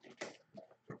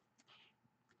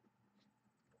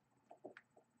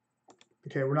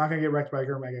 Okay, we're not going to get wrecked by a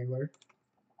Gurmag Angler.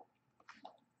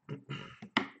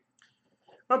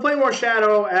 I'm going to play more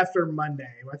Shadow after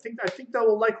Monday. I think that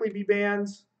will likely be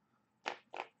bans.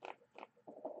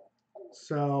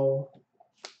 So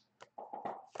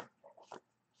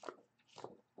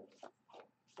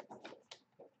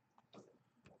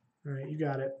all right, you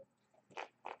got it.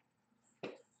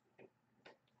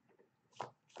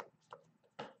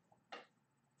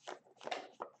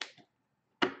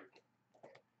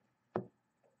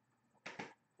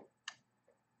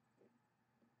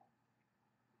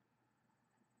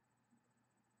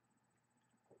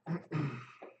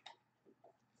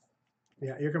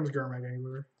 Yeah, here comes Gurmag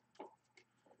Angler.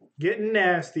 Getting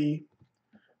nasty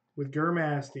with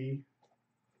Gurmasty.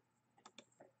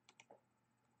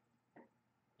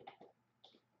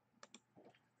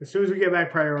 As soon as we get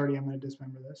back priority, I'm going to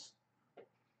dismember this.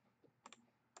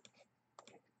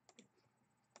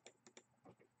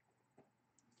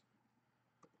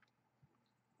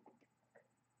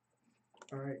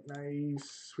 All right,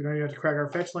 nice. We don't even have to crack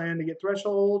our fetch land to get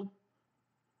threshold.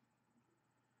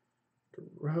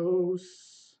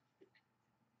 Gross.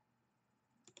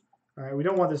 All right, we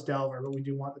don't want this Delver, but we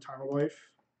do want the Tarmogoyf.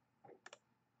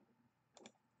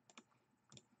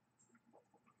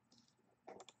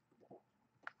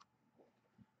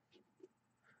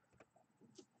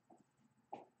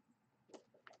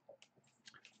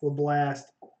 We'll blast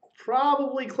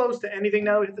probably close to anything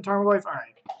now that we hit the Tarmogoyf. All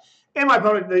right. And my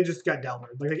opponent, they just got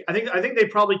Delvered. Like I think they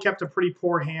probably kept a pretty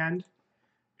poor hand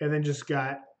and then just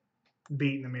got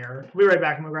beat in the mirror. We'll be right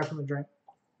back. I'm going to grab some to drink.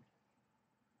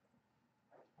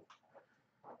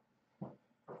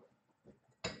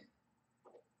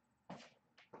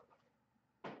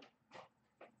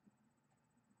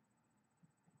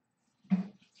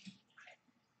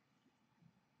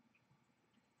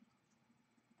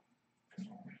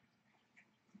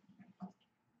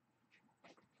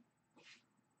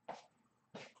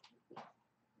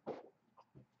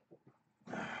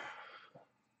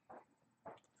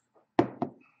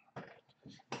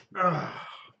 Ugh.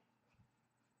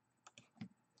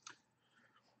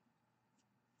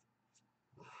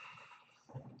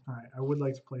 All right, I would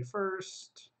like to play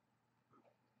first.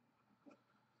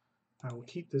 I will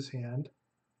keep this hand.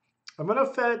 I'm gonna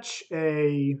fetch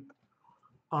a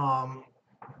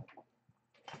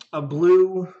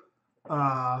blue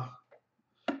a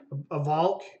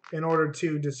Valk in order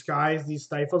to disguise these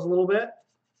stifles a little bit.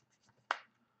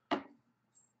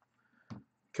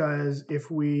 Because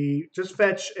if we just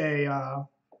fetch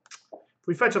if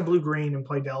we fetch a blue green and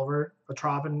play Delver, a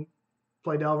Trop and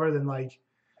play Delver, then like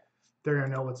they're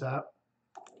gonna know what's up.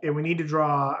 And we need to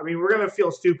draw. I mean, we're gonna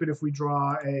feel stupid if we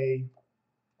draw a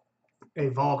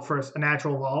Valk first, a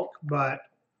natural Valk. But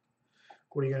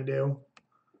what are you gonna do?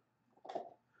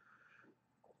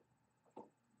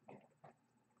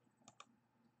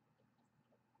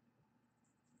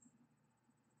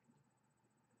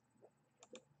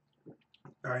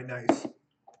 All right, nice.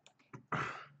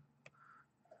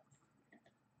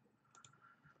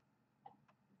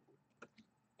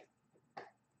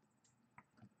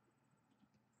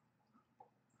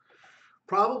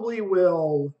 Probably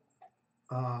will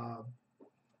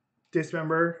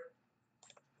dismember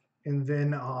and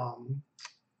then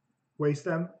waste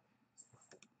them.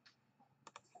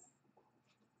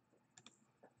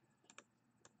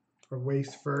 Or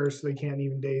waste first, so they can't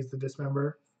even daze the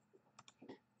dismember.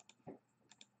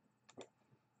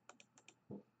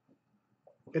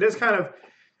 It is a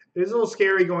little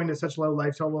scary going to such low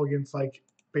life total against like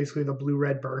basically the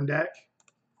blue-red burn deck.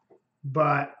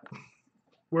 But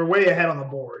we're way ahead on the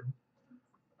board.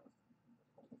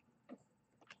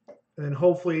 And then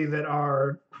hopefully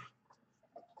our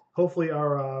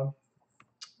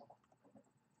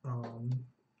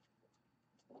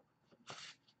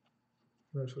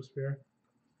Merciful Spear.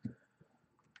 So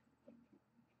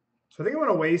I think I'm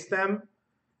gonna waste them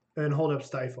and then hold up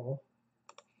Stifle.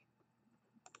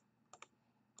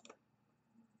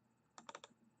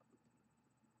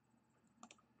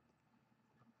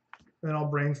 And then I'll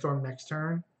brainstorm next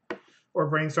turn. Or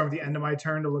brainstorm at the end of my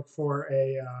turn to look for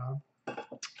a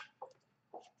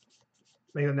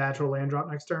make a natural land drop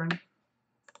next turn.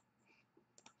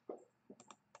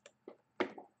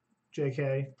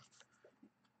 JK.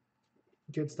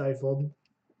 Get stifled.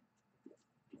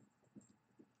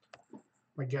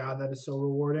 My God, that is so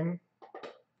rewarding.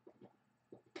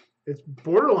 It's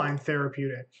borderline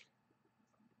therapeutic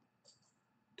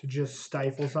to just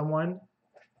stifle someone.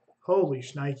 Holy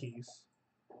shnikes.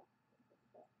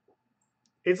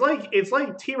 It's like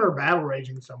Teamer battle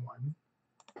raging someone.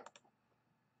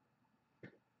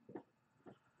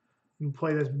 And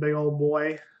play this big old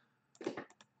boy.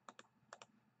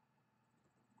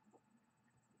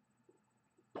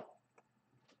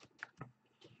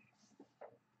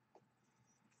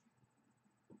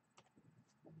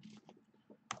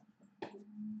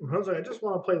 I was like, I just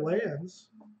want to play lands.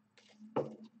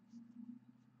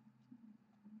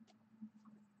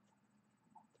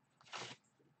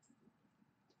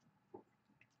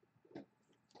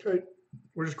 Okay,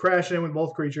 we're just crashing in with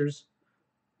both creatures.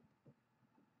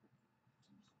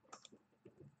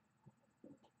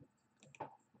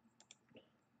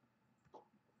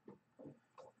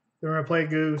 Then we're gonna play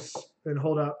Goose and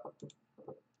hold up.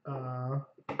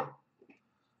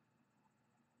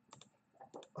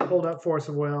 Hold up Force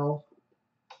of Will.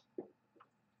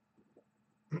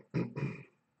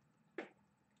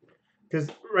 Because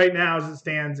right now, as it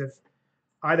stands, if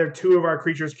either two of our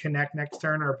creatures connect next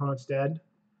turn, our opponent's dead.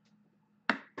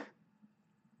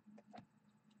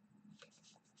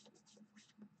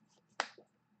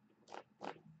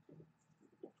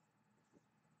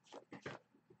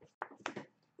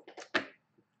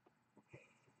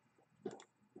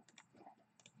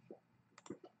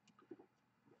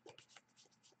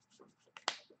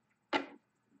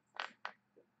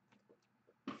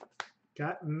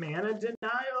 Got mana denied.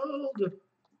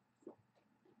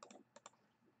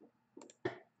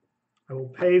 I will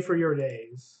pay for your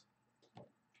days.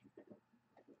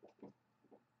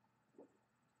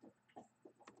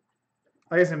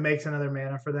 I guess it makes another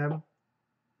mana for them.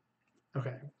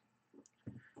 Okay.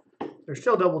 They're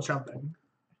still double chumping.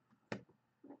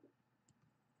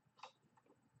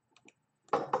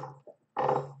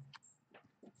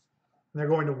 They're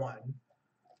going to 1.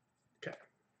 Okay.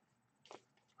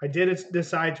 I did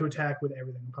decide to attack with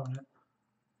everything, opponent.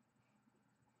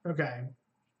 Okay.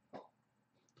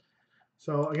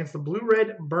 So against the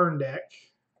blue-red burn deck,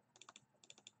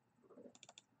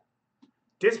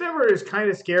 Dismember is kind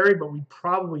of scary, but we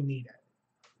probably need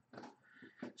it.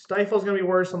 Stifle's going to be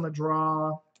worse on the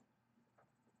draw.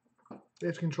 They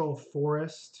have to control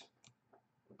Forest.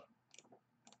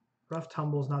 Rough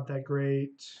Tumble's not that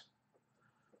great.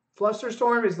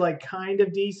 Flusterstorm is like kind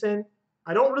of decent.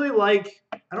 I don't really like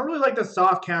the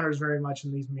soft counters very much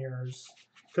in these mirrors.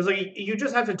 Because like you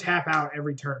just have to tap out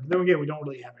every turn. Then again, we don't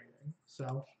really have anything.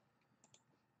 So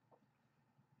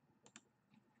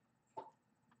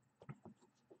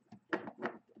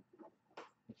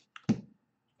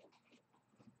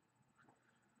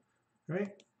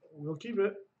right, we'll keep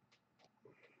it.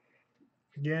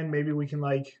 Again, maybe we can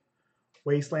like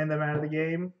wasteland them out of the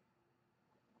game.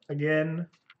 Again.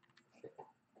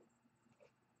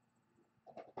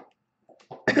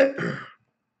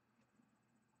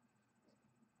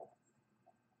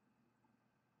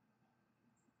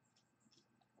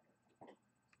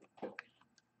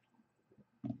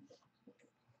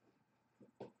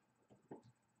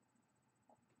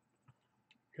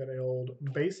 Got an old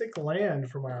basic land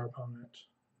from our opponent.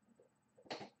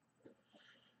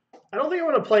 I don't think I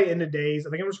want to play into days.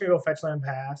 I think I'm just going to go fetch land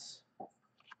pass.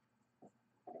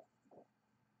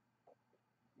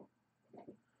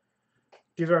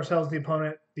 Give ourselves the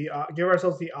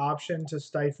option to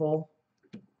stifle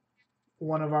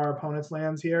one of our opponent's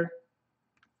lands here.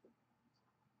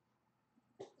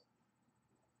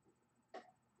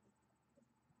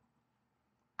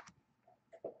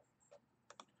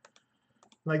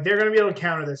 Like they're going to be able to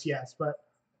counter this, yes, but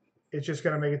it's just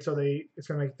going to make it so it's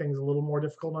going to make things a little more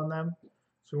difficult on them.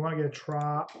 So we want to get a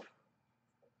trop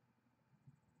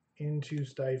into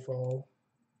stifle.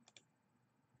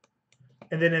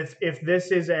 And then if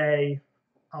this is a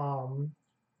okay,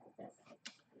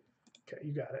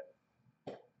 you got it.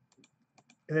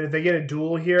 And then if they get a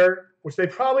duel here, which they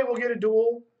probably will get a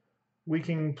duel, we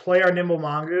can play our Nimble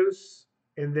Mongoose,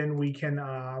 and then we can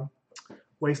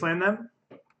wasteland them.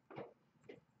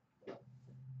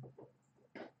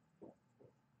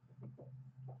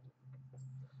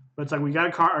 But it's like we got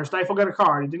a card, or Stifle got a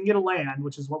card. It didn't get a land,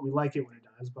 which is what we like it when it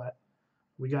does, but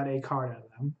we got a card out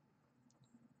of them.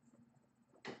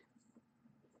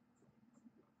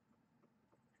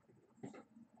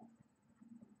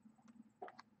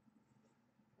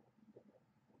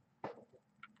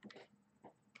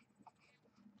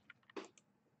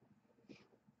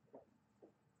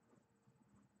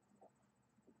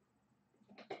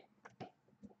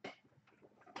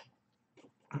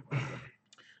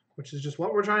 Which is just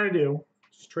what we're trying to do.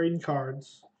 Just trading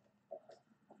cards.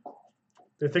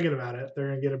 They're thinking about it. They're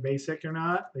going to get a basic or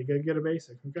not. They got to get a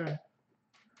basic. Okay.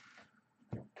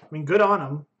 I mean, good on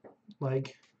them.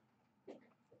 Like,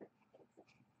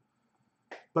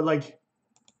 but like,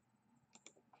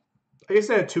 I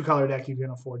guess a 2-color deck, you can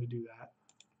afford to do that.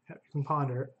 You can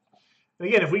ponder it. And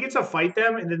again, if we get to fight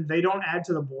them and then they don't add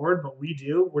to the board, but we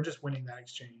do, we're just winning that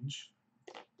exchange.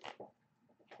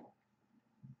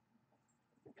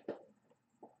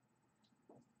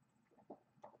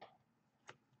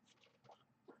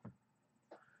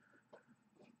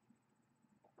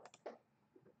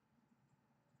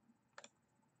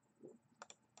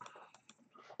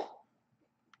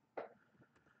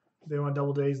 They want to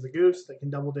double daze the goose. They can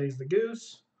double daze the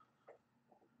goose.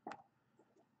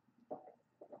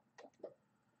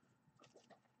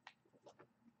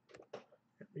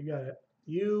 You got it.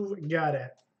 You've got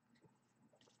it.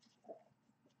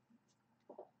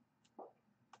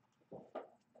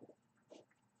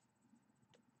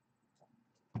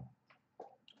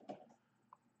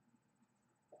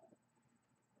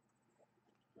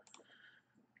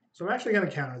 So I'm actually going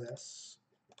to counter this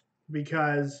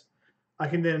because I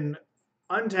can then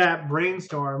untap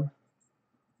Brainstorm.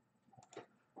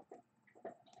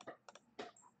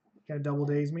 Gonna double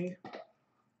daze me.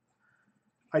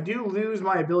 I do lose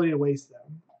my ability to waste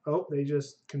them. Oh, they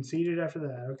just conceded after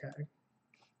that. Okay.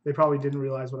 They probably didn't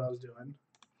realize what I was doing.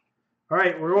 All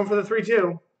right, we're going for the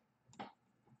 3-2.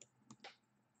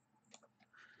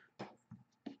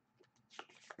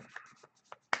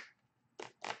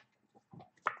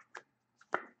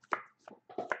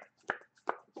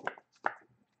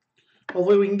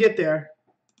 Hopefully we can get there.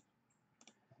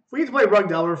 If we get to play Rug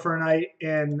Delver for a night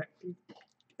and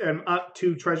up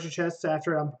 2 treasure chests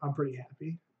after, I'm pretty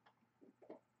happy.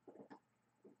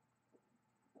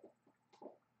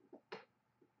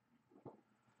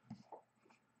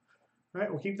 All right,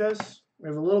 we'll keep this. We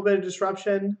have a little bit of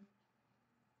disruption.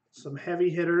 Some heavy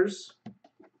hitters.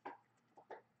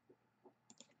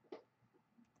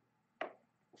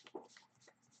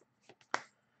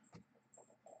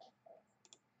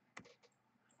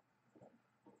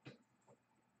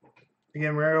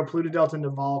 Again, we're going to go Pluto Delta into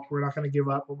Valk. We're not going to give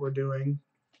up what we're doing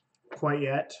quite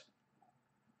yet.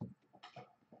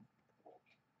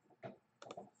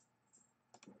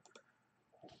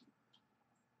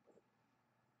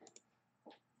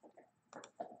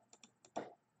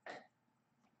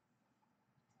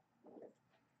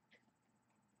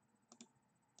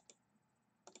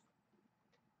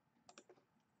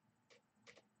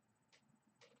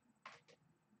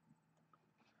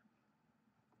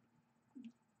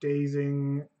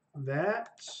 Dazing that.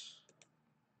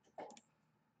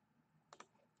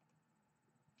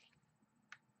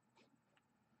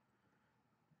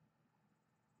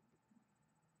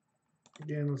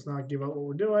 Again, let's not give up what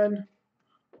we're doing.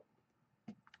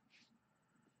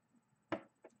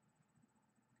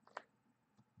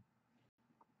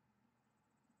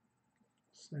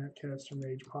 Snapcaster,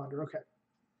 Mage, Ponder. Okay.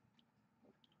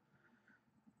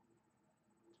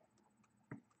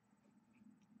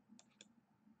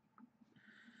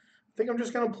 I think I'm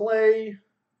just going to play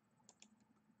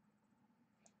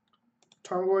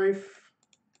Tarmogoyf.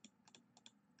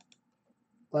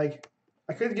 Like,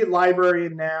 I could get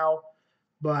Librarian now,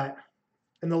 but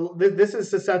this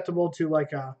is susceptible to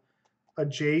like a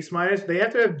Jace minus. They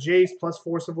have to have Jace plus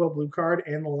Force of Will blue card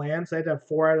and the land, so they have to have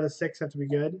 4 out of the 6 have to be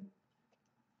good.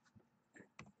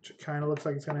 Which kind of looks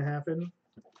like it's going to happen.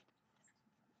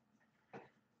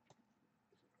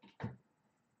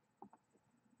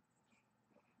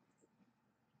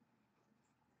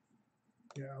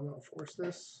 Yeah, I'm going to force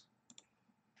this.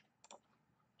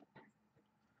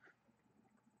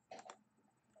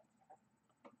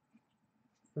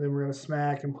 And then we're going to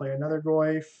smack and play another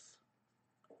Goyf.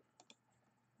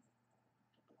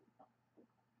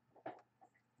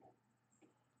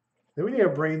 Then we need a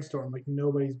Brainstorm like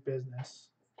nobody's business.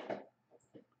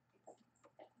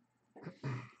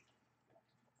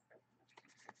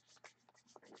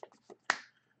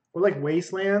 Or like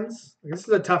Wastelands. Like, this is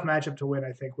a tough matchup to win,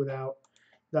 I think, without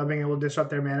being able to disrupt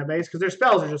their mana base, because their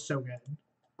spells are just so good.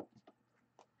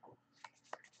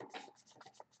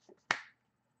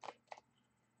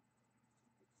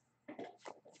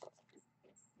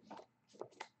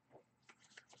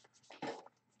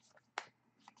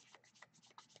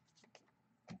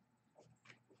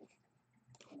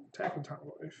 Attack with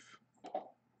Tarmogoyf.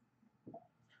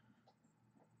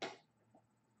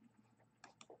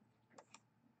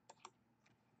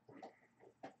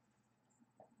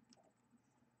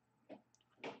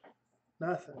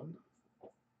 Nothing.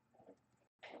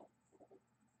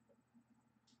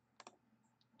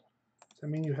 Does that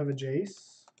mean you have a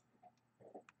Jace?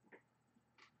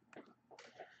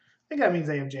 I think that means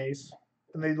they have Jace.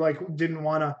 And they like didn't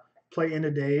want to play into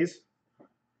Daze.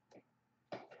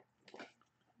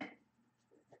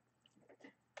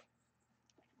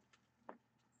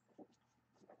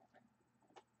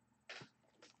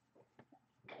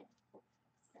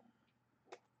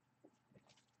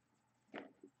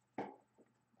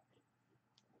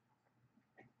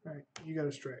 All right, you got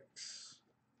a Strix.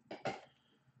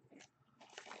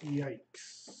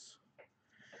 Yikes.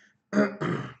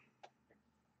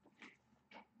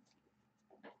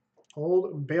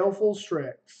 Hold Baleful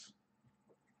Strix.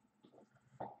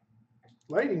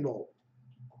 Lightning Bolt.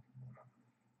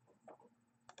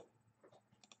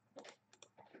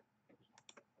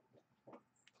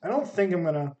 I don't think I'm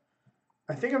gonna.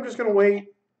 I think I'm just gonna wait,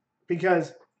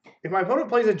 because if my opponent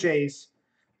plays a Jace,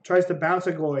 tries to bounce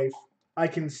a Goyf, I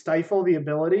can stifle the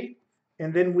ability,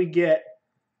 and then we get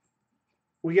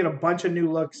a bunch of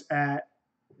new looks at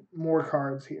more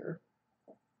cards here.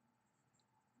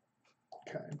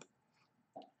 Okay.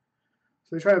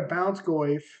 So they try to bounce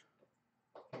Goyf.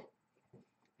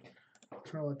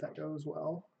 gonna let that go as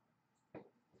well.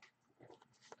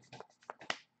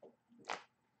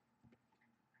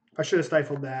 I should have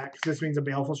stifled that because this means a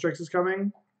Baleful Strix is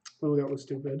coming. Ooh, that was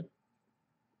stupid.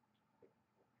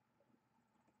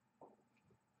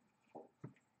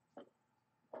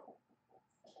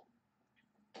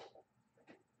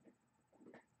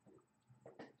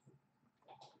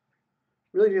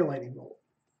 Really need a lightning bolt.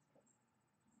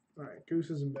 All right, Goose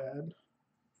isn't bad.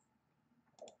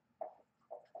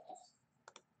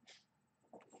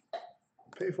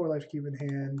 Pay 4 life to keep in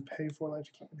hand. Pay 4 life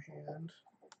to keep in hand.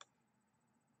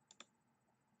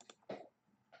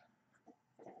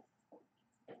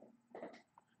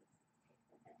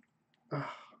 Ugh.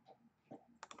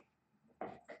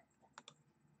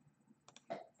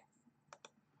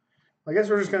 I guess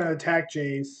we're just going to attack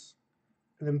Jace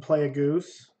and then play a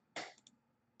Goose.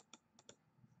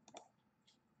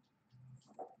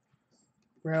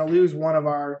 We're going to lose one of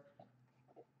our...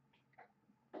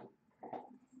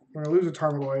 We're going to lose a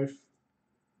Tarmogoyf.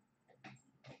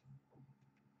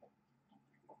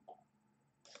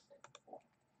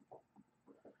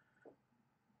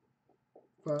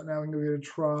 But now we can go get a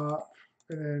Trop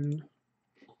and then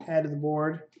add to the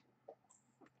board.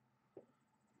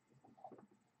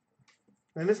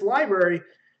 And this library,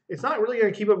 it's not really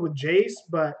going to keep up with Jace,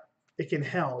 but it can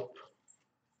help.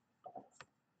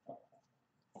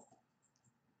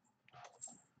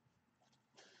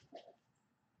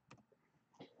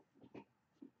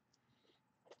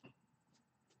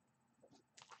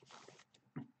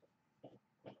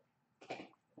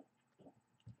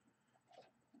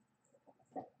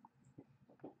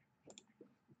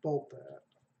 Bolt that.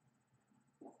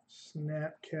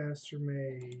 Snapcaster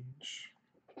Mage.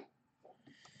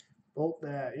 Bolt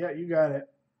that. Yeah, you got it.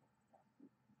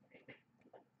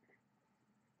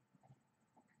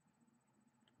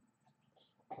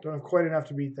 Don't have quite enough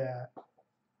to beat that.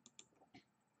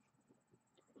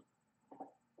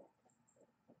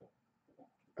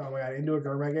 Oh my god, into a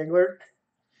Garmag Angler.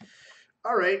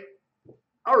 All right.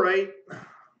 All right.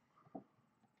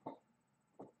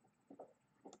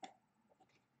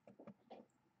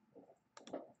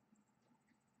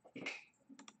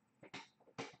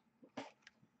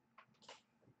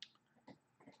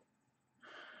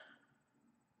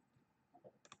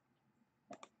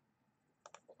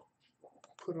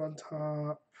 Put on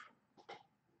top.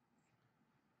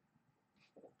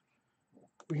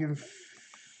 We can...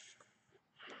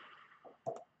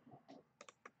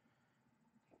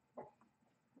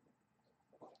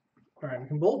 All right, we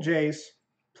can bolt Jace,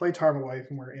 play Tarmogoyf,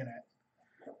 and we're in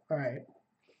it. All right.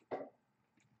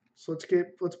 So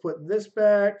let's put this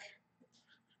back,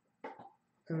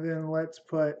 and then let's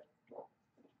put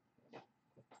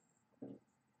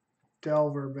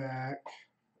Delver back.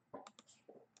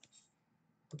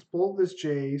 Let's bolt this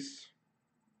Jace.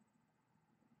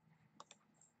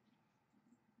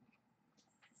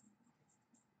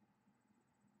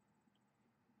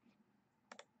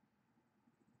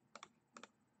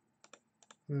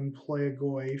 And then play a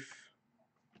Goyf.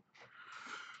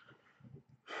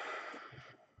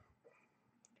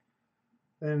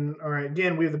 And all right,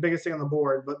 again, we have the biggest thing on the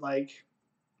board, but like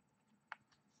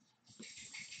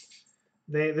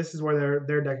this is where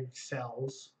their deck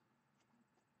excels.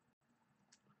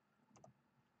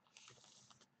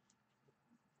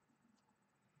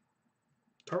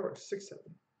 Target 6/7.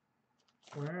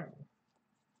 Wow.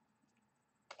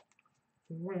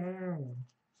 Wow.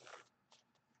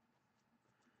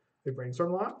 They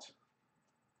brainstorm locked?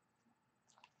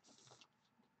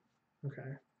 Okay.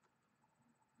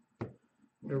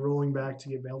 They're rolling back to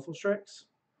get Baleful Strikes?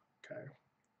 Okay.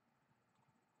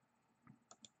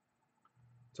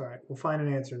 It's all right. We'll find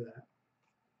an answer to that.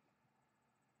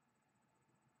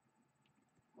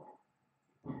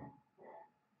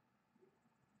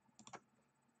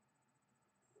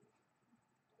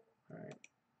 All right.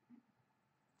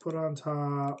 Put on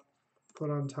top.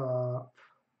 Put on top.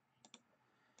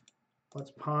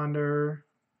 Let's ponder.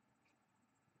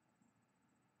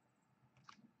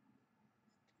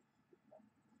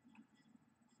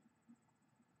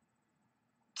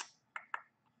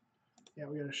 Yeah,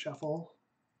 we got to shuffle.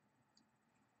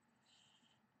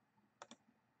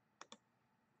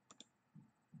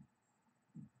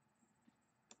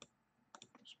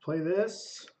 Let's play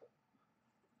this.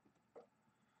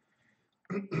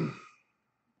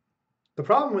 The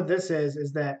problem with this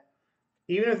is that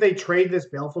even if they trade this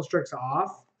Baleful Strix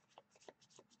off,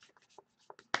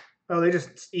 oh, they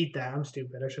just eat that. I'm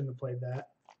stupid. I shouldn't have played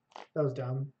that. That was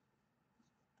dumb.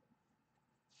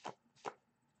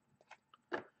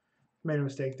 Made a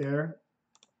mistake there.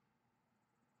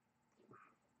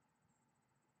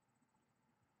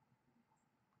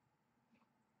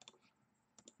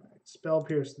 Spell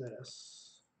Pierce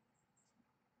this.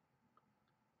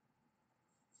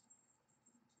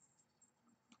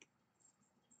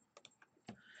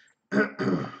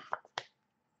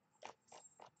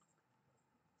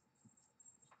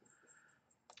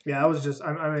 Yeah, I was just,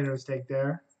 I made a mistake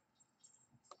there.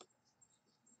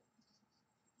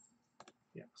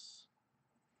 Yes.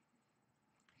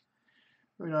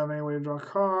 We don't have any way to draw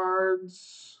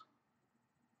cards.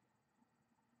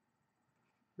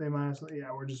 They minus,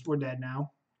 yeah, we're dead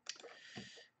now.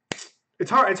 It's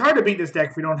hard to beat this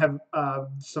deck if we don't have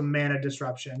some mana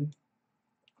disruption.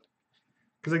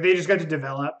 Because like they just got to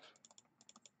develop.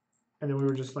 And then we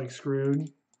were just like screwed.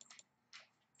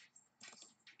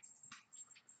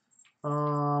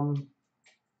 I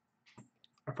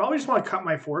probably just want to cut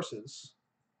my forces.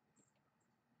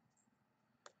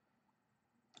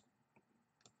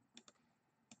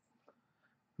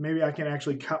 Maybe I can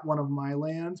actually cut one of my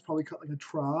lands. Probably cut like a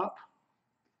trop.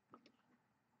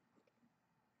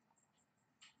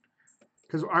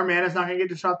 Because our mana's not going to get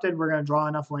disrupted. We're going to draw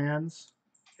enough lands.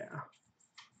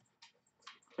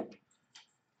 Yeah.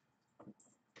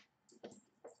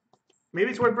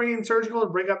 Maybe it's worth bringing Surgical to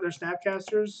break up their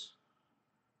Snapcasters.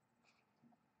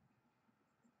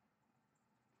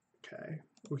 Okay.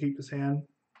 We'll keep this hand.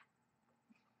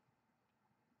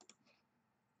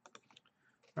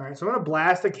 All right, so I'm going to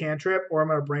blast a cantrip, or I'm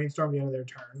going to brainstorm the end of their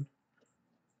turn.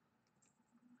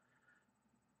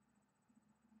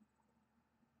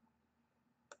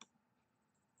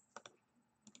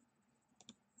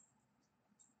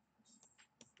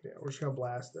 Yeah, we're just going to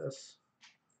blast this.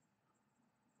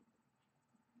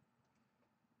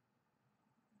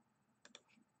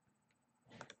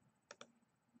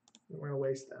 We're going to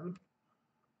waste them.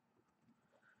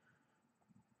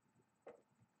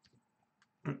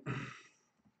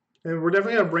 And we're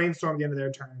definitely going to brainstorm the end of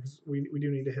their turn, because we do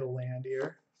need to hit a land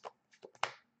here.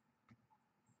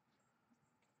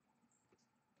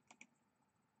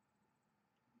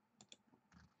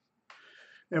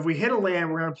 If we hit a land,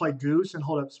 we're going to play Goose and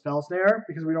hold up Spell Snare,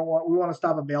 because we want to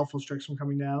stop a Baleful Strix from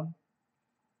coming down.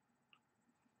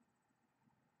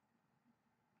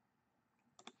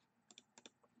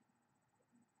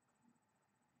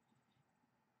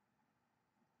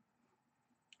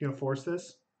 You going to force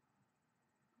this?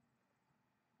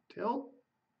 Tilt?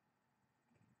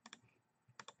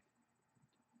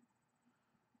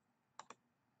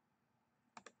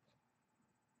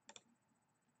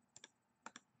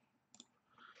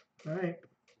 All right.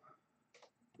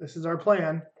 This is our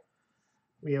plan.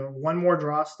 We have one more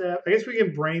draw step. I guess we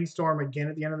can brainstorm again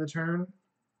at the end of the turn.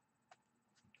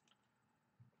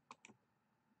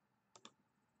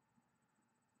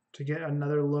 To get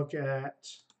another look at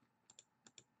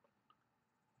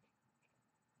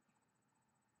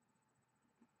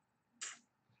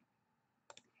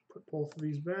put both of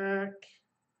these back.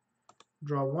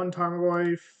 Draw one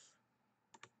Tarmogoyf.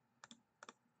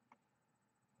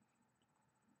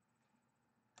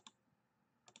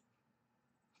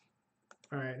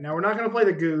 All right, now we're not going to play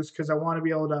the Goose because I want to be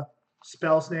able to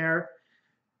Spell Snare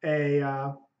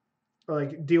or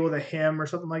like deal with a hymn or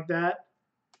something like that.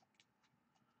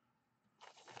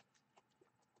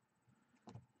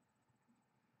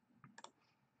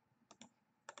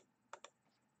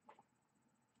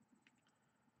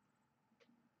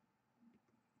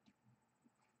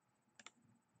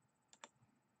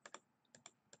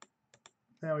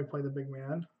 Now we play the big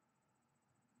man.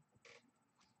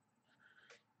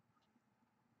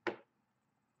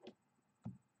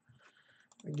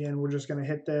 Again, we're just going to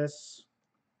hit this.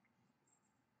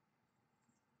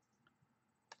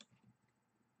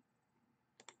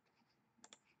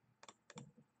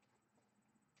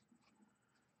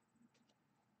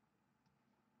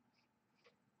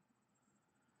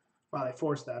 Wow, they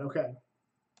forced that. Okay.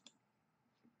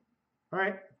 All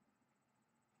right.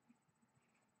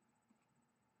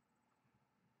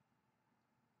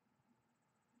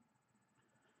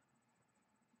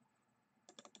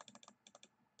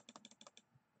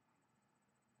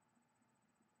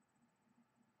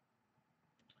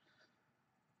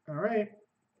 All right.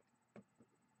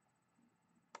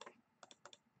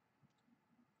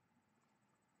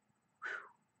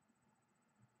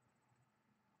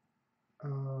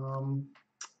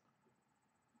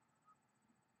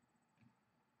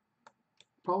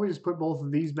 Probably just put both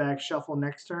of these back, shuffle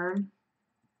next turn.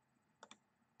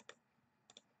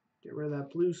 Get rid of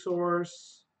that blue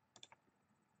source.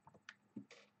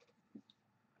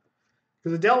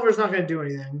 Because the Delver's not going to do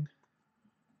anything.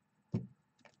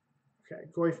 Okay,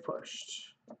 Goyf pushed.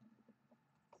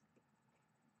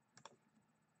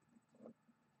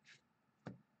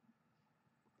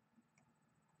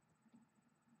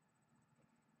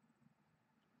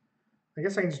 I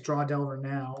guess I can just draw Delver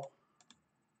now.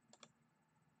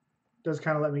 Does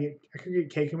kind of let me get, I could get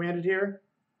K commanded here.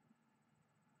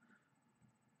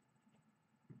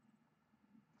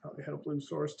 Oh, they had a blue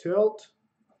source tilt.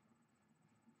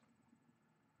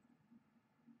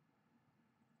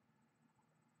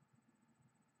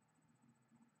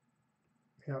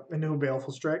 Yep, and no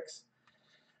Baleful Strix.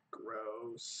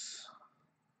 Gross.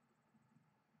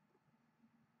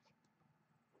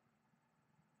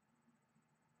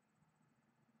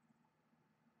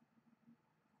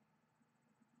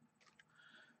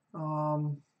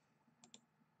 I'm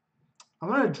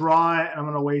going to draw it, and I'm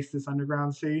going to waste this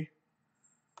Underground Sea.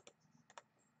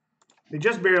 They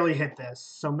just barely hit this,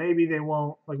 so maybe they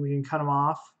won't, like we can cut them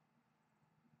off.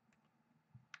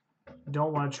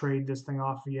 Don't want to trade this thing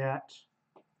off yet.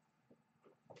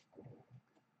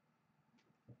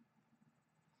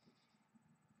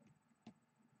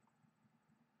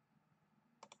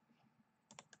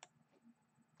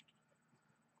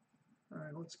 All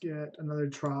right, let's get another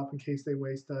Trop in case they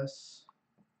waste us.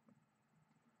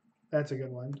 That's a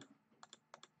good one.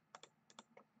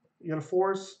 You got a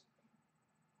Force?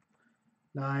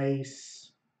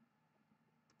 Nice.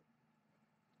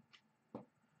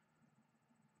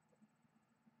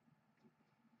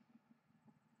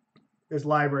 This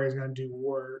library is going to do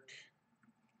work.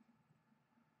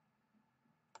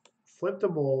 Flip the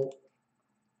Bolt.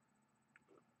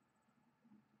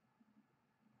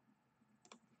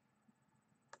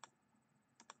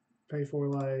 Pay 4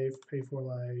 life, pay 4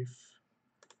 life.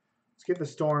 Let's get the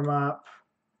Storm up.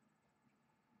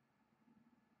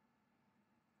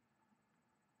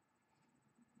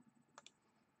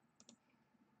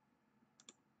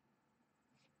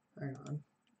 Hang on.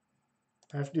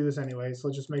 I have to do this anyway, so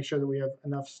let's just make sure that we have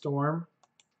enough Storm.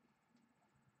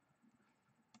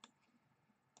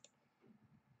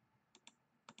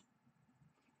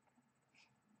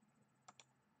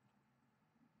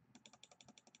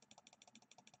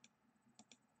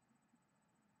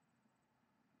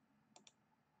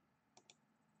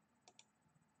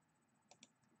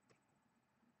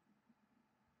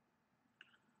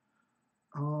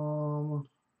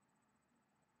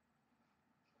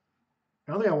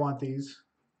 I don't think I want these.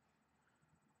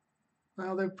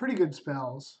 Well, they're pretty good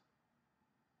spells.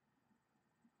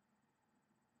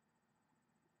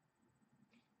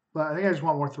 But I think I just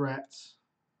want more threats.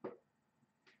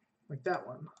 Like that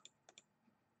one.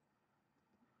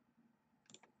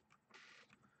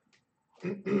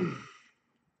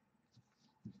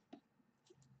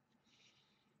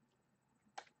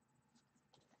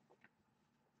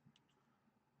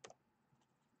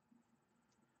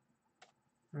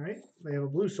 All right, they have a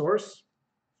blue source.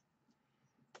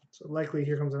 So likely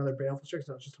here comes another Baleful Strix.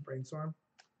 No, it's just a Brainstorm.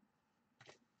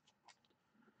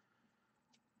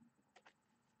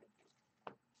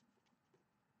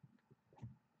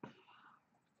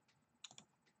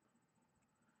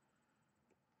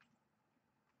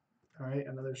 All right,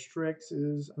 another Strix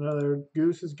is, another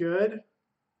Goose is good.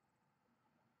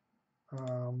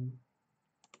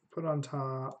 Put on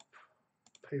top,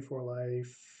 pay 4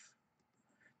 life.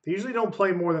 They usually don't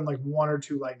play more than like 1 or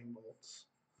 2 Lightning Bolts.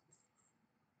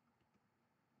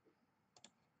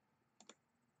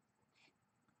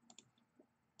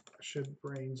 I should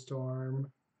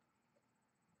Brainstorm.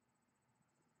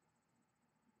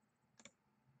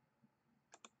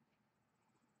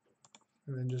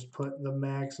 And then just put the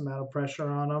max amount of pressure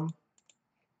on them.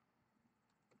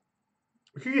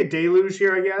 We could get Deluge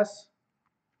here, I guess.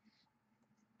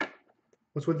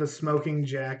 What's with the smoking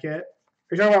jacket?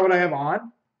 Are you talking about what I have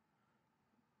on?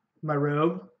 My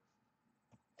robe?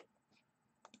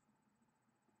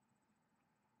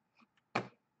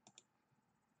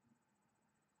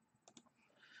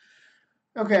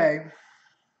 Okay.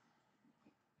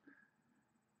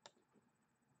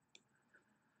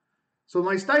 So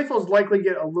my Stifles likely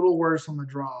get a little worse on the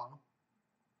draw.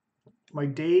 My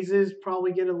Dazes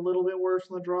probably get a little bit worse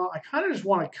on the draw. I kind of just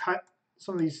want to cut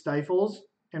some of these Stifles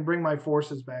and bring my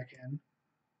Forces back in.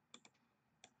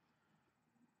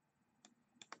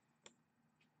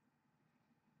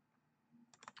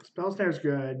 Spell Snare's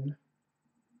good.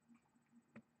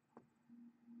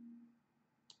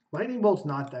 Lightning Bolt's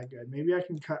not that good. Maybe I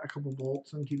can cut a couple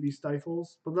bolts and keep these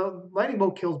Stifles. But the Lightning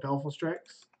Bolt kills Baleful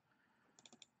Strix.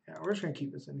 Yeah, we're just going to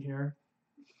keep this in here.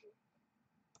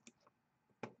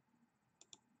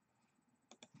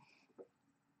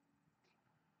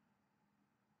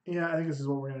 Yeah, I think this is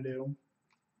what we're going to do.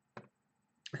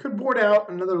 I could board out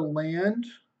another land.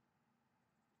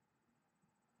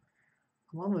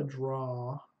 I'm on the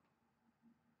draw.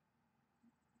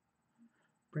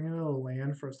 Bring in another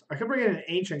land first. I could bring in an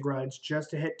Ancient Grudge just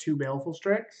to hit 2 Baleful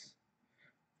Strix.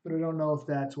 But I don't know if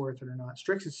that's worth it or not.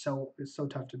 Strix is so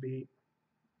tough to beat.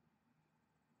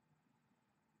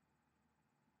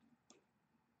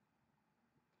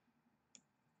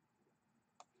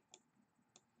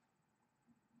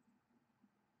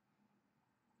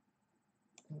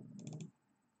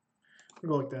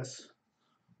 We'll go like this.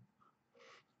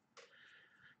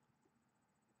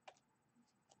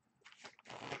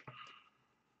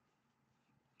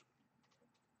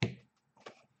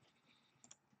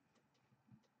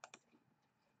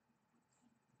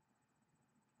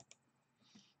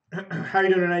 How are you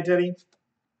doing tonight, Teddy?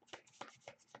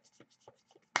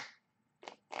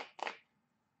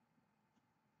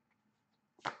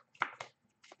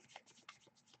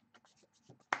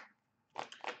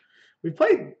 We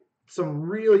played some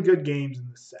really good games in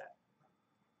this set.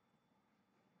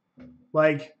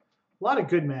 Like, a lot of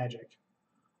good Magic.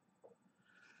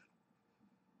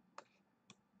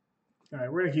 All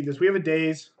right, we're going to keep this. We have a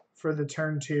daze for the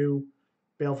turn 2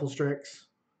 Baleful Strix.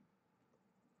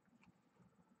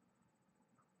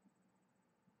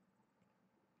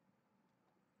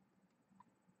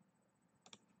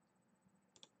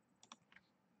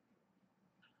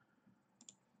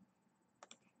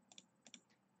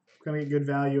 Going to get good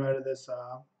value out of this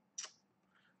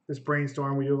this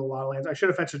brainstorm. We do have a lot of lands. I should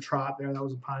have fetched a trot there. That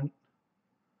was a punt.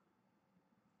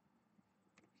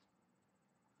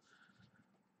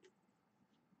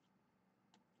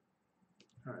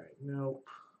 All right, nope.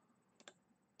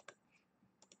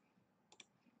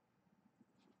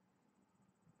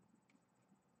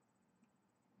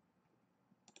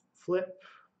 Flip.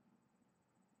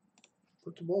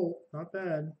 Flip to bolt. Not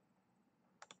bad.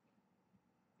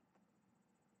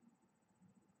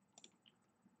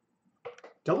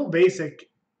 Double basic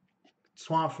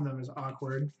swamp from them is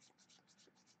awkward.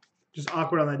 Just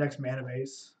awkward on that next mana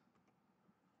base.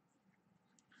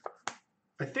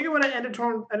 I think I'm going to end a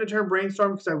turn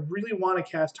brainstorm because I really want to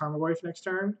cast Tarmogoyf next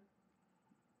turn.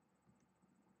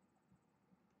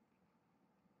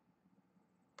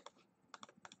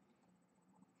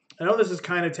 I know this is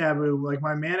kind of taboo. Like,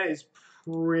 my mana is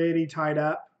pretty tied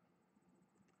up.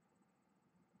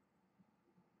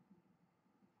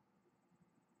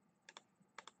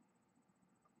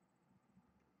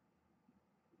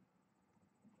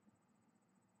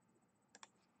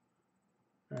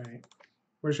 All right.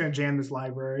 We're just going to jam this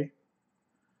library.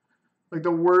 Like, the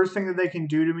worst thing that they can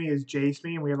do to me is Jace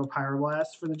me, and we have a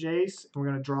Pyroblast for the Jace. And we're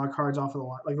going to draw cards off of the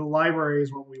library. Like, the library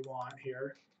is what we want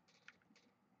here.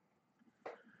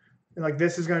 And, like,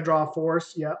 this is going to draw a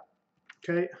Force. Yep.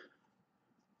 Okay.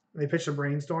 And they pitched a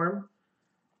Brainstorm.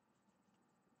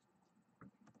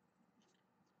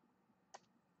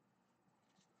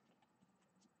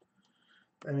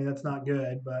 I mean, that's not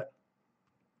good, but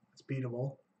it's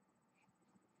beatable.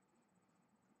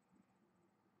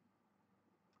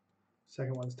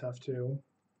 Second one's tough, too.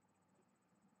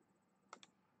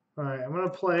 All right, I'm going to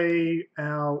play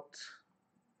out...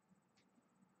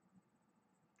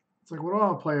 It's like, what do I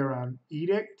want to play around?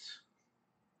 Edict?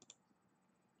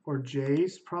 Or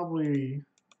Jace? Probably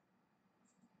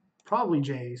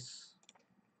Jace.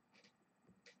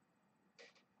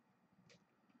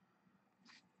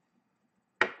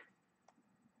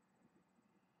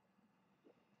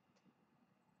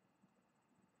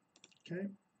 Okay.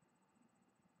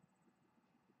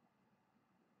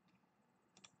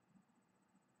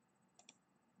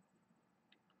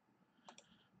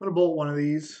 I'm going to bolt one of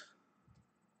these.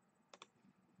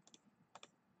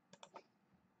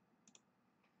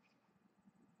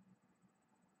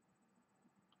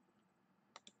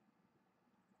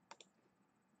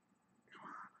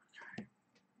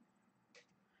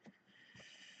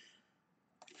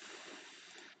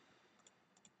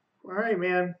 All right,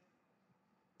 man.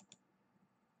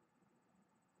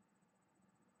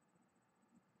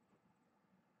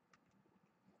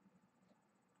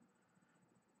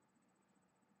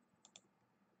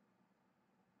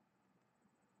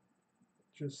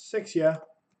 Just 6, yeah.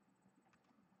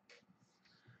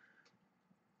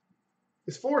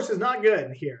 This Force is not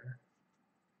good here.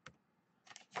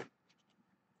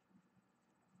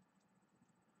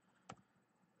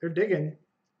 They're digging.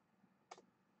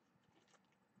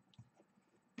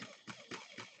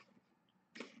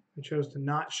 They chose to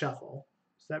not shuffle.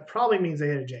 So that probably means they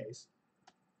hit a Jace.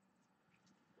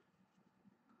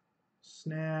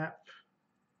 Snap.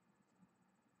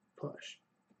 Push.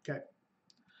 Okay.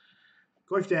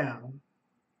 Goif down.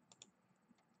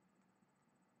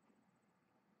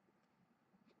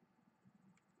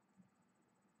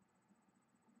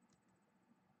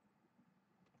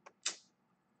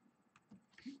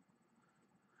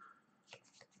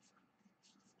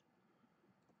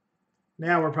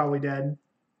 Now we're probably dead.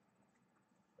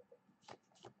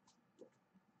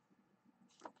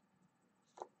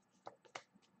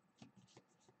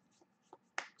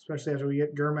 especially after we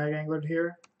get Gurmag Anglered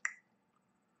here.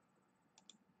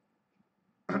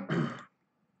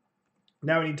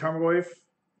 Now we need Tarmogoyf.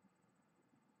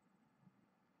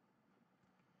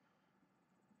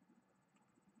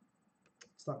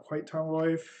 It's not quite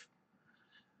Tarmogoyf.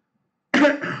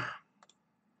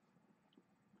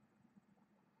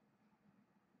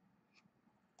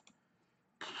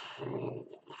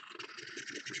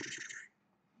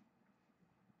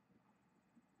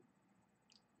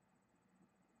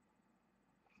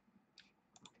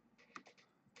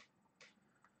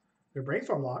 Your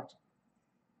Brainstorm locked.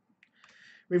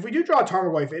 I mean, if we do draw a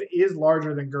Tarmogoyf, it is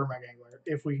larger than Gurmag Angler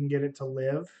if we can get it to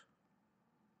live.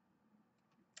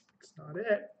 It's not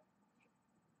it.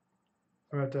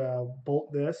 I'm going to have to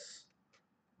bolt this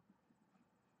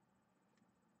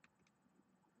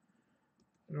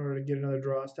in order to get another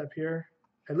draw step here.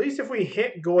 At least if we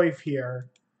hit Goyf here,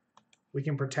 we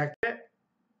can protect it.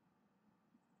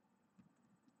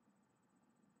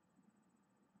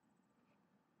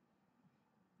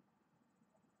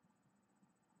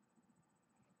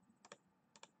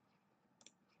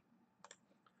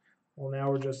 Well,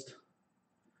 now we're just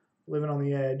living on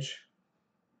the edge.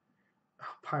 Oh,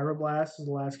 Pyroblast is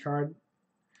the last card.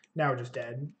 Now we're just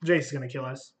dead. Jace is going to kill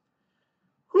us.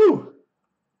 Whew.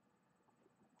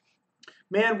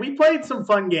 Man, we played some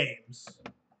fun games.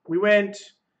 We went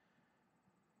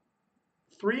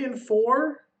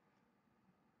 3-4